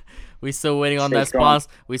 So we still waiting on that sponsor.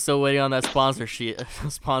 We still waiting on that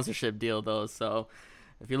sponsorship deal though. So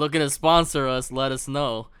if you're looking to sponsor us, let us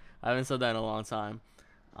know. I haven't said that in a long time,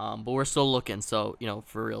 but we're still looking. So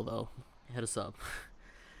for real though, hit us up.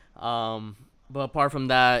 But apart from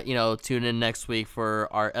that, tune in next week for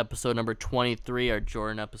our episode number 23, our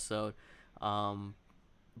Jordan episode.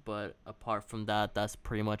 But apart from that, that's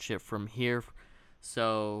pretty much it from here.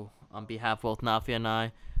 So on behalf of both Nafi and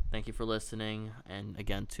I, thank you for listening. And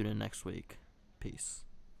again, tune in next week. Peace.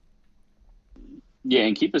 Yeah,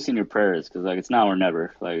 and keep us in your prayers because it's now or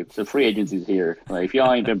never. The free agency's here. If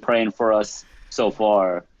y'all ain't been praying for us so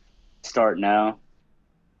far, start now.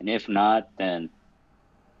 And if not, then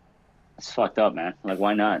it's fucked up, man.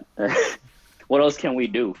 Why not? What else can we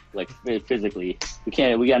do? Physically, we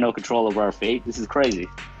can't. We got no control over our fate. This is crazy.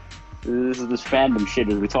 This fandom shit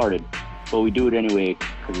is retarded, but we do it anyway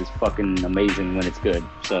because it's fucking amazing when it's good.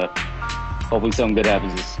 So hopefully something good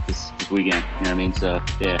happens this weekend. You know what I mean? So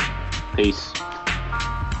yeah, peace.